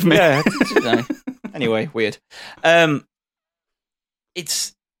started it with me. Yeah. Anyway, weird.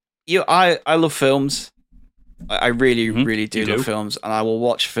 It's I love films. I really, really do love films, and I will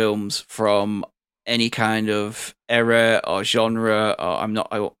watch films from any kind of era or genre. Or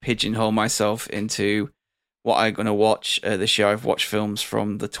I won't pigeonhole myself into what I'm going to watch this year. I've watched films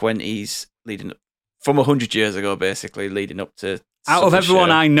from the 20s, from 100 years ago, basically, leading up to. Out of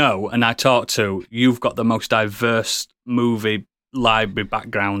everyone I know and I talk to, you've got the most diverse movie library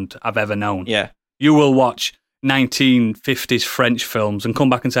background I've ever known. Yeah. You will watch 1950s French films and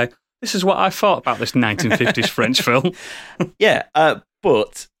come back and say, This is what I thought about this 1950s French film. Yeah,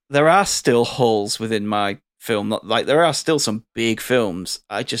 but there are still holes within my film. Not like there are still some big films.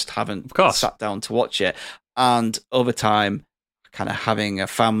 I just haven't Of course. sat down to watch it. And over time, kind of having a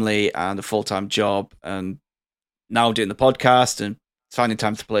family and a full-time job, and now doing the podcast and finding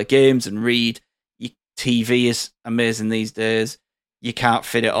time to play games and read. TV is amazing these days. You can't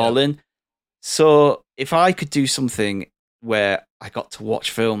fit it all in. So if I could do something where I got to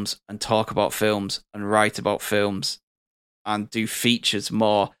watch films and talk about films and write about films and do features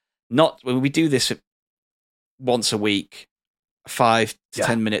more, not when we do this once a week, 5 to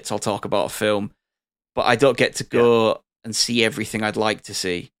 10 minutes, I'll talk about a film, but I don't get to go and see everything I'd like to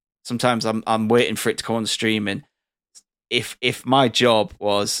see. Sometimes I'm waiting for it to come on streaming. If my job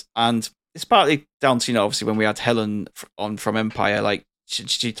was, and it's partly down to, obviously when we had Helen on from Empire, like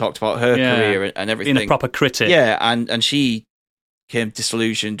she talked about her career and everything. Being a proper critic. Yeah, and she came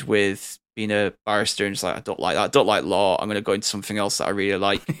disillusioned with being a barrister and it's like, I don't like that. I don't like law. I'm going to go into something else that I really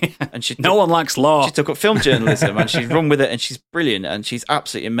like. And no one likes law. She took up film journalism and she's run with it and she's brilliant and she's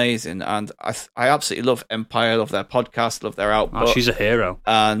absolutely amazing. And I absolutely love Empire, love their podcast, love their output. Oh, she's a hero.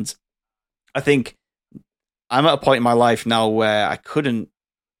 And I think I'm at a point in my life now where I couldn't,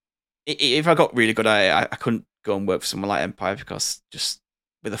 if I got really good at it, I couldn't go and work for someone like Empire because just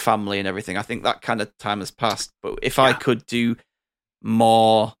with a family and everything, I think that kind of time has passed. But if I could do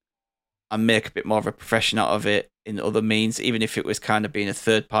more and make a bit more of a profession out of it in other means, even if it was kind of being a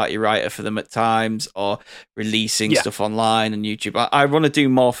third-party writer for them at times or releasing stuff online and YouTube. I want to do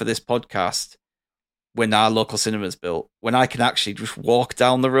more for this podcast when our local cinema's built, when I can actually just walk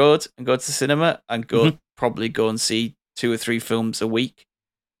down the road and go to the cinema and probably go and see 2 or 3 films a week.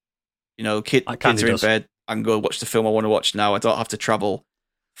 Kids are in bed. I can go watch the film I want to watch now. I don't have to travel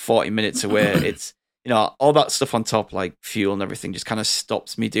 40 minutes away. It's, all that stuff on top, like fuel and everything, just kind of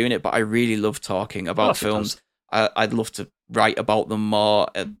stops me doing it. But I really love talking about films. I'd love to write about them more.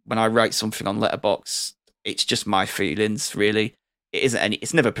 When I write something on Letterboxd, it's just my feelings, really.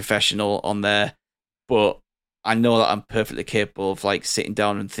 It's never professional on there, but I know that I'm perfectly capable of like sitting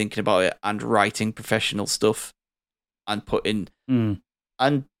down and thinking about it and writing professional stuff and putting and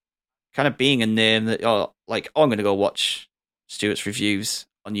kind of being a name that, I'm going to go watch Stuart's reviews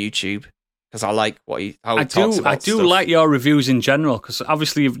on YouTube because I like how he talks about stuff. I do like your reviews in general because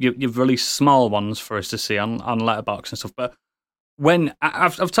obviously you've released small ones for us to see on Letterboxd and stuff. But when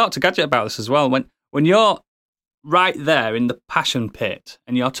I've talked to Gadget about this as well, when you're right there in the passion pit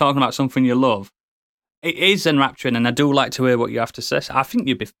and you're talking about something you love, it is enrapturing, and I do like to hear what you have to say. So I think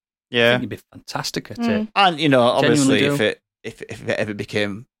you'd be fantastic at it. And obviously, if it ever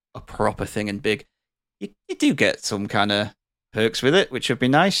became a proper thing and big, you do get some kind of perks with it, which would be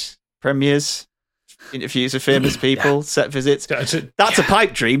nice. Premieres, interviews with famous people, set visits. That's a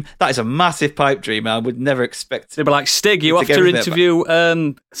pipe dream. That is a massive pipe dream. I would never expect. They'd be like, Stig, you have to interview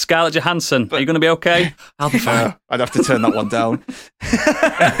Scarlett Johansson. Are you going to be okay? I'll be fine. I'd have to turn that one down.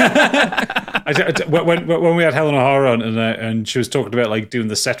 When we had Helen O'Hara on and she was talking about like doing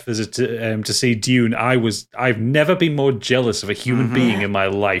the set visit to see Dune, I've never been more jealous of a human being in my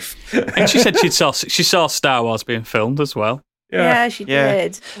life. And she said she saw Star Wars being filmed as well. Yeah, she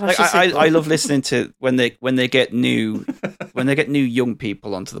did. Like, I love listening to when they get new young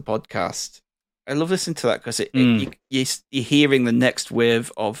people onto the podcast. I love listening to that because you're hearing the next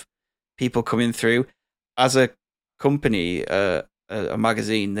wave of people coming through. As a company, a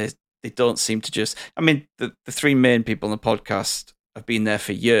magazine, they don't seem to just. I mean, the 3 main people on the podcast have been there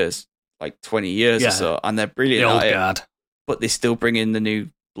for years, like 20 years or so, and they're brilliant at it. But they still bring in the new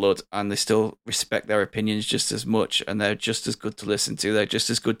blood and they still respect their opinions just as much, and they're just as good to listen to, they're just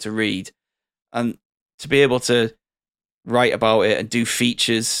as good to read, and to be able to write about it and do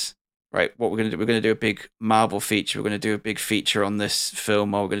features. Right, what we're going to do a big Marvel feature, we're going to do a big feature on this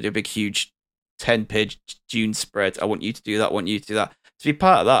film, or we're going to do a big huge 10-page Dune spread. I want you to do that, I want you to do that. To be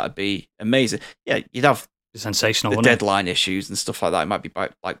part of that would be amazing. Yeah, you'd have sensational the deadline issues and stuff like that. It might be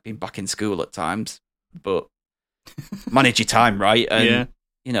like being back in school at times, but manage your time right, and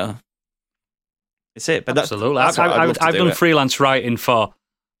it's it. But absolutely, that's I've done freelance writing for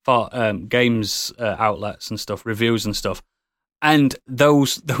games outlets and stuff, reviews and stuff, and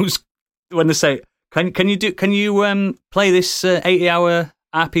those when they say, can you play this 80-hour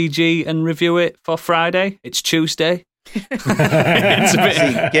RPG and review it for Friday? It's Tuesday. It's a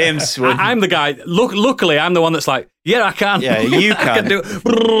bit, games. I'm the guy. Luckily, I'm the one that's like, yeah, I can. Yeah, you can. I can do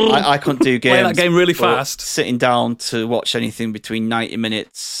it. I couldn't do games. Play that game really fast. Sitting down to watch anything between 90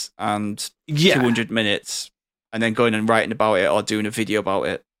 minutes and 200 minutes, and then going and writing about it or doing a video about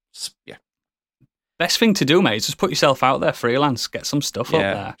it. Yeah. best thing to do, mate, is just put yourself out there, freelance, get some stuff up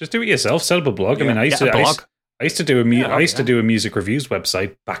there. Just do it yourself. Set up a blog. I mean, I used to do a music reviews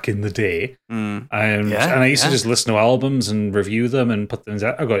website back in the day, and I used to just listen to albums and review them and put things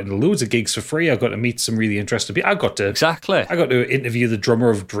out. I got loads of gigs for free. I got to meet some really interesting people. I got to interview the drummer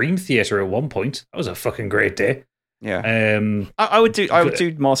of Dream Theater at one point. That was a fucking great day. Yeah, I would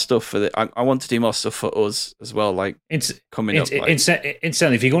do more stuff for it. I want to do more stuff for us as well. Like coming up.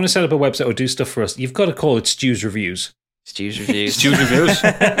 Incidentally, if you're going to set up a website or do stuff for us, you've got to call it Stu's Reviews. Stu's Reviews. Stu's Reviews.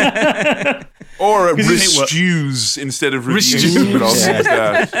 Or Stews instead of reviews, but also use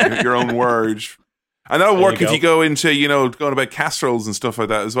that, your own word. And that'll work if you go into, going about casseroles and stuff like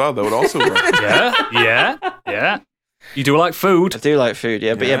that as well. That would also work. Yeah. You do like food? I do like food,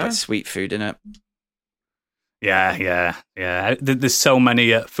 but sweet food, innit? Yeah. There's so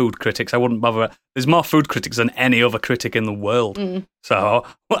many food critics. I wouldn't bother. There's more food critics than any other critic in the world. So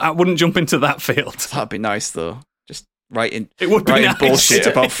I wouldn't jump into that field. That'd be nice, though. Just writing nice. bullshit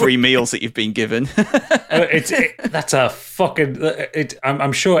about free meals that you've been given. That's a fucking...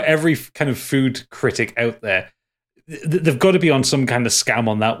 I'm sure every kind of food critic out there, they've got to be on some kind of scam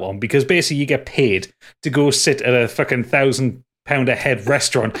on that one, because basically you get paid to go sit at a fucking £1,000 a head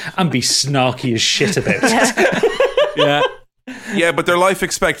restaurant and be snarky as shit about it. Yeah, but their life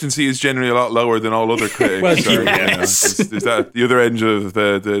expectancy is generally a lot lower than all other critics. Well, yes. There's that the other end of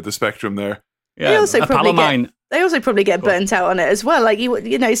the spectrum there. Yeah, they also probably get burnt out on it as well. Like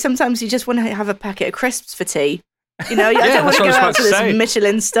sometimes you just want to have a packet of crisps for tea. I don't want to go out to this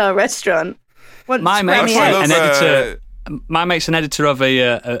Michelin star restaurant. My mate's an editor of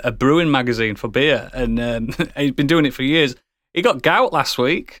a brewing magazine for beer, and he's been doing it for years. He got gout last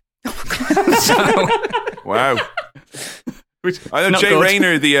week. Wow. I know Jay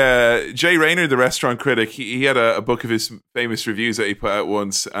Rayner, the restaurant critic. He had a book of his famous reviews that he put out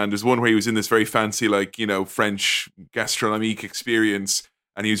once, and there's one where he was in this very fancy, French gastronomique experience,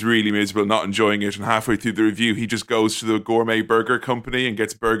 and he was really miserable, not enjoying it. And halfway through the review, he just goes to the gourmet burger company and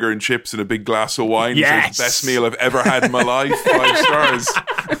gets burger and chips and a big glass of wine. Yes, it's the best meal I've ever had in my life. 5 stars.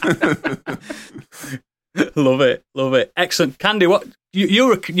 Love it. Excellent, Candy. What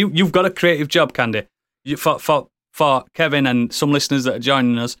you've got a creative job, Candy. For Kevin and some listeners that are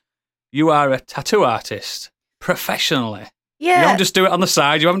joining us, you are a tattoo artist professionally. Yeah. You don't just do it on the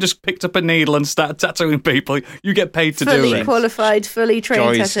side. You haven't just picked up a needle and started tattooing people. You get paid to do it. Fully qualified, fully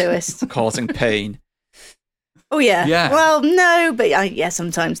trained tattooist. Causing pain. Oh, yeah. Well, no, but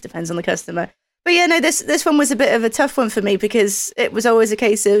sometimes depends on the customer. But yeah, no, this one was a bit of a tough one for me because it was always a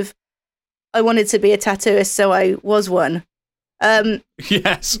case of I wanted to be a tattooist, so I was one.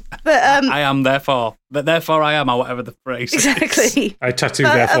 Yes, but I am therefore I am, or whatever the phrase exactly. is. I tattoo,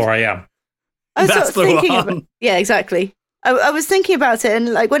 therefore I am. I was sort of thinking exactly. I was thinking about it,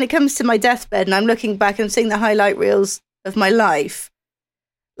 and when it comes to my deathbed, and I'm looking back and seeing the highlight reels of my life,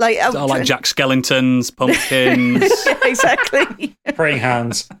 like Jack Skellington's, pumpkins, exactly, praying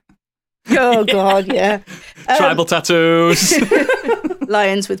hands. Oh God, yeah. Tribal tattoos.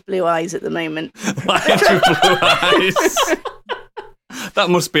 Lions with blue eyes at the moment. Lions with blue eyes. That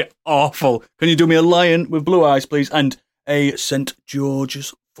must be awful. Can you do me a lion with blue eyes, please? And a St.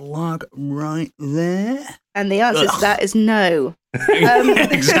 George's flag right there? And the answer to that is no.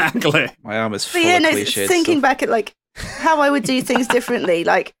 Exactly. My arm is full of cliches. Thinking back at how I would do things differently,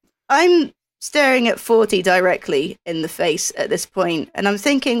 I'm staring at 40 directly in the face at this point, and I'm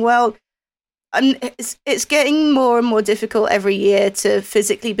thinking, well, it's getting more and more difficult every year to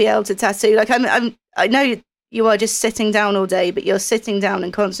physically be able to tattoo. I know you are just sitting down all day, but you're sitting down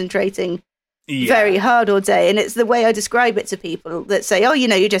and concentrating very hard all day. And it's the way I describe it to people that say, oh,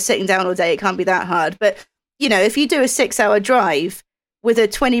 you're just sitting down all day. It can't be that hard. But, if you do a 6-hour drive with a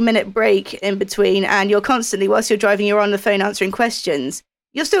 20-minute break in between, and you're constantly, whilst you're driving, you're on the phone answering questions,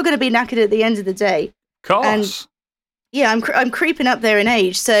 you're still going to be knackered at the end of the day. Of course. And, yeah, I'm creeping up there in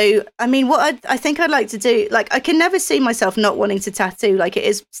age. So, I mean, what I think I'd like to do, I can never see myself not wanting to tattoo. It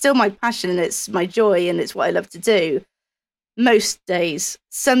is still my passion, and it's my joy, and it's what I love to do. Most days.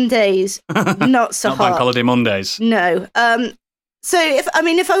 Some days, not so not hot. Bank holiday Mondays. No. So, if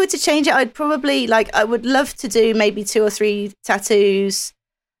I were to change it, I'd probably, I would love to do maybe 2 or 3 tattoos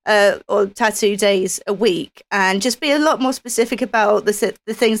or tattoo days a week, and just be a lot more specific about the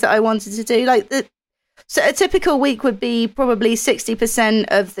things that I wanted to do. So a typical week would be probably 60%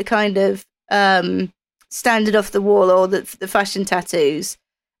 of the kind of standard off the wall or the fashion tattoos.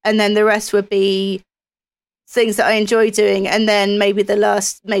 And then the rest would be things that I enjoy doing. And then maybe the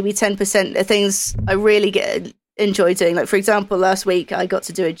last, 10% are things I really enjoy doing. For example, last week I got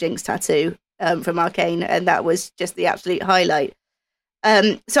to do a Jinx tattoo from Arcane, and that was just the absolute highlight.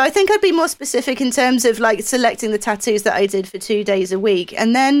 So I think I'd be more specific in terms of like selecting the tattoos that I did for 2 days a week.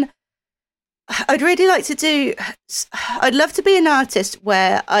 And then I'd really like to do, I'd love to be an artist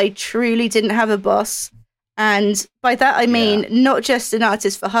where I truly didn't have a boss. And by that, I mean, not just an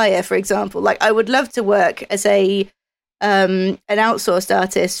artist for hire, for example. Like I would love to work as an outsourced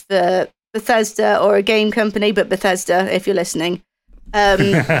artist for Bethesda or a game company, but Bethesda, if you're listening. So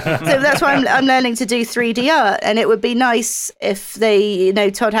that's why I'm learning to do 3D art. And it would be nice if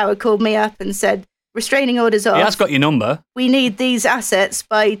Todd Howard called me up and said, restraining orders off. Yeah, that's got your number. We need these assets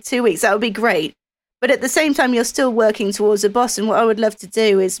by 2 weeks. That would be great. But at the same time, you're still working towards a boss. And what I would love to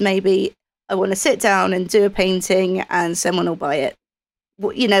do is maybe I want to sit down and do a painting and someone will buy it.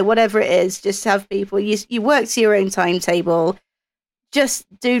 Whatever it is, just have people. You work to your own timetable. Just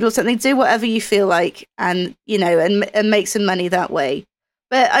doodle something, do whatever you feel like, and and make some money that way.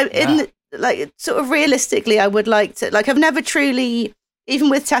 But sort of realistically, I would like to. Like, I've never truly, even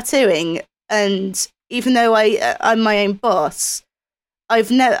with tattooing, and even though I'm my own boss,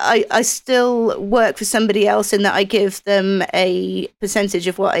 I still work for somebody else in that I give them a percentage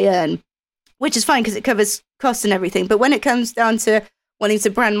of what I earn, which is fine because it covers costs and everything. But when it comes down to wanting to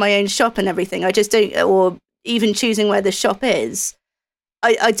brand my own shop and everything, I just don't, or even choosing where the shop is.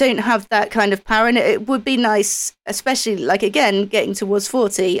 I don't have that kind of power, and it would be nice, especially like again getting towards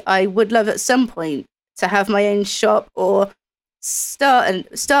 40. I would love at some point to have my own shop or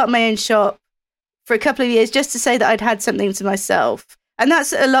start my own shop for a couple of years, just to say that I'd had something to myself. And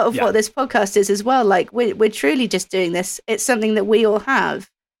that's a lot of what this podcast is as well. Like we're truly just doing this. It's something that we all have,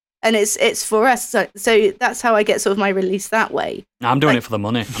 and it's for us. So that's how I get sort of my release that way. I'm doing it for the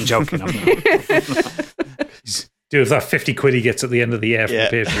money. I'm joking. Do that 50 quid he gets at the end of the year from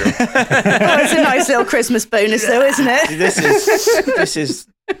Patreon. It's a nice little Christmas bonus, though, isn't it? This is,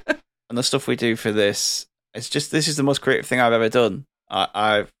 and the stuff we do for this. This is the most creative thing I've ever done.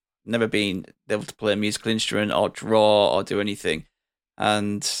 I've never been able to play a musical instrument or draw or do anything,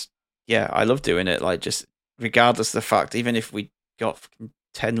 and I love doing it. Like, just regardless of the fact, even if we got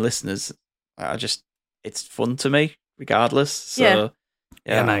 10 listeners, it's fun to me, regardless. So,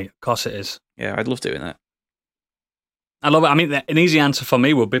 yeah, mate. Of course it is. Yeah, I'd love doing that. I love it. I mean, an easy answer for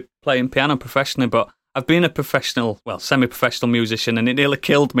me would be playing piano professionally, but I've been a semi-professional musician, and it nearly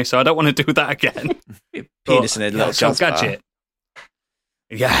killed me, so I don't want to do that again. Penis in a little jazz gadget.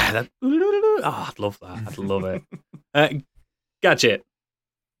 Yeah. I'd love that. I'd love it. Gadget.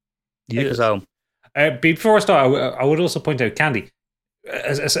 Take us home. Before I start, I would also point out, Candy,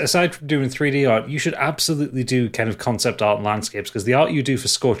 aside from doing 3D art, you should absolutely do kind of concept art and landscapes, because the art you do for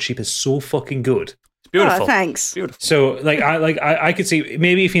Scorched Sheep is so fucking good. Beautiful. Oh, thanks. Beautiful. So, I could see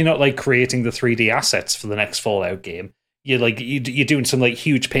maybe if you're not like creating the 3D assets for the next Fallout game, you're doing some like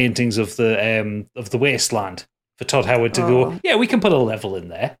huge paintings of the wasteland for Todd Howard to go. Yeah, we can put a level in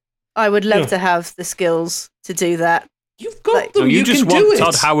there. I would love to have the skills to do that. You've got them. You just want do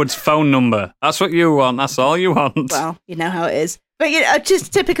Todd Howard's phone number. That's what you want. That's all you want. Well, you know how it is. But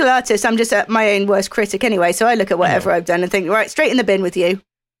just typical artist. I'm just my own worst critic anyway. So I look at whatever I've done and think, right, straight in the bin with you.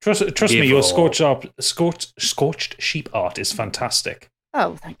 Trust me, your scorched sheep art is fantastic.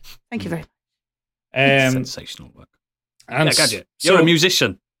 Oh, thank you very much. Sensational work. And Gadget, you're a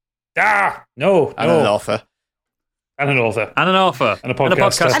musician. No. And an author. And an author. And an author. And a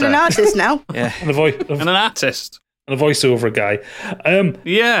podcaster. And an artist now. Yeah. And an artist. And a voiceover guy.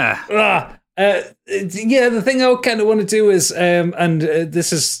 The thing I kind of want to do is,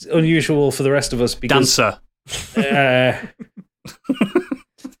 this is unusual for the rest of us, because... Dancer.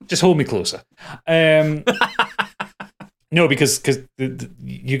 Just hold me closer. No, because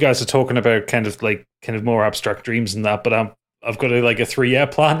you guys are talking about kind of more abstract dreams and that, but I've got a 3-year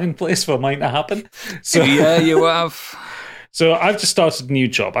plan in place for it might not happen. So yeah, you have. So I've just started a new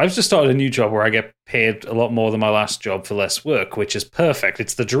job. Where I get paid a lot more than my last job for less work, which is perfect.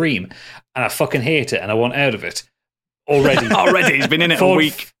 It's the dream, and I fucking hate it, and I want out of it already. He's been in it a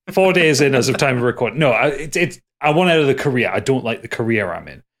week. 4 days in as of time of recording. No, I want out of the career. I don't like the career I'm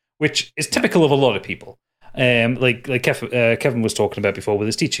in, which is typical of a lot of people. Like Kevin was talking about before with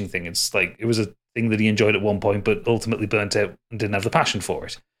his teaching thing. It's like it was a thing that he enjoyed at one point, but ultimately burnt out and didn't have the passion for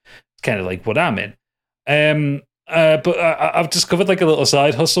it. It's kind of like what I'm in. But I've discovered like a little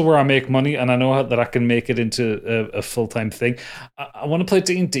side hustle where I make money, and I know that I can make it into a full-time thing. I want to play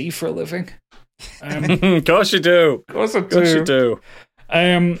D&D for a living. Of course you do. Of course you do.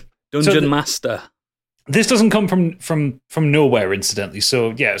 Dungeon Master. This doesn't come from nowhere, incidentally.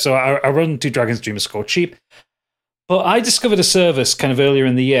 So I run Two Dragons Dream of Scorched Sheep, but I discovered a service kind of earlier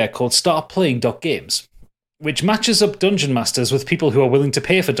in the year called StartPlaying.games, which matches up Dungeon Masters with people who are willing to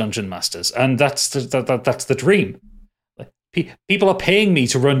pay for Dungeon Masters, and that's the dream. people are paying me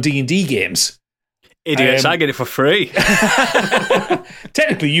to run D&D games. Idiots, I get it for free.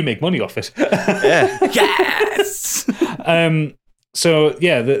 Technically, you make money off it. Yeah. Yes! So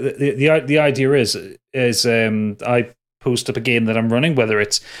yeah, the idea is I post up a game that I'm running, whether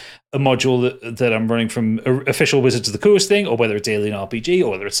it's a module that I'm running from official Wizards of the Coast thing, or whether it's Alien RPG, or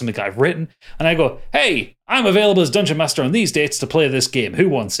whether it's something I've written, and I go, hey, I'm available as Dungeon Master on these dates to play this game. Who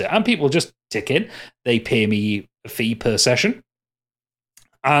wants it? And people just tick in. They pay me a fee per session,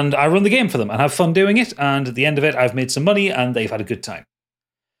 and I run the game for them and have fun doing it. And at the end of it, I've made some money, and they've had a good time.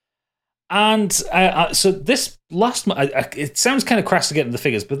 And so this last month, it sounds kind of crass to get into the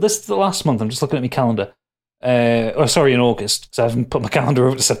figures, but this is the last month. I'm just looking at my calendar. In August, because I haven't put my calendar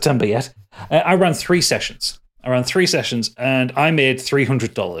over to September yet. I ran 3 sessions. And I made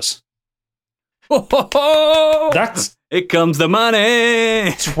 $300. That's It comes the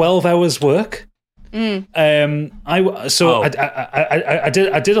money. 12 hours work. I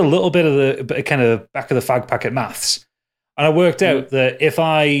did a little bit of the kind of back of the fag packet maths, and I worked out that if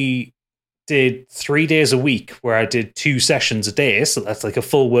I did 3 days a week, where I did 2 sessions a day, so that's like a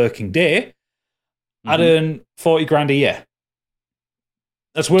full working day, I'd earn $40,000 a year.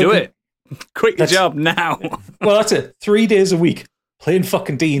 That's working. Do it. Quit your job now. Well, that's it. 3 days a week playing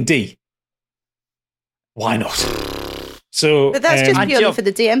fucking D&D. Why not? So, But that's just And purely Joe- for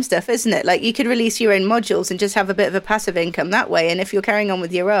the DM stuff, isn't it? Like, you could release your own modules and just have a bit of a passive income that way. And if you're carrying on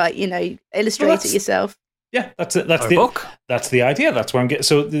with your art, illustrate Well, it yourself. yeah, that's it. That's Or a the book. That's the idea. That's where I'm getting.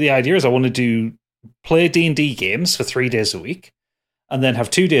 So the idea is I want to play D&D games for 3 days a week, and then have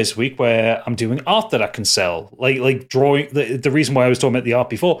 2 days a week where I'm doing art that I can sell, like drawing. The reason why I was talking about the art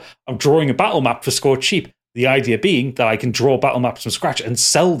before, I'm drawing a battle map for Scorched Sheep. The idea being that I can draw battle maps from scratch and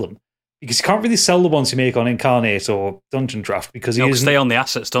sell them, because you can't really sell the ones you make on Incarnate or Dungeon Draft, because No, 'cause they own the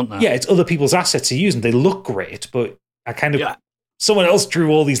assets, don't they? yeah, it's other people's assets you use, and they look great, but I kind of Yeah. someone else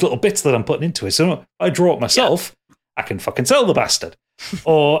drew all these little bits that I'm putting into it. So if I draw it myself, I can fucking sell the bastard.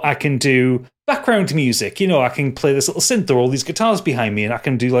 Or I can do background music. I can play this little synth or all these guitars behind me, and I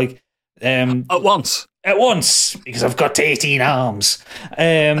can do like At once. because I've got 18 arms.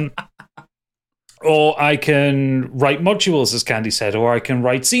 Or I can write modules, as Candy said, or I can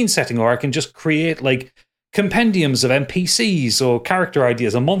write scene setting, or I can just create like compendiums of NPCs or character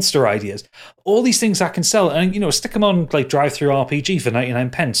ideas or monster ideas. All these things I can sell, and stick them on like Drive-Thru-RPG for 99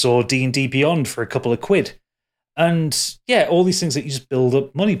 pence or D&D Beyond for a couple of quid. And yeah, all these things that you just build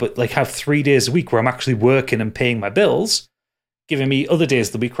up money, but like have 3 days a week where I'm actually working and paying my bills, giving me other days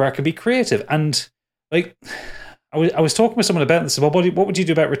of the week where I can be creative. And like, I was talking with someone about this. Well, what would you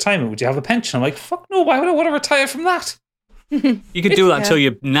do about retirement? Would you have a pension? I'm like, fuck no, why would I want to retire from that? You could do that until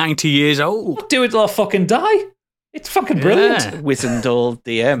you're 90 years old. I'll do it till I fucking die. It's fucking brilliant. Yeah. Wizardall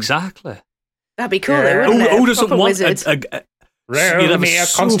DM. Exactly. That'd be cool, though, wouldn't it? Who doesn't Proper want wizard. Roll you'd have me a a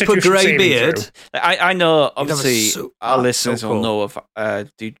super Constitution grey saving beard. throw. I know, have a obviously, so- our oh, listeners so will cool. know of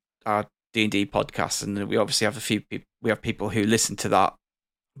do our D&D podcast, and we obviously have a few people. We have people who listen to that.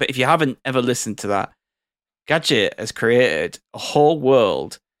 But if you haven't ever listened to that, Gadget has created a whole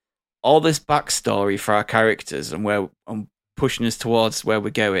world, all this backstory for our characters, and where I'm pushing us towards where we're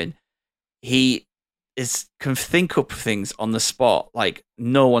going. He can think up things on the spot like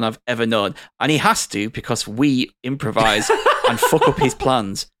no one I've ever known, and he has to, because we improvise and fuck up his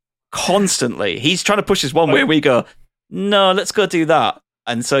plans constantly. He's trying to push us one way, we go, no, let's go do that,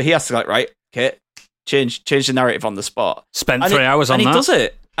 and so he has to right, okay, change the narrative on the spot. Spent And 3 hours on and that. he does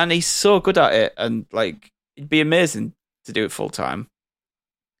it, and he's so good at it, and like it'd be amazing to do it full time.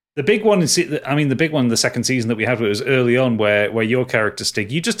 The big one the second season that we had was early on, where your character, Stig,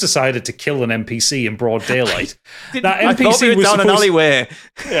 you just decided to kill an NPC in broad daylight. That I thought we were was down an supposed- alleyway.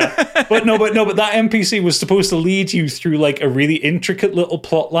 Yeah. But that NPC was supposed to lead you through like a really intricate little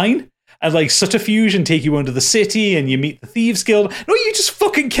plot line, and like subterfuge, and take you into the city, and you meet the Thieves Guild. No, you just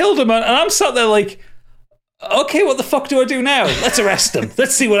fucking killed him, and I'm sat there like, okay, what the fuck do I do now? Let's arrest him.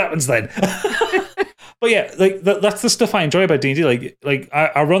 Let's see what happens then. But yeah, like that's the stuff I enjoy about D&D. Like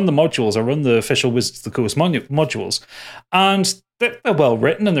I run the modules, I run the official Wizards of the Coast modules, and they're well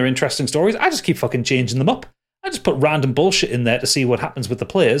written and they're interesting stories. I just keep fucking changing them up. I just put random bullshit in there to see what happens with the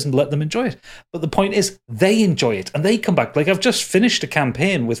players and let them enjoy it. But the point is, they enjoy it and they come back. Like I've just finished a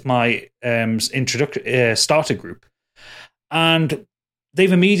campaign with my starter group, and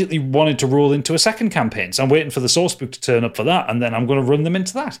they've immediately wanted to roll into a second campaign. So I'm waiting for the source book to turn up for that, and then I'm going to run them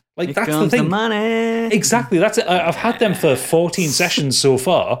into that. Like Here that's the comes thing. the money. Exactly, that's it. I've had them for 14 sessions so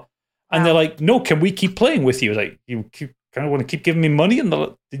far, and they're like, "No, can we keep playing with you? Like, you kind of want to keep giving me money?" And they're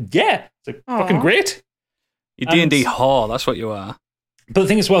like, "Yeah, it's like fucking great." You're D&D whore, that's what you are. But the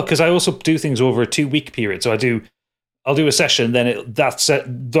thing is, well, because I also do things over a 2-week period, so I do I'll do a session, then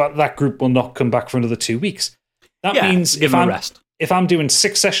that group will not come back for another 2 weeks. That means give them a rest. If I'm doing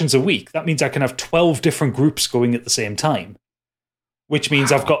 6 sessions a week, that means I can have 12 different groups going at the same time, which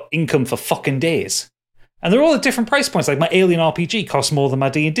means I've got income for fucking days. And they're all at different price points. Like my Alien RPG costs more than my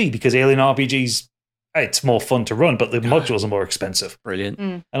D&D because Alien RPG's, it's more fun to run, but the modules are more expensive. Brilliant.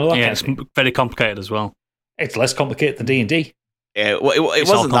 And all that It's very complicated as well. It's less complicated than D&D. Yeah, well, it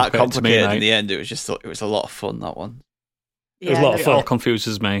wasn't that complicated to me, complicated mate. in the end. It was just it was a lot of fun, that one. It was a lot of It fun. all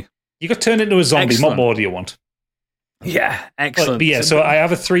confuses me. You got turned into a zombie. Excellent. What more do you want? Yeah, excellent. But yeah, so I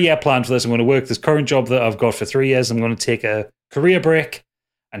have a 3-year plan for this. I'm going to work this current job that I've got for 3 years. I'm going to take a career break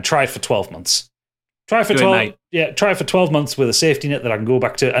and try it for 12 months. Try it for Do it, 12. mate. Try it for 12 months with a safety net that I can go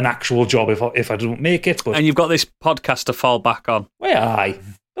back to an actual job if I don't make it. But And you've got this podcast to fall back on. like,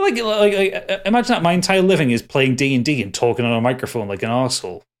 imagine that my entire living is playing D&D and talking on a microphone like an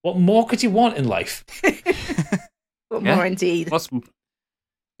arsehole. What more could you want in life? What Yeah. more indeed?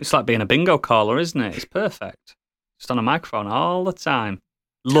 It's like being a bingo caller, isn't it? It's perfect. Just on a microphone all the time.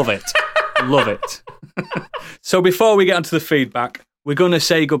 Love it. Love it. So before we get onto the feedback, we're going to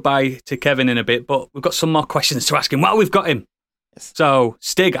say goodbye to Kevin in a bit, but we've got some more questions to ask him while we've got him. Yes. So,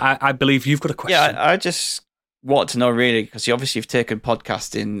 Stig, I believe you've got a question. Yeah, I just want to know, really, because you've taken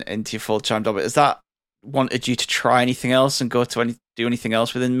podcasting into your full-time job. Has that wanted you to try anything else and go to do anything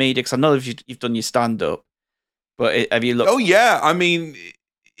else within media? Because I know you've done your stand-up, but have you looked... Oh yeah, I mean,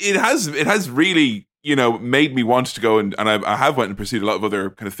 it has really, made me want to go and I have went and pursued a lot of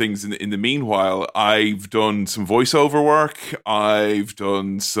other kind of things in the meanwhile. I've done some voiceover work. I've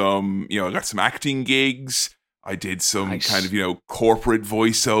done some, I got some acting gigs. I did some kind of, corporate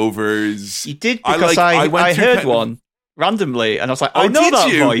voiceovers. You did, because I heard one randomly, and I was like, I know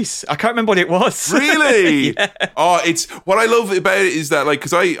that voice. I can't remember what it was. Really? Yeah. Oh, it's what I love about it is that, like,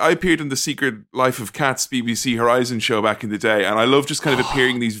 because I appeared in the Secret Life of Cats BBC Horizon show back in the day, and I love just kind of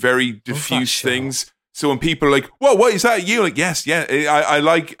appearing in these very diffuse things. So when people are like, "Whoa, what is that? You?" Like, yes, yeah. I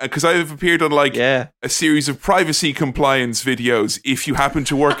like, because I've appeared on a series of privacy compliance videos. If you happen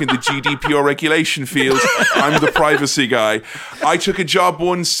to work in the GDPR regulation field, I'm the privacy guy. I took a job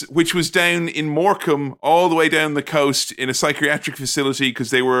once, which was down in Morecambe, all the way down the coast, in a psychiatric facility because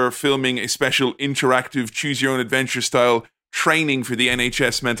they were filming a special interactive choose your own adventure style training for the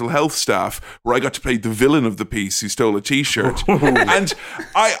NHS mental health staff, where I got to play the villain of the piece who stole a t-shirt. And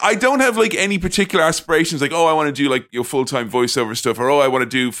I don't have any particular aspirations like, I want to do full-time voiceover stuff, or I want to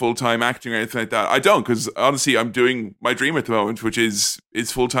do full-time acting or anything like that. I don't, because honestly I'm doing my dream at the moment, which is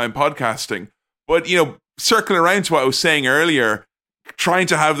full-time podcasting. But circling around to what I was saying earlier, trying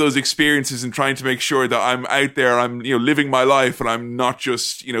to have those experiences and trying to make sure that I'm out there, I'm living my life, and I'm not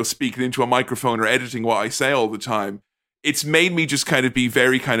just speaking into a microphone or editing what I say all the time. It's made me just kind of be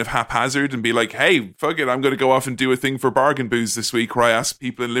very kind of haphazard and be like, hey, fuck it, I'm going to go off and do a thing for Bargain Booze this week where I ask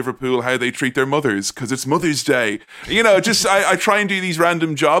people in Liverpool how they treat their mothers because it's Mother's Day. Just I try and do these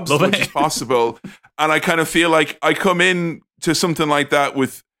random jobs as much as possible. And I kind of feel like I come in to something like that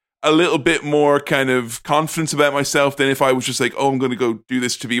with a little bit more kind of confidence about myself than if I was just like, I'm going to go do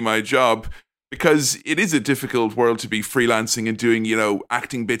this to be my job. Because it is a difficult world to be freelancing and doing,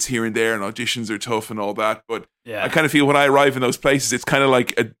 acting bits here and there, and auditions are tough and all that. But I kind of feel when I arrive in those places, it's kind of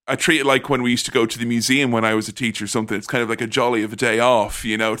like, I treat it like when we used to go to the museum when I was a teacher or something. It's kind of like a jolly of a day off,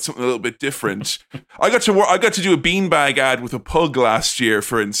 it's something a little bit different. I got to do a beanbag ad with a pug last year,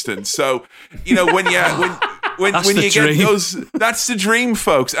 for instance. So, when you get those, that's the dream,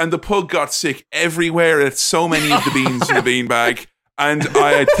 folks. And the pug got sick everywhere at so many of the beans in the beanbag. And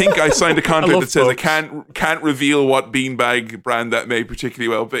I think I signed a contract that says I can't reveal what beanbag brand that may particularly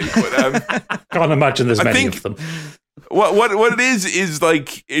well be. But can't imagine there's many of them. What it is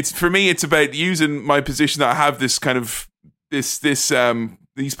like, it's for me, it's about using my position that I have this kind of these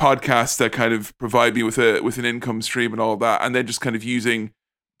podcasts that kind of provide me with an income stream and all that, and then just kind of using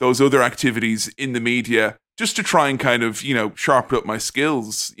those other activities in the media just to try and kind of sharpen up my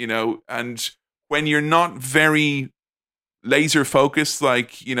skills, and when you're not very laser focused,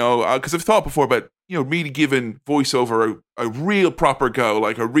 because I've thought before about really giving voiceover a real proper go,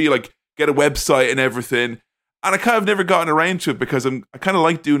 get a website and everything, and I kind of never gotten around to it because I kind of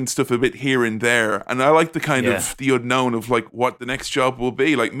like doing stuff a bit here and there, and I like the kind of the unknown of what the next job will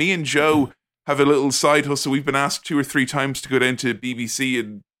be. Like me and Joe have a little side hustle. We've been asked 2 or 3 times to go down to BBC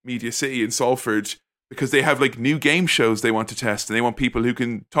and Media City in Salford because they have new game shows they want to test, and they want people who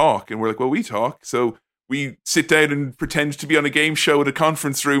can talk, and we're like, well, we talk, so we sit down and pretend to be on a game show at a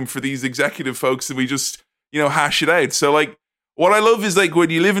conference room for these executive folks, and we just, hash it out. So, what I love is, when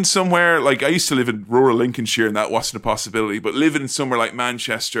you live in somewhere, I used to live in rural Lincolnshire, and that wasn't a possibility, but living in somewhere like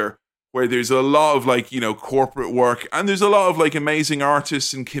Manchester, where there's a lot of like, corporate work, and there's a lot of like amazing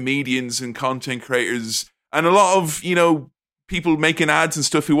artists and comedians and content creators, and a lot of, people making ads and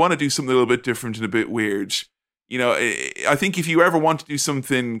stuff who want to do something a little bit different and a bit weird. I think if you ever want to do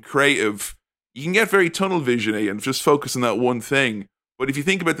something creative, you can get very tunnel vision-y and just focus on that one thing. But if you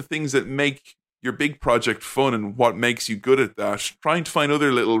think about the things that make your big project fun and what makes you good at that, trying to find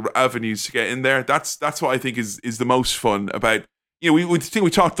other little avenues to get in there, that's what I think is the most fun about. We think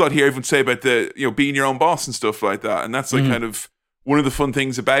we talked a lot here, even say about the being your own boss and stuff like that, and that's like kind of one of the fun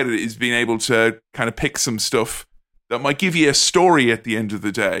things about it is being able to kind of pick some stuff that might give you a story at the end of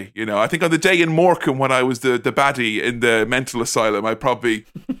the day. I think on the day in Morecambe when I was the baddie in the mental asylum, I probably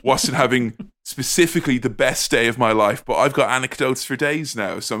wasn't having specifically the best day of my life, but I've got anecdotes for days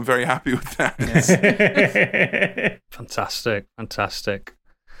now, so I'm very happy with that. Yes. Fantastic.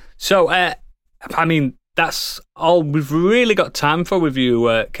 So, that's all we've really got time for with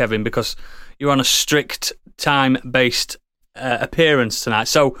you, Kevin, because you're on a strict time-based appearance tonight.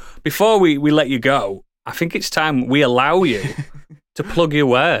 So before we let you go, I think it's time we allow you to plug your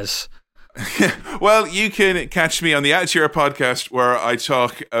wares. Well, you can catch me on the Attitude Era podcast, where I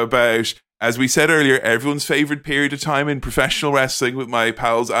talk about, as we said earlier, everyone's favorite period of time in professional wrestling with my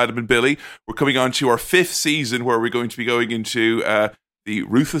pals Adam and Billy. We're coming on to our 5th season, where we're going to be going into the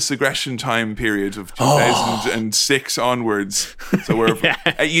Ruthless Aggression time period of 2006 onwards. So we're,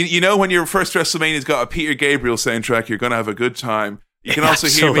 when your first WrestleMania's got a Peter Gabriel soundtrack, you're going to have a good time. You can also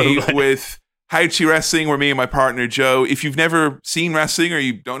hear me with How to Wrestling, where me and my partner Joe, if you've never seen wrestling or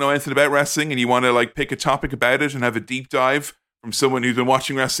you don't know anything about wrestling and you want to like pick a topic about it and have a deep dive from someone who's been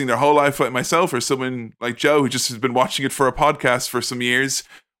watching wrestling their whole life like myself, or someone like Joe who just has been watching it for a podcast for some years,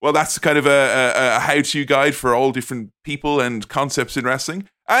 well, that's kind of a how-to guide for all different people and concepts in wrestling.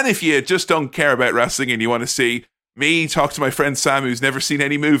 And if you just don't care about wrestling and you want to see me talk to my friend Sam, who's never seen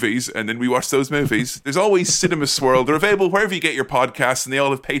any movies, and then we watch those movies, there's always Cinema Swirl. They're available wherever you get your podcasts, and they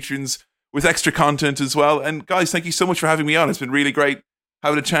all have patrons with extra content as well. And guys, thank you so much for having me on. It's been really great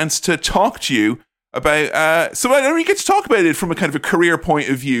having a chance to talk to you about so I don't really get to talk about it from a kind of a career point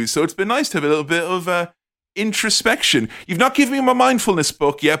of view. So it's been nice to have a little bit of introspection. You've not given me my mindfulness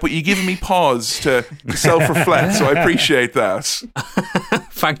book yet, but you've given me pause to self-reflect. So I appreciate that.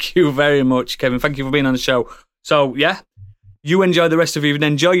 Thank you very much, Kevin. Thank you for being on the show. So yeah, you enjoy the rest of your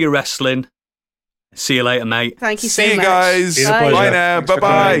evening. Enjoy your wrestling. See you later, mate. Thank you so much. See you guys. Bye now.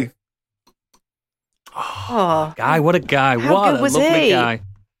 Bye-bye. Oh, guy, what a guy. What a lovely guy.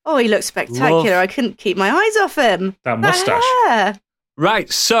 Oh, he looks spectacular. I couldn't keep my eyes off him. That mustache.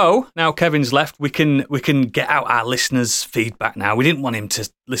 Right, so now Kevin's left, we can get out our listeners' feedback now. We didn't want him to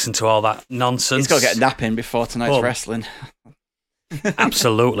listen to all that nonsense. He's got to get a nap in before tonight's wrestling.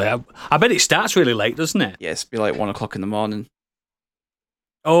 Absolutely. I bet it starts really late, doesn't it? Yeah, it's be like 1 o'clock in the morning.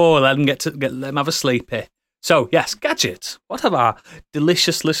 Oh, let them let them have a sleepy. So, yes, Gadget, what have our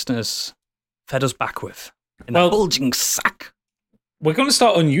delicious listeners fed us back with in a bulging sack? We're going to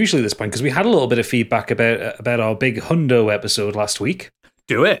start unusually at this point because we had a little bit of feedback about our big Hundo episode last week.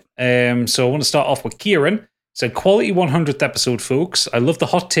 Do it. So I want to start off with Kieran. Said, quality 100th episode, folks. I love the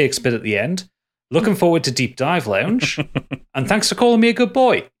hot takes bit at the end. Looking forward to Deep Dive Lounge. And thanks for calling me a good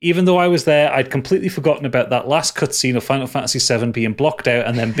boy. Even though I was there, I'd completely forgotten about that last cutscene of Final Fantasy VII being blocked out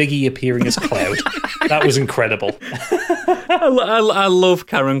and then Big E appearing as Cloud. That was incredible. I love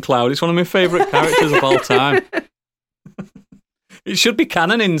Karen Cloud. It's one of my favourite characters of all time. It should be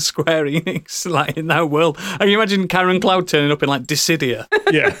canon in Square Enix, like in that world. Can you imagine Karen Cloud turning up in like Dissidia?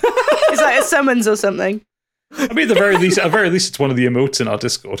 Yeah. It's like a summons or something. I mean, at the very least, it's one of the emotes in our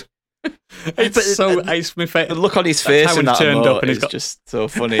Discord. It's so it's my favorite. The look on his face in that emote is just so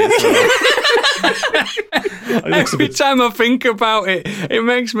funny. Every time I think about it, it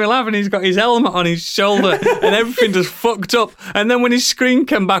makes me laugh. And he's got his helmet on his shoulder, and everything just fucked up. And then when his screen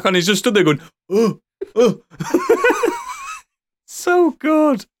came back on, he's just stood there going, "Oh." So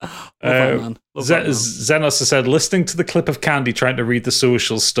good. Zenos has said, listening to the clip of Candy trying to read the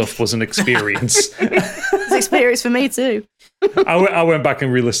social stuff was an experience. It's an experience for me too. I went back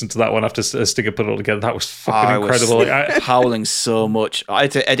and re-listened to that one after Stinger put it all together. That was fucking incredible. I was howling so much. I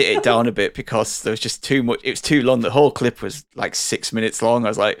had to edit it down a bit because there was just too much. It was too long. The whole clip was like 6 minutes long. I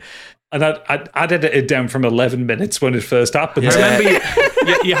was like... And I'd edited it down from 11 minutes when it first happened. Yeah. Remember,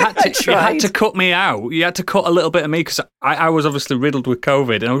 you had to cut me out. You had to cut a little bit of me because I was obviously riddled with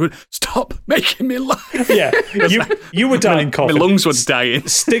COVID, and I was going, stop making me laugh. Yeah, you were dying coughing. My lungs were dying.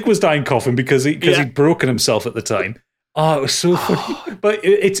 Stig was dying coughing because he'd broken himself at the time. Oh, it was so funny. But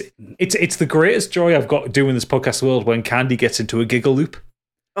it's the greatest joy I've got doing this podcast world when Candy gets into a giggle loop.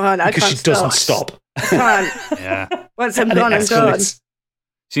 Oh, no, because she doesn't stop. I can't. Yeah. Once I'm gone, I'm gone.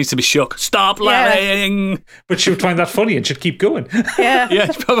 She needs to be shook. Stop laughing. But she would find that funny and she'd keep going. Yeah.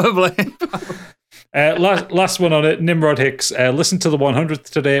 Yeah, probably. Last one on it, Nimrod Hicks. Listen to the 100th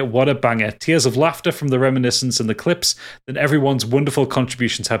today. What a banger. Tears of laughter from the reminiscence and the clips. Then everyone's wonderful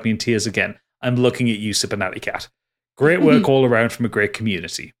contributions have me in tears again. I'm looking at you, Sipinati Cat. Great work all around from a great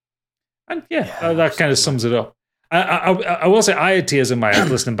community. And that kind of sums it up. I will say I had tears in my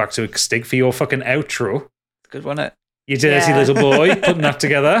eyes listening back to Stig for your fucking outro. Good one, it. You dirty little boy putting that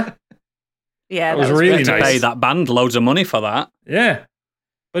together. Yeah, that was really to nice. pay that band loads of money for that. Yeah.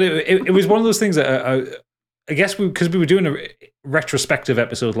 But it was one of those things that I guess because we were doing a retrospective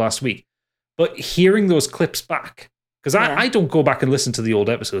episode last week, but hearing those clips back, because I don't go back and listen to the old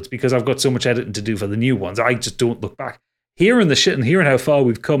episodes because I've got so much editing to do for the new ones. I just don't look back. Hearing the shit and hearing how far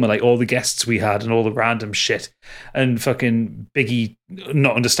we've come and like all the guests we had and all the random shit and fucking Biggie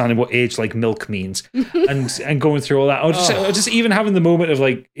not understanding what age like milk means and going through all that. Or just even having the moment of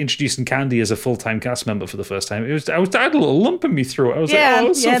like introducing Candy as a full-time cast member for the first time. I had a little lump in me through it. I was like, oh,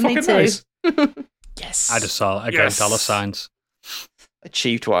 that's so fucking nice. Yes. I just saw it again, dollar signs.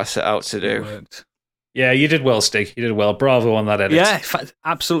 Achieved what I set out to do. Worked. Yeah, you did well, Stig. You did well. Bravo on that edit. Yeah, in fact,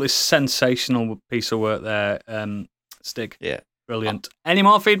 absolutely sensational piece of work there, Stig. Yeah. Brilliant. Any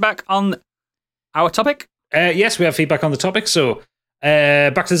more feedback on our topic? Yes, we have feedback on the topic. So,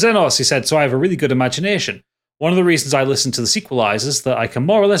 back to Xenos, he said, so I have a really good imagination. One of the reasons I listen to the sequelizers is that I can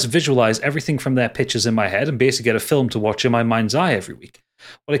more or less visualize everything from their pictures in my head and basically get a film to watch in my mind's eye every week.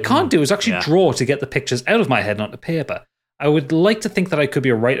 What I can't do is actually draw to get the pictures out of my head onto paper. I would like to think that I could be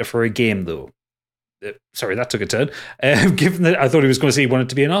a writer for a game, though. Sorry, that took a turn. Given that I thought he was going to say he wanted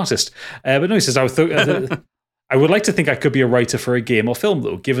to be an artist. But no, he says, I would like to think I could be a writer for a game or film,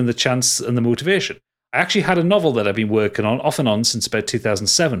 though, given the chance and the motivation. I actually had a novel that I've been working on, off and on, since about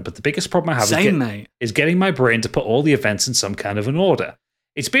 2007, but the biggest problem I have is getting my brain to put all the events in some kind of an order.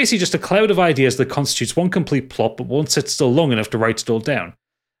 It's basically just a cloud of ideas that constitutes one complete plot, but won't sit still long enough to write it all down.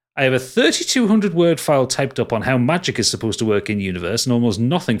 I have a 3,200-word file typed up on how magic is supposed to work in the universe and almost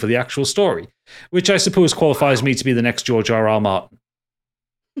nothing for the actual story, which I suppose qualifies me to be the next George R.R. Martin.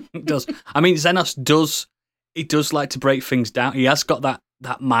 It does. I mean, Xenos does like to break things down. He has got that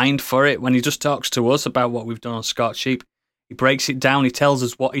mind for it. When he just talks to us about what we've done on Scott Sheep, he breaks it down. He tells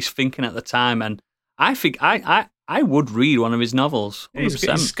us what he's thinking at the time, and I think I would read one of his novels.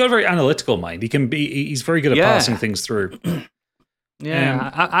 He's got a very analytical mind. He's very good at passing things through.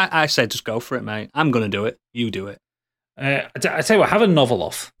 I say just go for it, mate. I'm going to do it. You do it. I tell you what, have a novel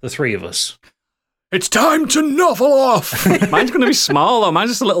off, the three of us. It's time to novel off. Mine's going to be small, though.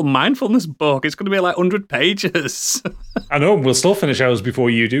 Mine's just a little mindfulness book. It's going to be like 100 pages. I know. We'll still finish ours before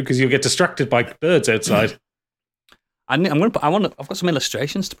you do because you'll get distracted by birds outside. I've got some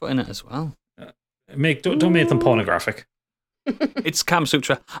illustrations to put in it as well. Don't make them pornographic. It's Kama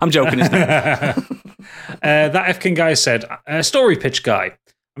Sutra. I'm joking. Isn't it? That F-King guy said, story pitch guy.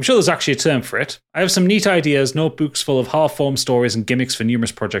 I'm sure there's actually a term for it. I have some neat ideas, notebooks full of half-formed stories and gimmicks for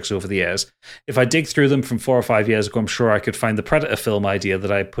numerous projects over the years. If I dig through them from 4 or 5 years ago, I'm sure I could find the Predator film idea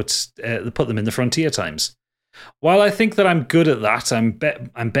that I put them in the Frontier Times. While I think that I'm good at that, I'm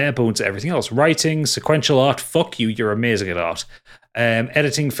bare bones at everything else. Writing, sequential art, fuck you, you're amazing at art.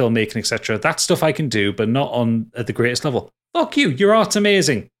 Editing, filmmaking, etc. That stuff I can do, but not at the greatest level. Fuck you, your art's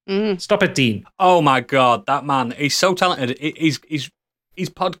amazing. Stop it, Dean. Oh my God, that man, he's so talented. His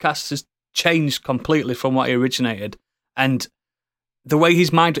podcast has changed completely from what he originated. And the way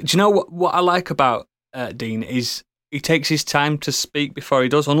his mind... Do you know what I like about Dean is he takes his time to speak before he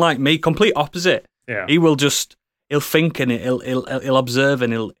does. Unlike me, complete opposite. Yeah. He'll think and he'll observe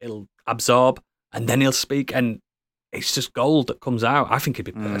and he'll absorb and then he'll speak and it's just gold that comes out. I think he'd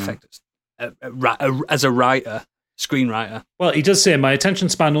be perfect as a writer, screenwriter. Well, he does say, my attention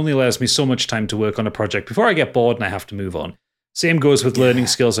span only allows me so much time to work on a project before I get bored and I have to move on. Same goes with learning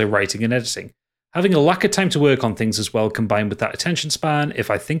skills like writing and editing. Having a lack of time to work on things as well, combined with that attention span,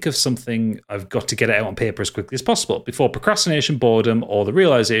 if I think of something, I've got to get it out on paper as quickly as possible, before procrastination, boredom, or the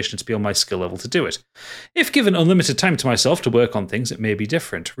realization it's beyond my skill level to do it. If given unlimited time to myself to work on things, it may be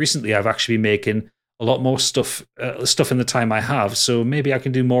different. Recently, I've actually been making a lot more stuff in the time I have, so maybe I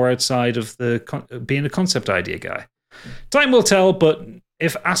can do more outside of being a concept idea guy. Time will tell, but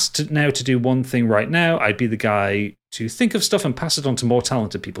if asked now to do one thing right now, I'd be the guy to think of stuff and pass it on to more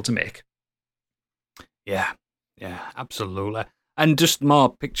talented people to make. Yeah, absolutely. And just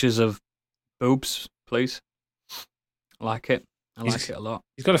more pictures of boobs, please. I like it. I like it a lot.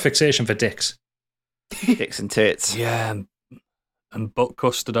 He's got a fixation for dicks. Dicks and tits. Yeah, and butt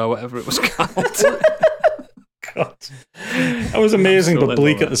custard or whatever it was called. God. That was amazing, but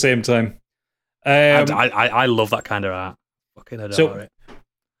bleak at the same time. I love that kind of art. Fucking adore it.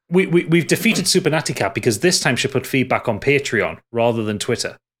 We've defeated Supernaticat because this time she put feedback on Patreon rather than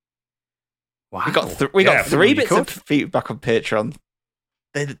Twitter. Wow. We got Yeah, 3 bits of feedback on Patreon.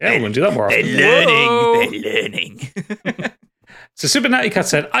 We're going to do that more often. They're learning. So Supernaticat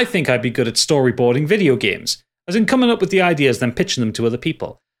said, I think I'd be good at storyboarding video games, as in coming up with the ideas, then pitching them to other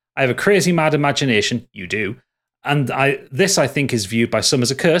people. I have a crazy mad imagination, you do, and this I think is viewed by some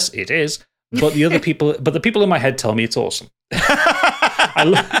as a curse, it is, but the people in my head tell me it's awesome.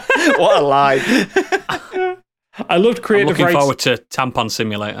 What a lie. I loved creative I'm looking rights. forward to Tampon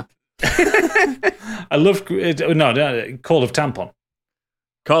Simulator. I loved Call of Tampon.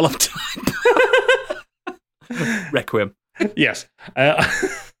 Call of Time. Requiem. Yes.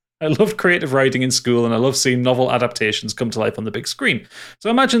 I loved creative writing in school, and I love seeing novel adaptations come to life on the big screen. So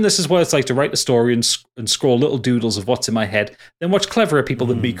imagine this is what it's like to write a story and scroll little doodles of what's in my head, then watch cleverer people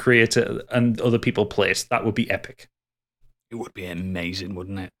than me create it and other people play it. That would be epic. It would be amazing,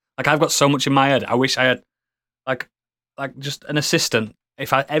 wouldn't it? Like, I've got so much in my head. I wish I had, like just an assistant.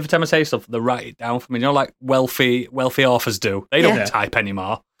 If every time I say stuff, they write it down for me. You know, like wealthy authors do. They don't type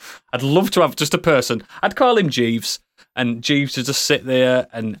anymore. I'd love to have just a person. I'd call him Jeeves, and Jeeves would just sit there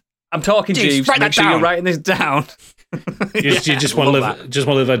and I'm talking Jeeves. Make sure you're writing this down. You just want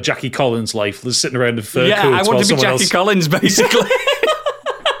to live a Jackie Collins life, just sitting around in fur coats. I want to be Jackie else... Collins, basically.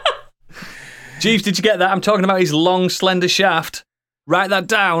 Jeeves, did you get that? I'm talking about his long, slender shaft. Write that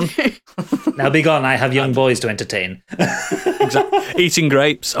down. Now be gone. I have young boys to entertain. Exactly. Eating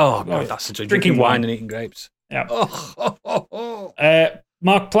grapes. Oh, God, that's such a drinking wine and eating grapes. Yeah. Oh.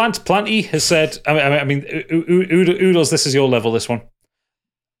 Mark Planty has said, Oodles, this is your level, this one.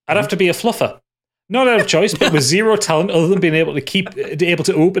 I'd have to be a fluffer. Not out of choice, but with zero talent other than being able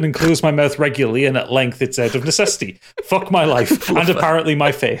to open and close my mouth regularly and at length, it's out of necessity. Fuck my life and apparently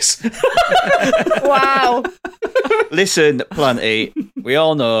my face. Wow. Listen, Planty, we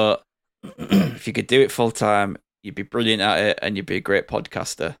all know if you could do it full time, you'd be brilliant at it and you'd be a great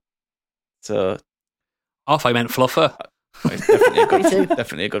podcaster. So, if I meant fluffer. It's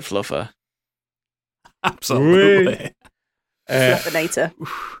definitely a good fluffer. Absolutely. Fluffinator.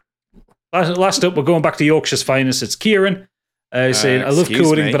 Last up, we're going back to Yorkshire's finest. It's Kieran saying, I love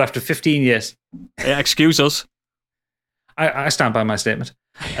coding, but after 15 years. Yeah, excuse us. I stand by my statement.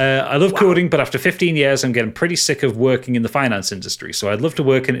 I love coding, but after 15 years, I'm getting pretty sick of working in the finance industry. So I'd love to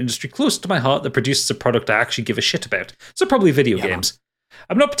work in an industry close to my heart that produces a product I actually give a shit about. So probably video games.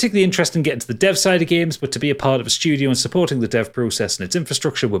 I'm not particularly interested in getting to the dev side of games, but to be a part of a studio and supporting the dev process and its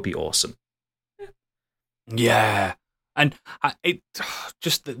infrastructure would be awesome. Yeah. And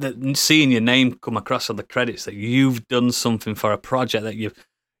just seeing your name come across on the credits that you've done something for a project that you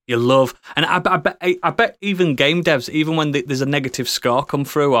love, and I bet even game devs, even when there's a negative score come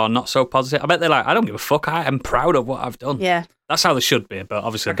through or not so positive, I bet they're like, I don't give a fuck. I am proud of what I've done. Yeah, that's how they should be. But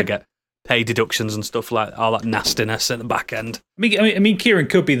obviously, they get pay deductions and stuff like all that nastiness at the back end. I mean, Kieran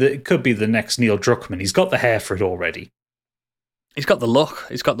could be the next Neil Druckmann. He's got the hair for it already. He's got the look.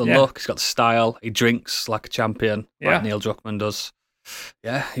 He's got the look. He's got the style. He drinks like a champion, like Neil Druckmann does.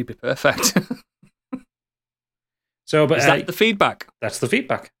 Yeah, he'd be perfect. So, but is that the feedback? That's the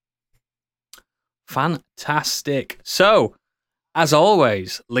feedback. Fantastic. So, as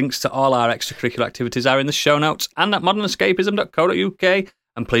always, links to all our extracurricular activities are in the show notes and at modernescapism.co.uk.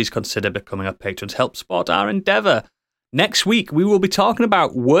 And please consider becoming a patron to help support our endeavour. Next week, we will be talking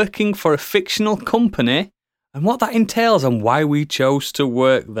about working for a fictional company and what that entails and why we chose to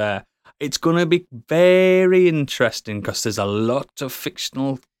work there. It's going to be very interesting because there's a lot of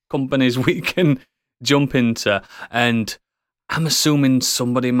fictional companies we can jump into. And I'm assuming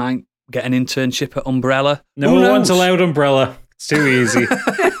somebody might get an internship at Umbrella. No one's allowed Umbrella. It's too easy.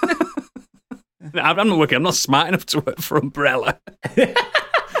 I'm not working. I'm not smart enough to work for Umbrella.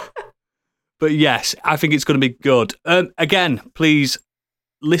 But yes, I think it's going to be good. Again, please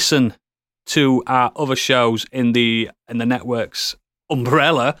listen to our other shows in the network's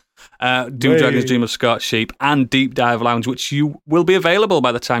umbrella, Do Dragons Dream of Scott Sheep and Deep Dive Lounge, which you will be available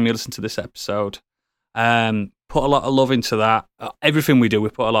by the time you listen to this episode. Put a lot of love into that. Everything we do, we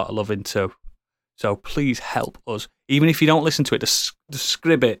put a lot of love into. So please help us. Even if you don't listen to it, just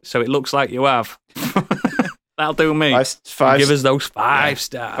scrib it so it looks like you have. That'll do me. Give us those 5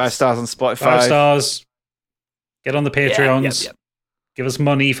 stars. 5 stars on Spotify. 5 stars. Get on the Patreons. Yep. Give us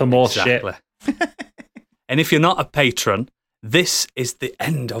money for more shit. And if you're not a patron, this is the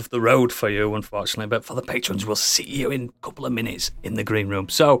end of the road for you, unfortunately. But for the patrons, we'll see you in a couple of minutes in the green room.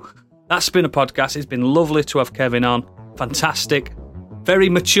 So that's been a podcast. It's been lovely to have Kevin on. Fantastic. Very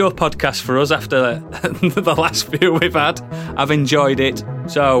mature podcast for us after the last few we've had. I've enjoyed it.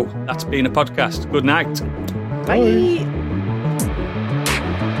 So that's been a podcast. Good night. Bye.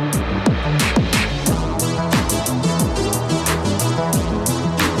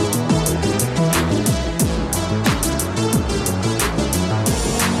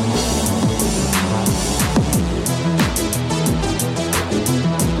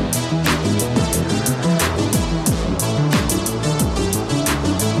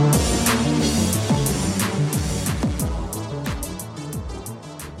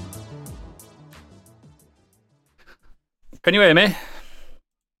 Can you hear me?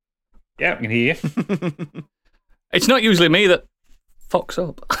 Yeah, I can hear you. It's not usually me that fucks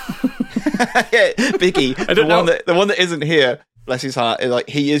up. Yeah, Biggie, I don't know. the one that isn't here, bless his heart, like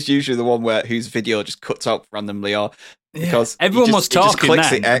he is usually the one whose video just cuts out randomly, or because everyone was talking clicks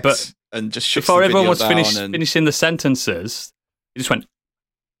then, the X but and just shuts before the everyone video was down finishing the sentences, he just went,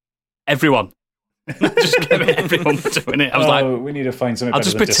 everyone. Just give it, everyone was doing it. I was like, we need to find something. I'll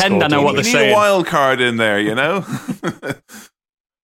better just than pretend Discord, I know don't what we? they're You need saying. a wild card in there, you know?